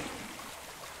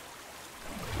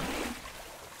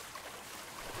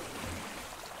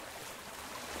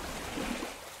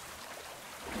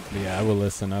 But yeah, I will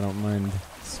listen. I don't mind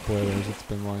spoilers. It's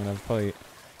been long enough.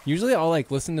 Usually I'll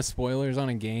like listen to spoilers on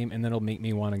a game and then it'll make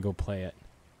me want to go play it.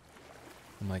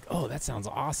 I'm like, oh, that sounds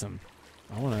awesome.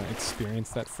 I want to experience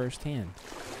that firsthand.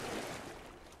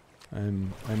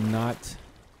 I'm not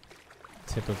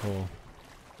typical,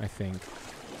 I think.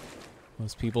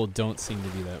 Most people don't seem to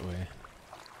be that way.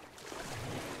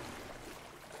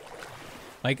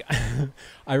 Like,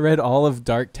 I read all of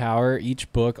Dark Tower,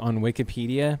 each book on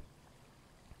Wikipedia.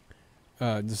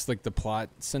 Just like the plot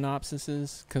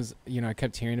synopsises, because, you know, I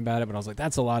kept hearing about it, but I was like,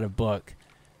 that's a lot of book.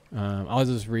 I'll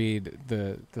just read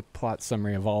the plot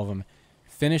summary of all of them.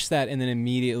 Finished that and then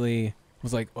immediately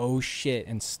was like, oh shit,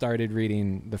 and started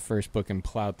reading the first book and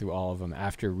plowed through all of them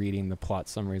after reading the plot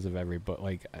summaries of every book.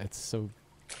 Like, it's so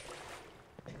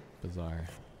bizarre.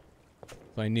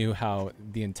 So I knew how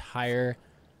the entire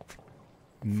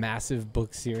massive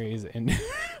book series and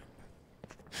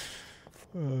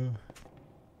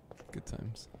good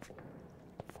times.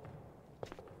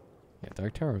 Yeah,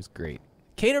 Dark Tower was great.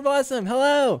 Cater Blossom,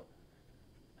 hello!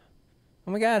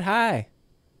 Oh my god, hi!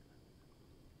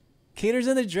 Cater's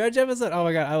in the Dredge episode? Oh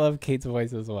my god, I love Kate's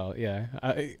voice as well. Yeah,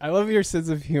 I love your sense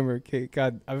of humor, Kate.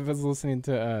 God, I was listening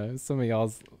to some of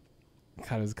y'all's,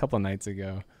 God, it was a couple nights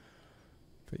ago.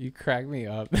 But you crack me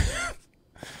up.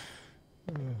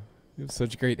 You have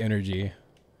such great energy.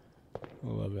 I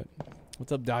love it.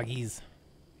 What's up, doggies?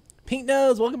 Pink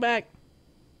Nose, welcome back.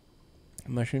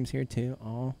 Mushrooms here too.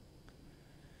 Oh,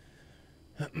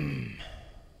 I'm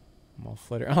all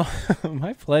fluttered. Oh,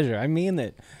 my pleasure. I mean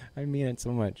it. I mean it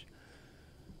so much.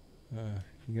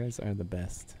 You guys are the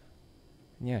best.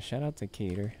 Yeah, shout out to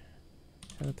Cater.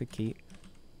 Shout out to Kate.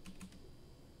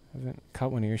 I haven't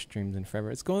caught one of your streams in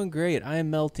forever. It's going great. I am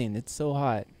melting. It's so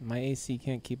hot. My AC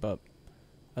can't keep up.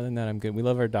 Other than that, I'm good. We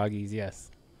love our doggies.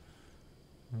 Yes.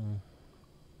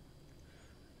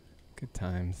 Good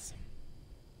times.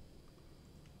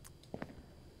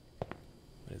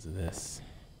 What is this?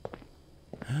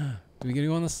 Do we get to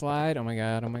go on the slide? Oh my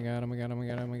god, oh my god, oh my god, oh my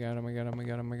god, oh my god, oh my god, oh my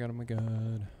god, oh my god, oh my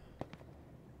god.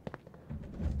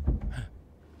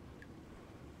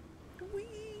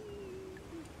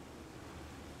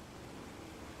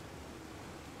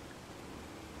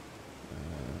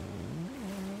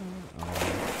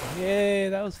 Yay,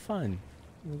 that was fun.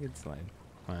 It was a good slide.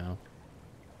 Wow.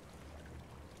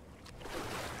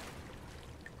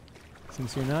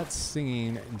 Since you're not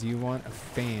singing, do you want a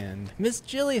fan? Miss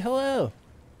Jilly, hello!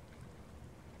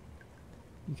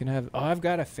 You can have... Oh, I've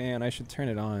got a fan. I should turn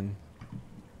it on.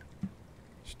 You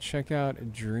should check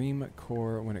out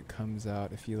Dreamcore when it comes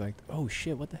out if you like... Oh,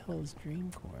 shit. What the hell is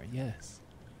Dreamcore? Yes.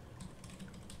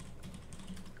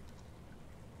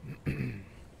 I'm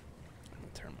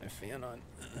gonna turn my fan on.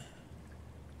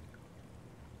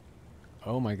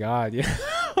 Oh, my God. Yeah.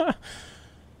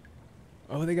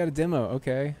 Oh, they got a demo.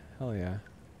 Okay. Hell yeah.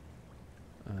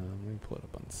 Let me pull it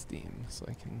up on Steam so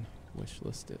I can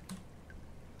wishlist it.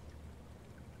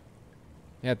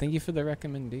 Yeah, thank you for the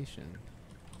recommendation.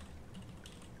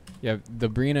 Yeah, the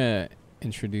Brina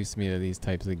introduced me to these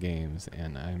types of games,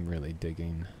 and I'm really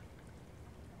digging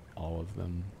all of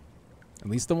them. At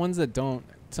least the ones that don't.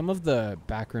 Some of the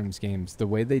Backrooms games, the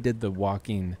way they did the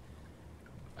walking,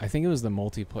 I think it was the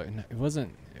multiplayer. No, it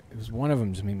wasn't. It was one of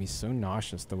them just made me so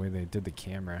nauseous the way they did the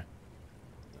camera.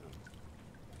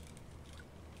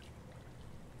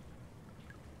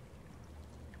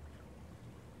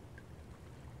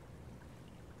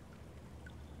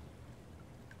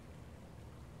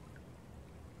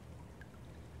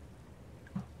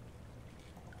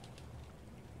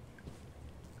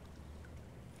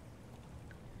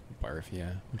 Barf,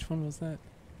 yeah. Which one was that?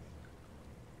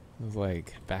 It was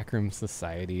like Backroom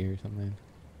Society or something.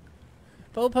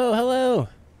 Popo, hello!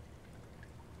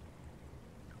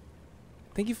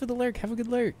 Thank you for the lurk. Have a good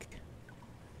lurk.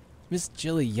 Miss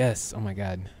Jilly, yes. Oh my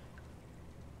god.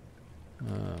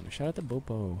 Shout out to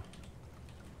Bopo.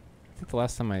 I think the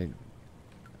last time I...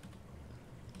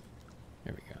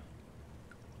 There we go.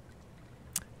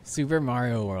 Super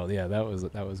Mario World. Yeah, that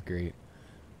was great.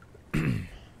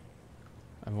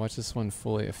 I've watched this one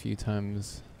fully a few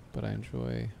times, but I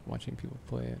enjoy watching people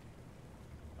play it.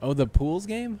 Oh, the pools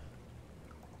game?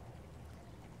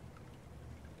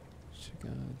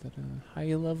 Hi,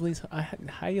 you lovelies.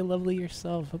 Hi, you lovely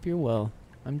yourself. Hope you're well.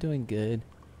 I'm doing good.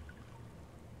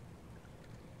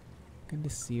 Good to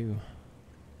see you.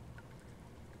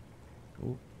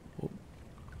 Oh, oh,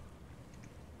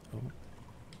 oh.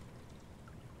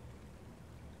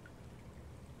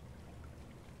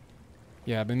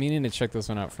 Yeah, I've been meaning to check this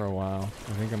one out for a while.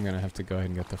 I think I'm gonna have to go ahead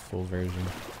and get the full version.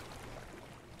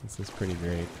 This is pretty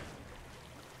great.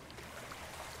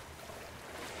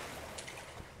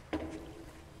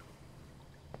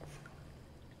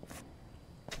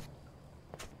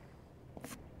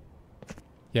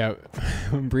 Yeah,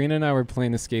 when Brina and I were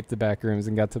playing Escape the Backrooms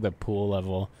and got to the pool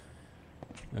level,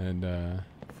 and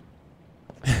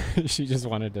she just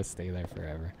wanted to stay there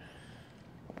forever.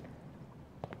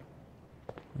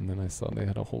 And then I saw they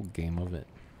had a whole game of it.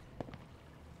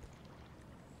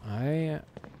 I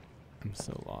am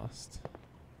so lost.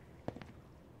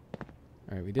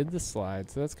 Alright, we did the slide,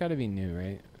 so that's gotta be new,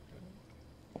 right?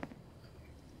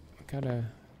 Gotta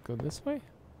go this way?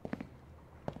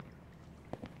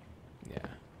 Yeah.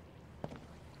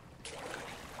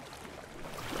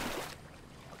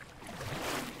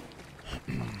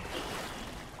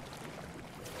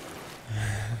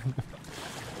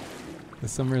 The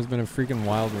summer has been a freaking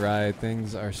wild ride.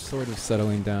 Things are sort of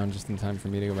settling down just in time for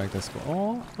me to go back to school.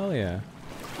 Oh, hell yeah.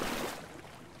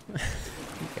 You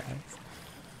guys.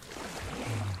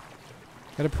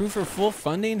 Got approved for full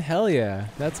funding? Hell yeah.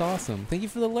 That's awesome. Thank you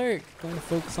for the lurk. Going to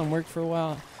focus on work for a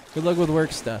while. Good luck with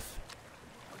work stuff.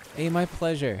 Hey, my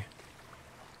pleasure.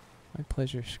 My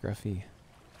pleasure, Scruffy.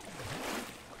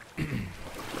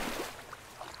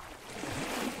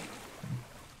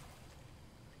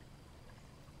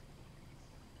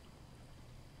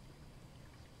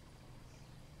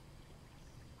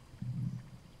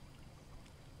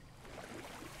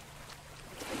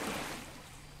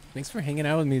 Thanks for hanging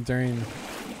out with me during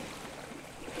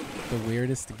the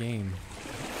weirdest game.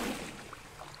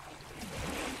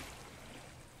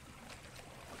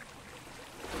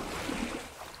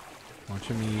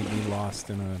 Watching me be lost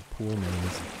in a pool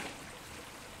maze.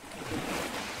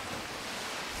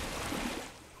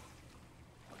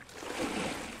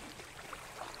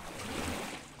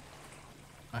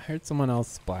 I heard someone else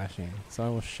splashing, so I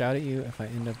will shout at you if I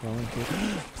end up rolling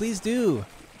through. Please do!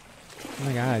 Oh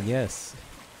my god, yes.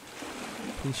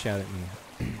 Please shout at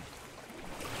me.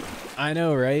 I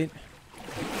know, right?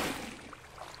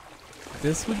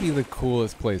 This would be the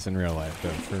coolest place in real life, though,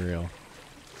 for real.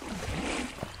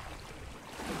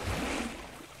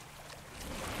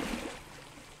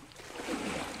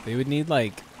 They would need,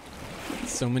 like,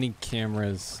 so many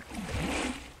cameras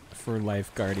for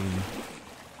lifeguarding,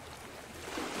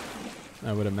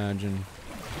 I would imagine.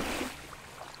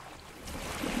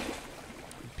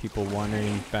 People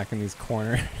wandering back in these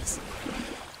corners.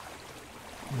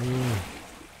 Ooh.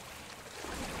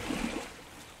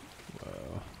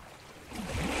 Whoa.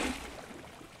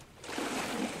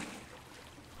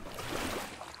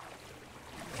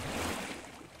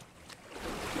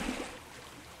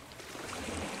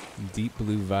 Deep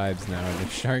blue vibes now. The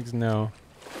sharks know.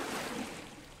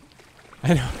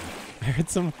 I know.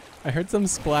 I heard some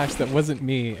splash that wasn't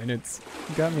me, and it's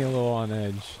got me a little on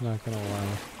edge, not gonna lie.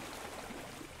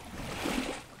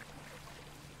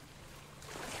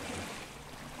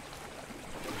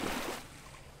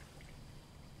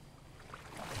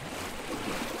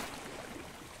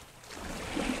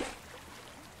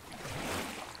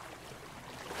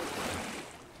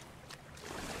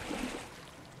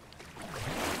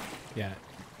 Yeah,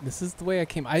 this is the way I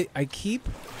came. I keep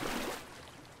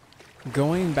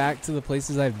going back to the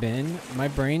places I've been. My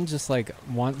brain just like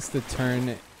wants to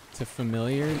turn to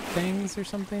familiar things or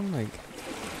something. Like,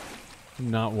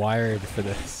 I'm not wired for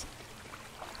this.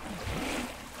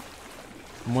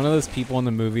 I'm one of those people in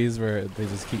the movies where they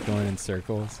just keep going in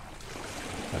circles.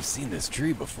 I've seen this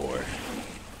tree before.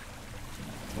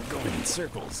 We're going in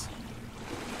circles.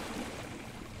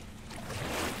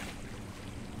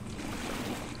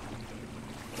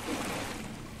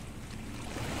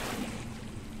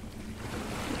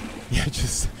 Yeah,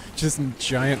 just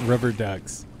giant rubber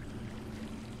ducks.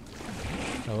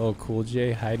 A little Cool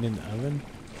J hiding in the oven.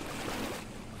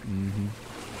 Mm-hmm.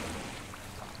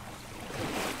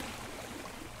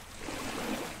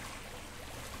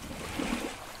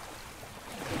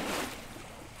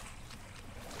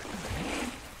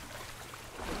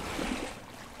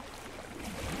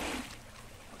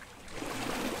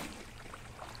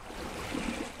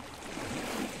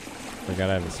 Forgot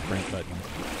I have a sprint button.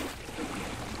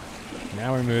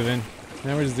 Now we're moving.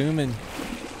 Now we're zooming.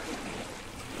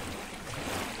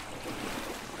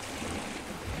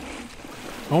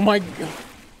 Oh my god.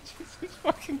 Jesus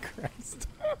fucking Christ.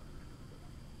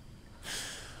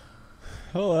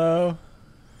 Hello.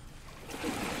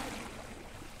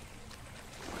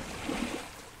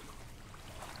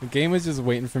 The game was just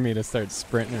waiting for me to start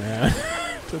sprinting around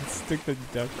to stick the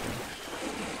duck in.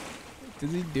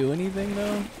 Does he do anything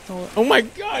though? Oh my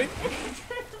god! He fucking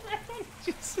turned around!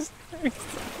 Jesus Christ.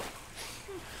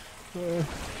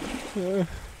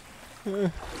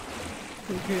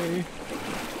 Okay.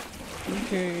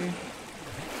 Okay.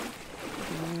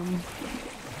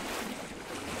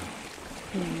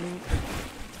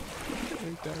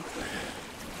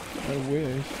 I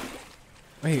wish.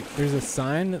 Wait, there's a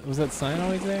sign? Was that sign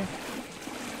always there?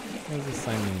 What does this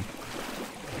sign mean?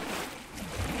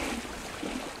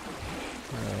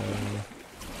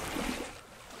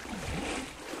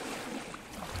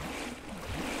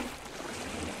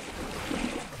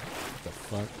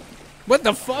 What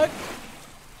the fuck?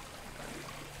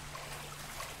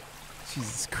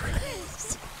 Jesus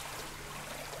Christ.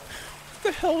 What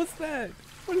the hell was that?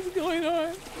 What is going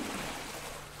on?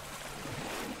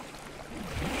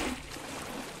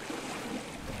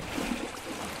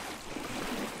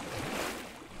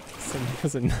 Somebody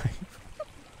has a knife.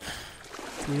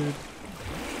 Dude.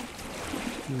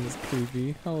 This is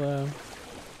creepy. Hello.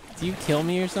 Do you kill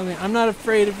me or something? I'm not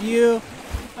afraid of you.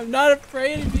 I'm not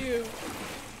afraid of you.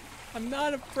 I'm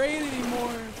not afraid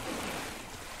anymore.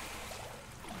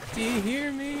 Do you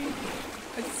hear me?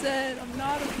 I said I'm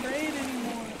not afraid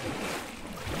anymore.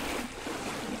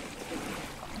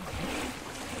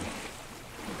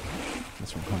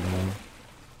 That's from Home Alone.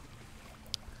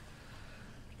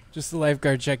 Just the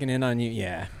lifeguard checking in on you.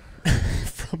 Yeah.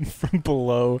 from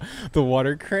below the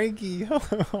water. Craigie.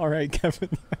 All right, Kevin.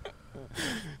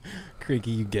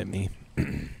 Craigie, you get me.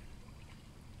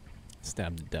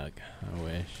 Stab the duck. I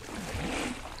wish.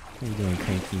 What are you doing,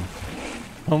 Cranky?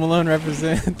 Home Alone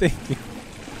represent. Thank you.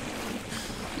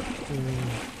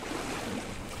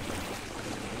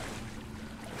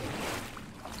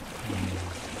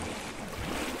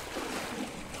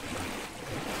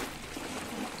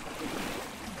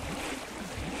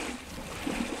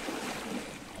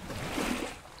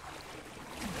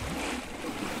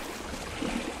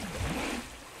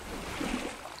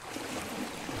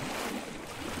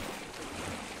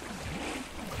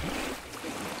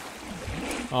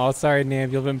 Oh, sorry,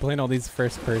 Nam. You've been playing all these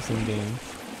first-person games.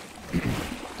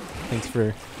 Thanks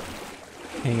for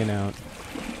hanging out.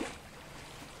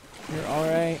 You're all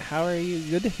right. How are you?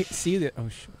 Good to see you. Oh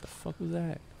shit! What the fuck was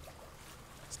that?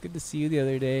 It's good to see you the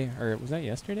other day, or was that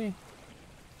yesterday?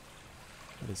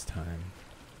 What is time?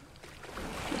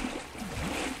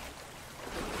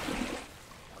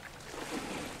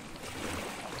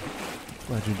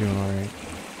 Glad you're doing all right.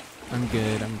 I'm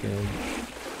good. I'm good.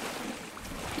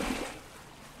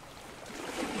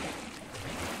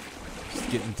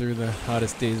 Getting through the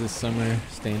hottest days of summer,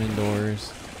 staying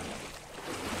indoors.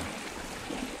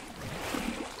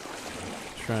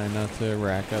 Trying not to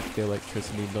rack up the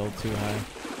electricity bill too high.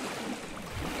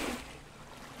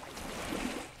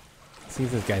 See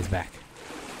if this guy's back.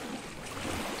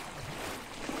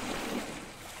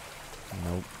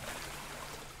 Nope.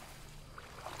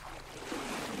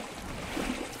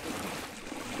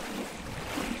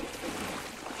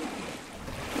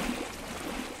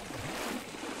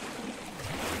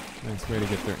 Nice way to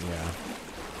get there. Yeah.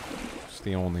 It's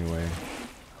the only way,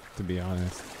 to be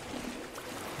honest.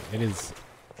 It is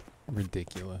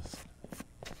ridiculous.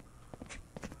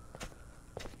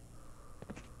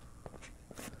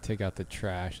 Take out the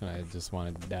trash and I just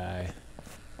want to die.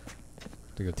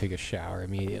 To go take a shower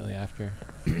immediately after.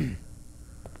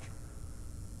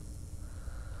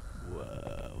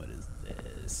 Whoa, what is this?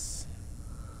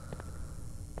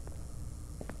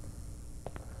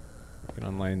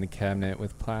 Gonna line the cabinet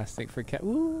with plastic for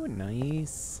ooh,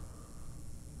 nice.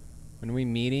 When are we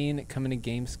meeting? Coming to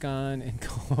GamesCon in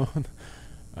Cologne?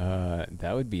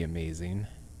 That would be amazing.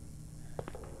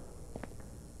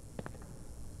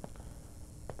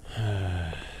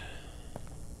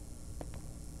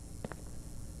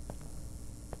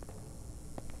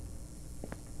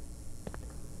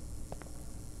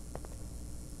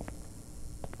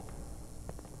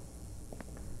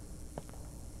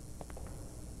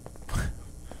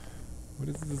 What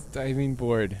is this diving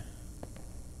board?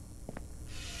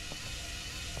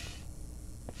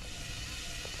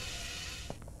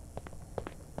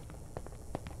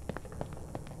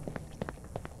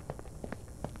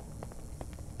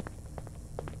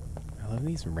 I love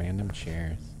these random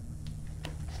chairs.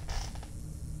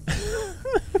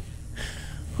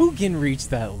 Who can reach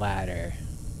that ladder?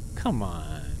 Come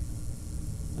on.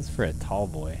 That's for a tall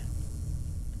boy.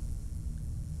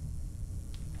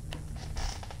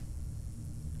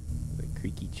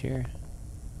 Creaky chair.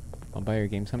 I'll buy your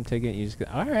Gamescom ticket. You just go,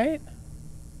 all right.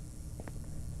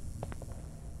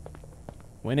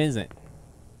 When is it?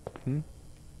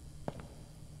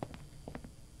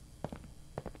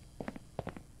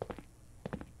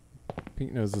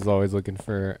 Pink Nose is always looking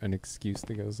for an excuse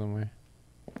to go somewhere.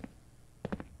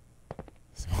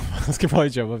 Someone else could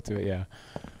probably jump up to it, yeah.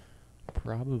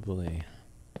 Probably.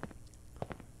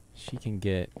 She can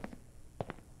get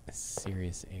a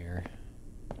serious air.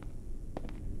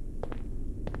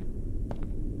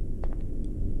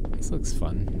 This looks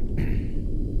fun.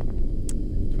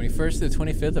 21st to the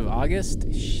 25th of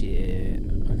August? Shit.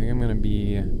 I think I'm gonna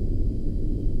be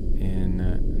in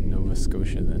Nova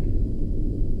Scotia then.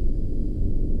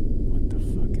 What the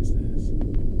fuck is this?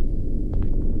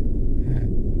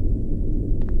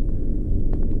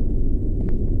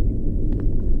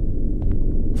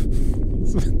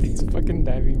 What's with these fucking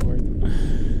diving boards?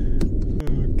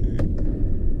 Okay.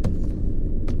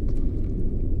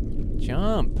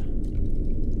 Jump!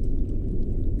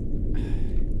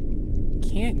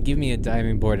 Can't give me a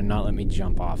diving board and not let me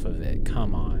jump off of it.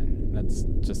 Come on. That's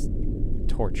just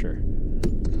torture.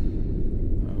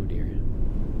 Oh dear.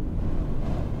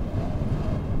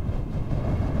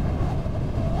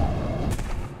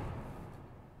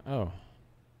 Oh.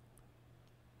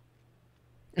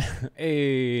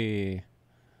 Hey.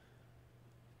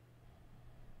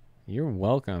 You're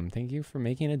welcome. Thank you for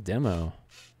making a demo.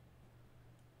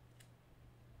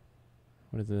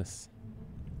 What is this?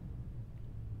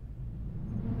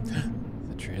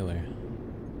 The trailer.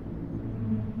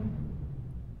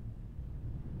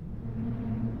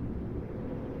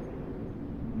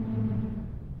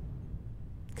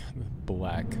 God, the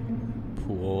black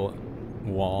pool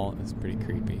wall is pretty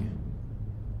creepy.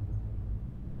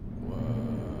 Whoa.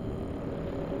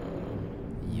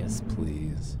 Yes,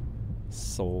 please.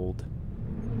 Sold.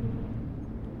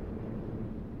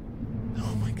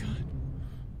 Oh my god.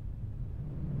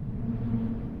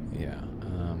 Yeah,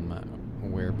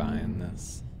 we're buying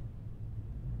this.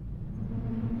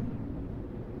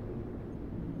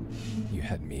 You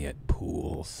had me at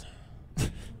pools.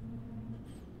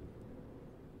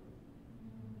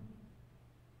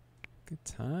 Good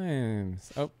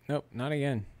times. Oh, nope, not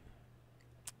again.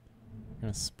 I'm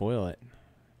gonna spoil it.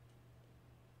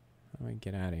 How do I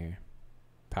get out of here?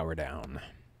 Power down.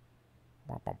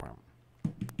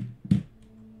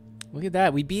 Look at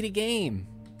that, we beat a game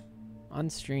on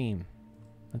stream.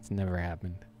 That's never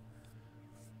happened.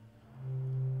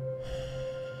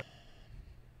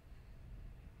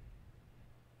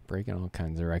 Breaking all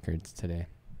kinds of records today.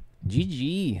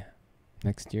 GG.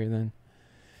 Next year then.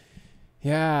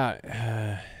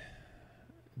 Yeah.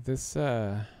 This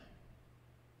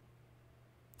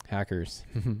hackers.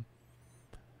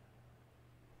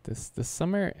 This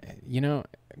summer, you know,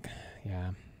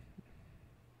 yeah.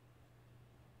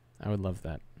 I would love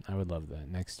that. I would love that.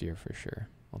 Next year for sure.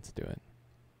 Let's do it.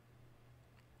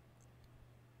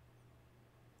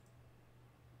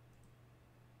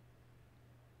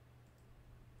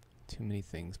 Too many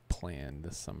things planned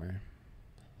this summer,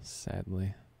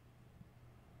 sadly.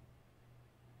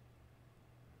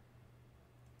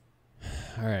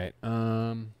 All right.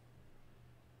 All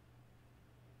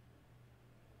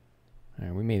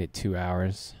right, we made it 2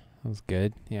 hours. That was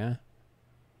good. Yeah.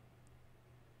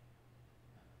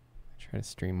 Try to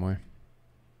stream more.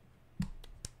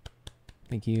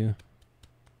 Thank you.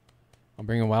 I'll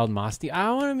bring a wild Mosty. I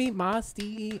want to meet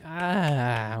Mosty.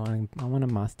 I want a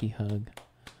Mosty hug.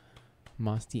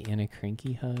 Mosty and a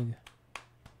Cranky hug.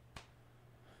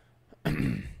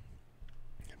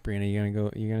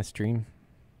 Brianna, you gonna stream?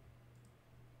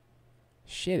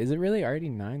 Shit, is it really already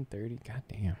 9:30? God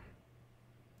damn.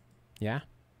 Yeah?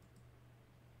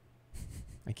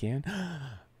 I can?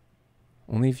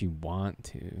 Only if you want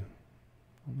to.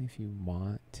 Only if you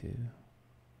want to.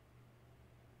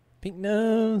 Pink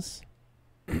nose.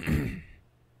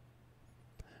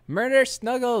 Murder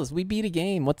Snuggles. We beat a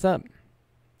game. What's up?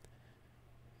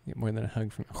 Get more than a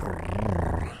hug from.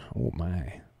 Oh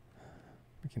my.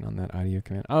 Working on that audio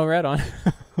command. Oh, right on.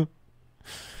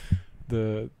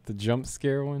 the jump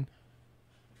scare one.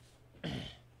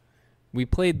 We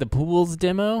played the Pools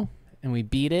demo and we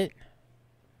beat it.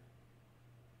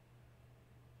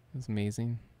 It was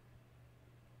amazing.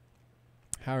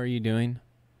 How are you doing?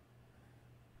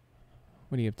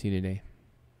 What are you up to today?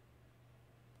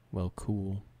 Well,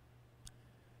 cool.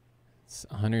 It's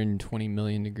 120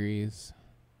 million degrees.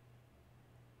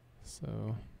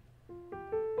 So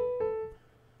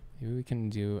maybe we can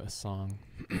do a song.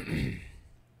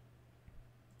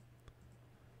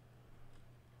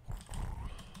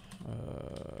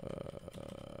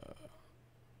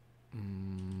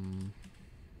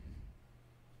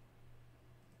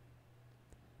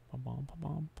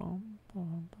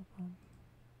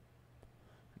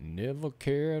 Never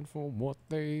cared for what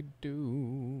they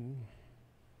do.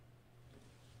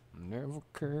 Never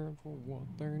cared for what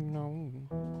they know.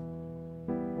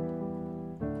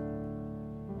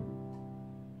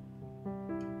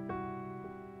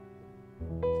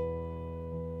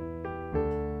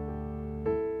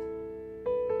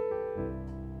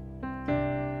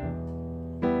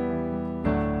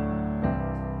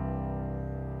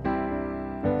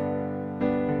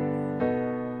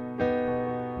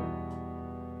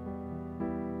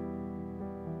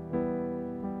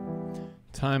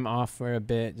 Time off for a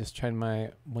bit. Just tried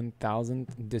my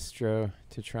 1000th distro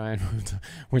to try and move to.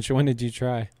 Which one did you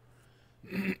try?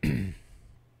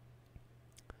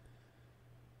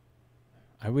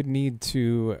 I would need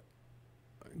to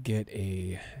get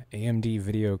a AMD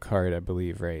video card, I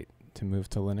believe, right, to move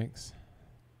to Linux.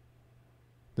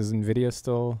 Does NVIDIA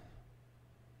still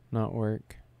not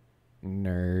work?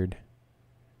 Nerd.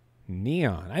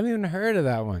 Neon. I haven't even heard of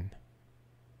that one.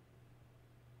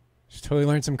 Should totally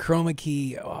learn some chroma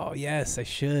key. Oh, yes, I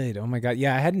should. Oh, my God.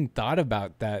 Yeah, I hadn't thought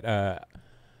about that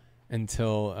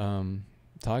until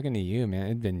talking to you, man.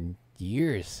 It'd been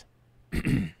years.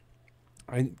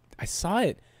 I saw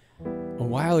it a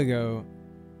while ago,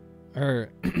 or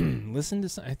listened to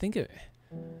some, I think it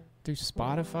through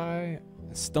Spotify.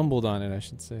 I stumbled on it, I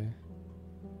should say.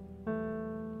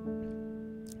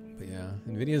 But yeah,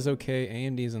 NVIDIA's okay.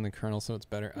 AMD's in the kernel, so it's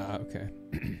better. Okay.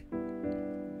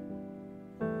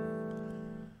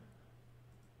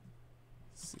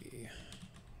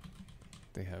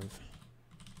 They have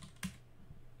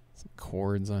some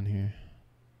chords on here.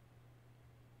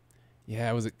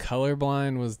 Yeah, was it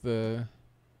Colorblind was the,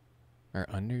 or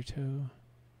Undertow?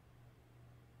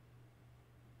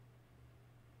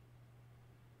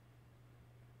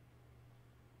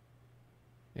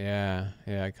 Yeah,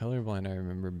 Colorblind I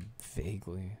remember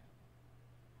vaguely.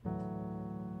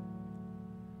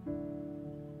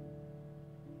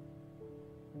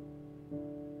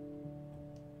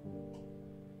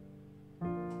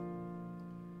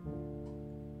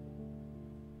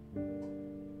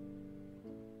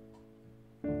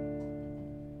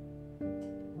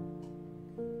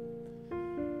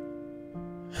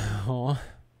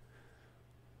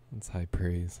 That's high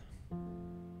praise.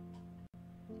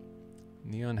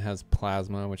 Neon has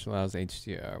Plasma, which allows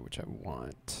HDR, which I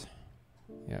want.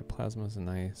 Yeah, Plasma's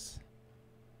nice.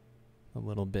 A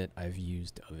little bit I've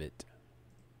used of it.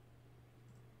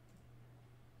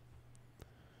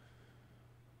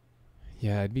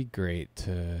 Yeah, it'd be great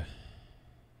to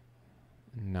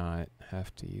not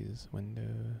have to use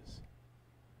Windows.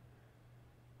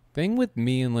 Thing with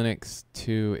me and Linux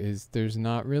too is there's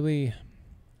not really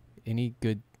any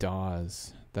good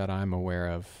DAWs that I'm aware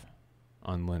of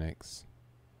on Linux.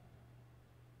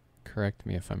 Correct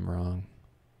me if I'm wrong.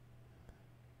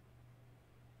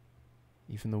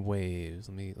 Even the waves.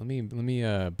 Let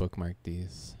me bookmark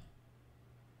these.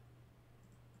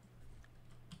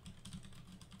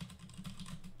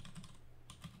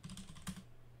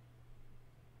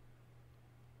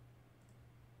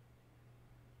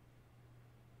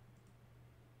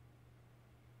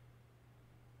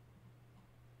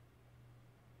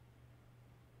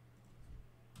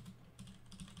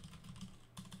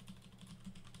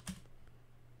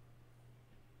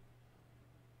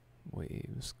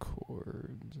 Waves,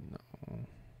 chords, no.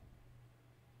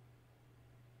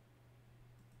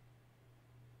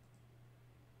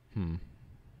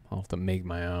 I'll have to make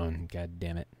my own. God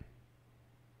damn it. I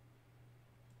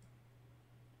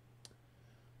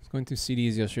was going through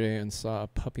CDs yesterday and saw a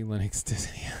Puppy Linux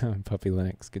Disney. Puppy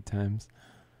Linux, good times.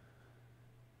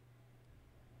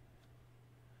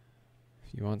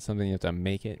 If you want something, you have to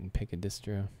make it and pick a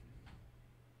distro.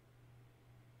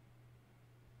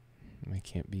 I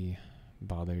can't be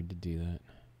bothered to do that.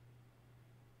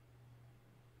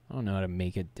 I don't know how to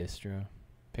make a distro.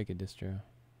 Pick a distro.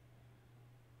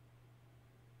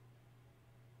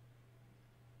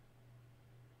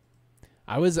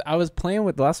 I was playing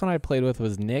with, the last one I played with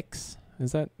was Nix.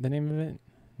 Is that the name of it?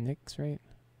 Nix, right?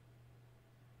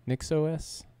 Nix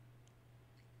OS.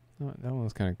 Oh, that one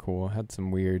was kind of cool. Had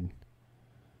some weird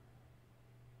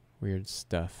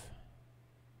stuff.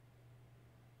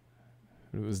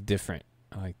 It was different.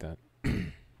 I like that.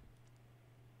 I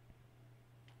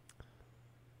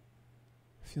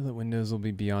feel that Windows will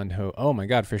be beyond hope. Oh my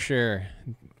god, for sure.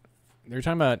 They're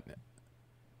talking about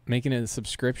making it a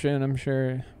subscription, I'm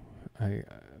sure.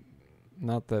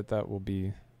 Not that that will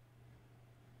be,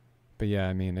 but yeah,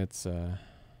 I mean, it's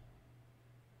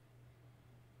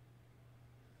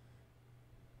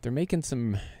they're making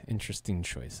some interesting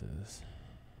choices.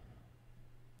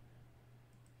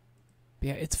 But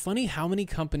yeah, it's funny how many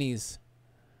companies,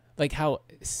 like how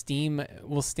Steam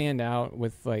will stand out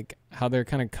with like how they're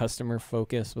kind of customer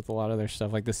focused with a lot of their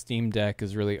stuff. Like the Steam Deck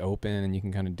is really open and you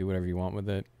can kind of do whatever you want with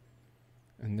it.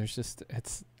 And there's just,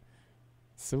 it's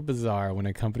so bizarre when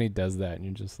a company does that and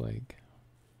you're just like,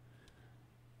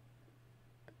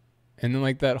 and then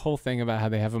like that whole thing about how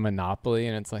they have a monopoly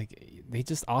and it's like they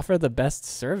just offer the best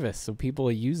service so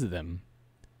people use them.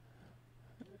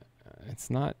 It's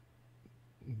not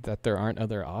that there aren't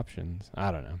other options.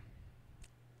 I don't know.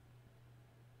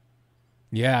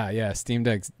 Yeah, Steam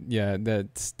Deck's, yeah, the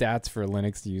stats for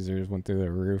Linux users went through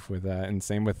the roof with that, and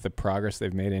same with the progress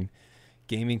they've made in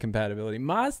gaming compatibility.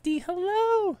 Mazdi,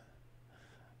 hello!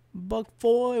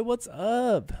 Buckboy, what's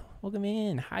up? Welcome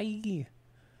in. Hi.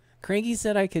 Cranky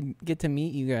said I could get to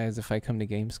meet you guys if I come to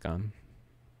Gamescom.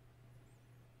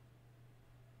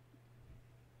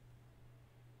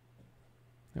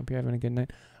 Hope you're having a good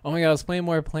night. Oh my god, I was playing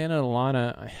more Planet of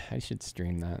Lana. I should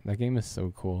stream that. That game is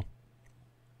so cool.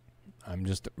 I'm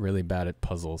just really bad at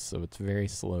puzzles, so it's very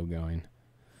slow going.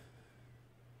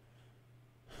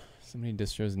 So many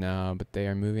distros now, but they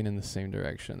are moving in the same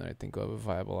direction that I think will have a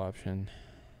viable option.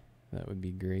 That would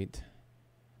be great.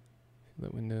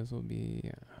 That Windows will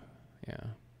be, yeah.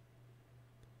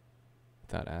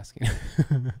 Without asking.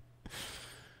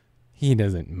 He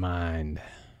doesn't mind.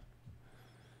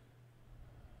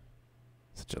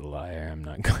 Such a liar. I'm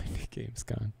not going to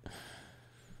Gamescom.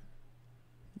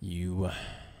 You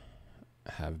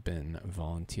have been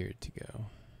volunteered to go.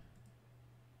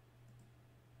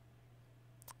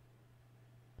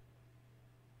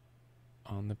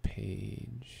 On the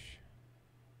page.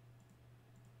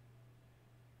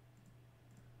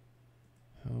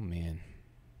 Oh man.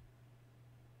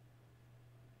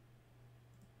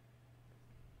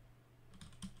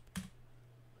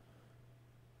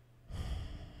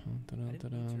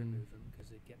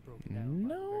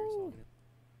 No.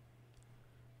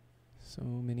 So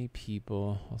many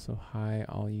people. Also, hi,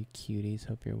 all you cuties.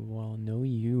 Hope you're well. Know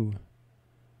you.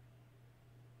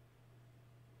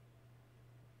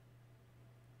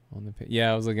 On the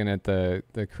yeah, I was looking at the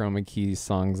Chroma Key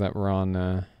songs that were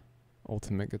on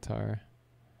Ultimate Guitar.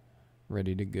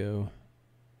 Ready to go.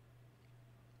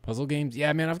 Puzzle games.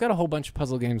 Yeah, man, I've got a whole bunch of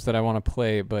puzzle games that I want to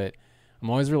play, but I'm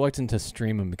always reluctant to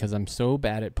stream them because I'm so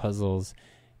bad at puzzles,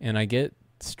 and I get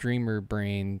streamer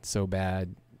brain so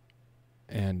bad,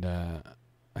 and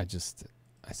I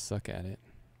suck at it.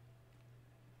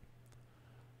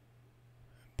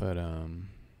 But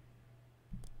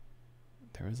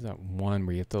there was that one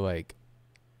where you have to like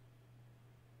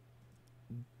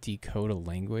decode a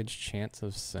language, Chants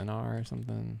of Sennaar or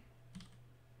something.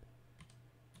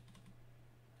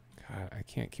 God, I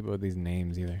can't keep up with these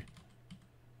names either.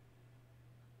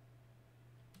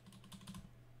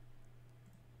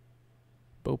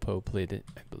 Bopo played it,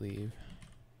 I believe.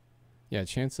 Yeah,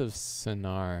 Chants of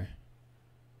Sennaar.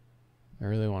 I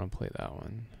really want to play that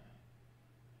one.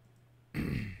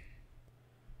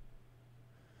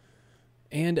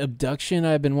 And Abduction,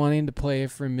 I've been wanting to play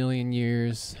for a million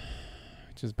years,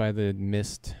 which is by the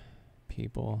Myst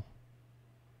people.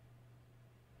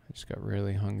 I just got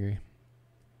really hungry.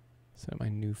 Set my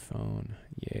new phone.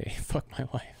 Yay, fuck my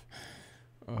life.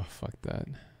 Oh, fuck that.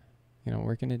 You know,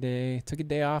 working today. Took a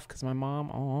day off because my mom,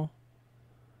 oh,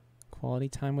 quality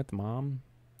time with mom,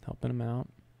 helping him out.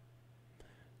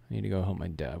 I need to go help my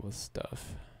dad with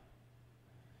stuff.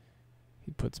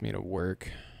 He puts me to work.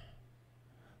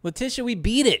 Letitia, we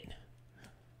beat it.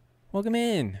 Welcome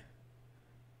in.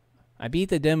 I beat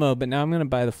the demo, but now I'm going to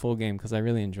buy the full game because I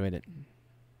really enjoyed it.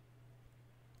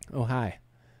 Oh, hi.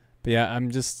 But yeah,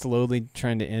 I'm just slowly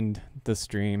trying to end the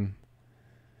stream.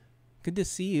 Good to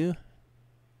see you.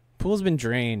 Pool's been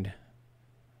drained.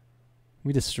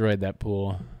 We destroyed that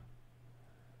pool.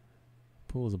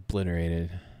 Pool was obliterated.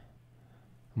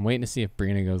 I'm waiting to see if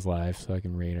Brina goes live so I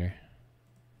can raid her.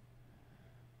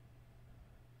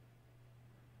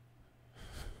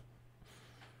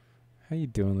 How you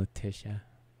doing, Letitia?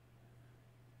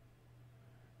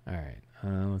 Alright,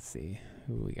 let's see.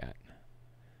 Who we got?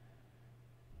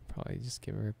 Probably just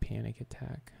give her a panic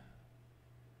attack.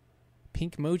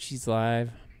 Pink Mochi's live.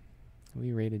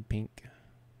 We rated Pink.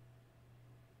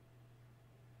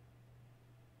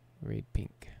 Raid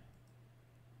Pink.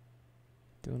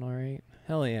 Doing alright?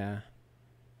 Hell yeah.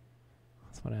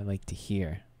 That's what I like to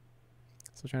hear.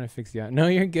 Still trying to fix you out. No,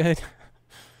 you're good.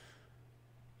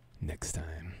 Next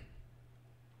time.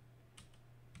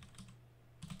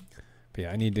 But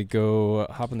yeah, I need to go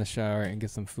hop in the shower and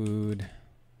get some food.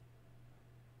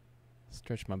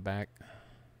 Stretch my back.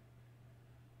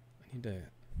 I need to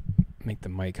make the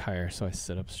mic higher so I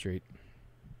sit up straight.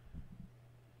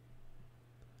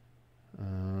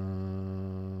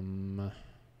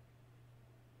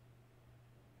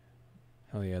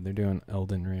 Hell yeah, they're doing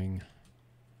Elden Ring.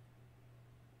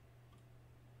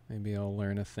 Maybe I'll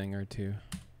learn a thing or two.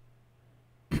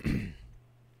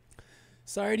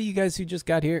 Sorry to you guys who just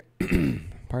got here.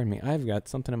 Pardon me, I've got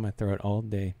something in my throat all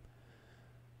day.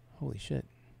 Holy shit.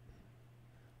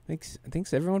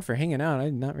 Thanks everyone for hanging out. I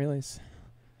did not realize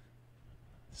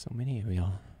so many of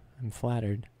y'all. I'm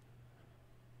flattered.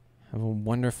 Have a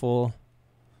wonderful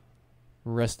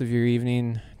rest of your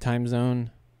evening time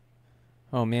zone.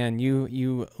 Oh man,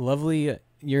 you lovely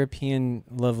European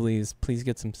lovelies, please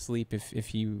get some sleep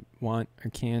if you want or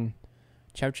can.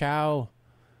 Ciao ciao.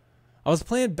 I was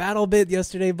playing BattleBit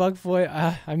yesterday,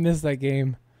 Bugboy. I missed that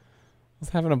game. I was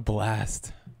having a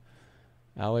blast.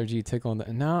 Allergy tickle.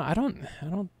 No, I don't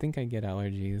think I get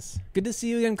allergies. Good to see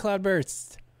you again,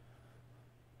 Cloudburst.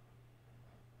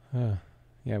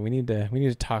 Yeah, we need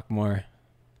to talk more.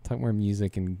 Talk more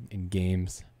music and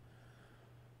games.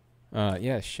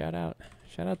 Yeah, shout out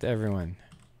to everyone.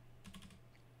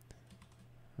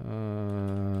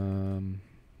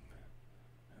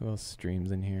 Who else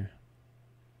streams in here?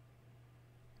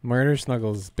 Murder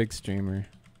Snuggles, big streamer.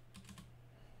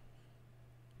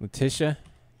 Letitia?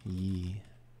 Yee.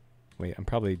 Wait, I'm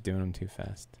probably doing them too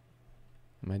fast.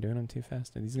 Am I doing them too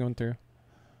fast? Are these going through?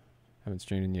 Haven't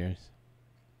streamed in years.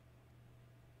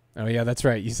 Oh yeah, that's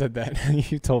right. You said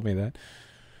that. You told me that.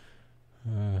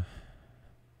 All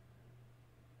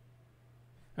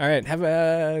right. Have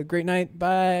a great night.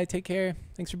 Bye. Take care.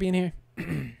 Thanks for being here.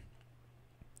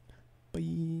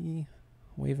 Bye.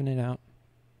 Waving it out.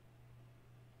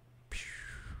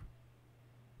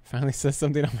 Finally says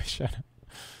something on my shout out.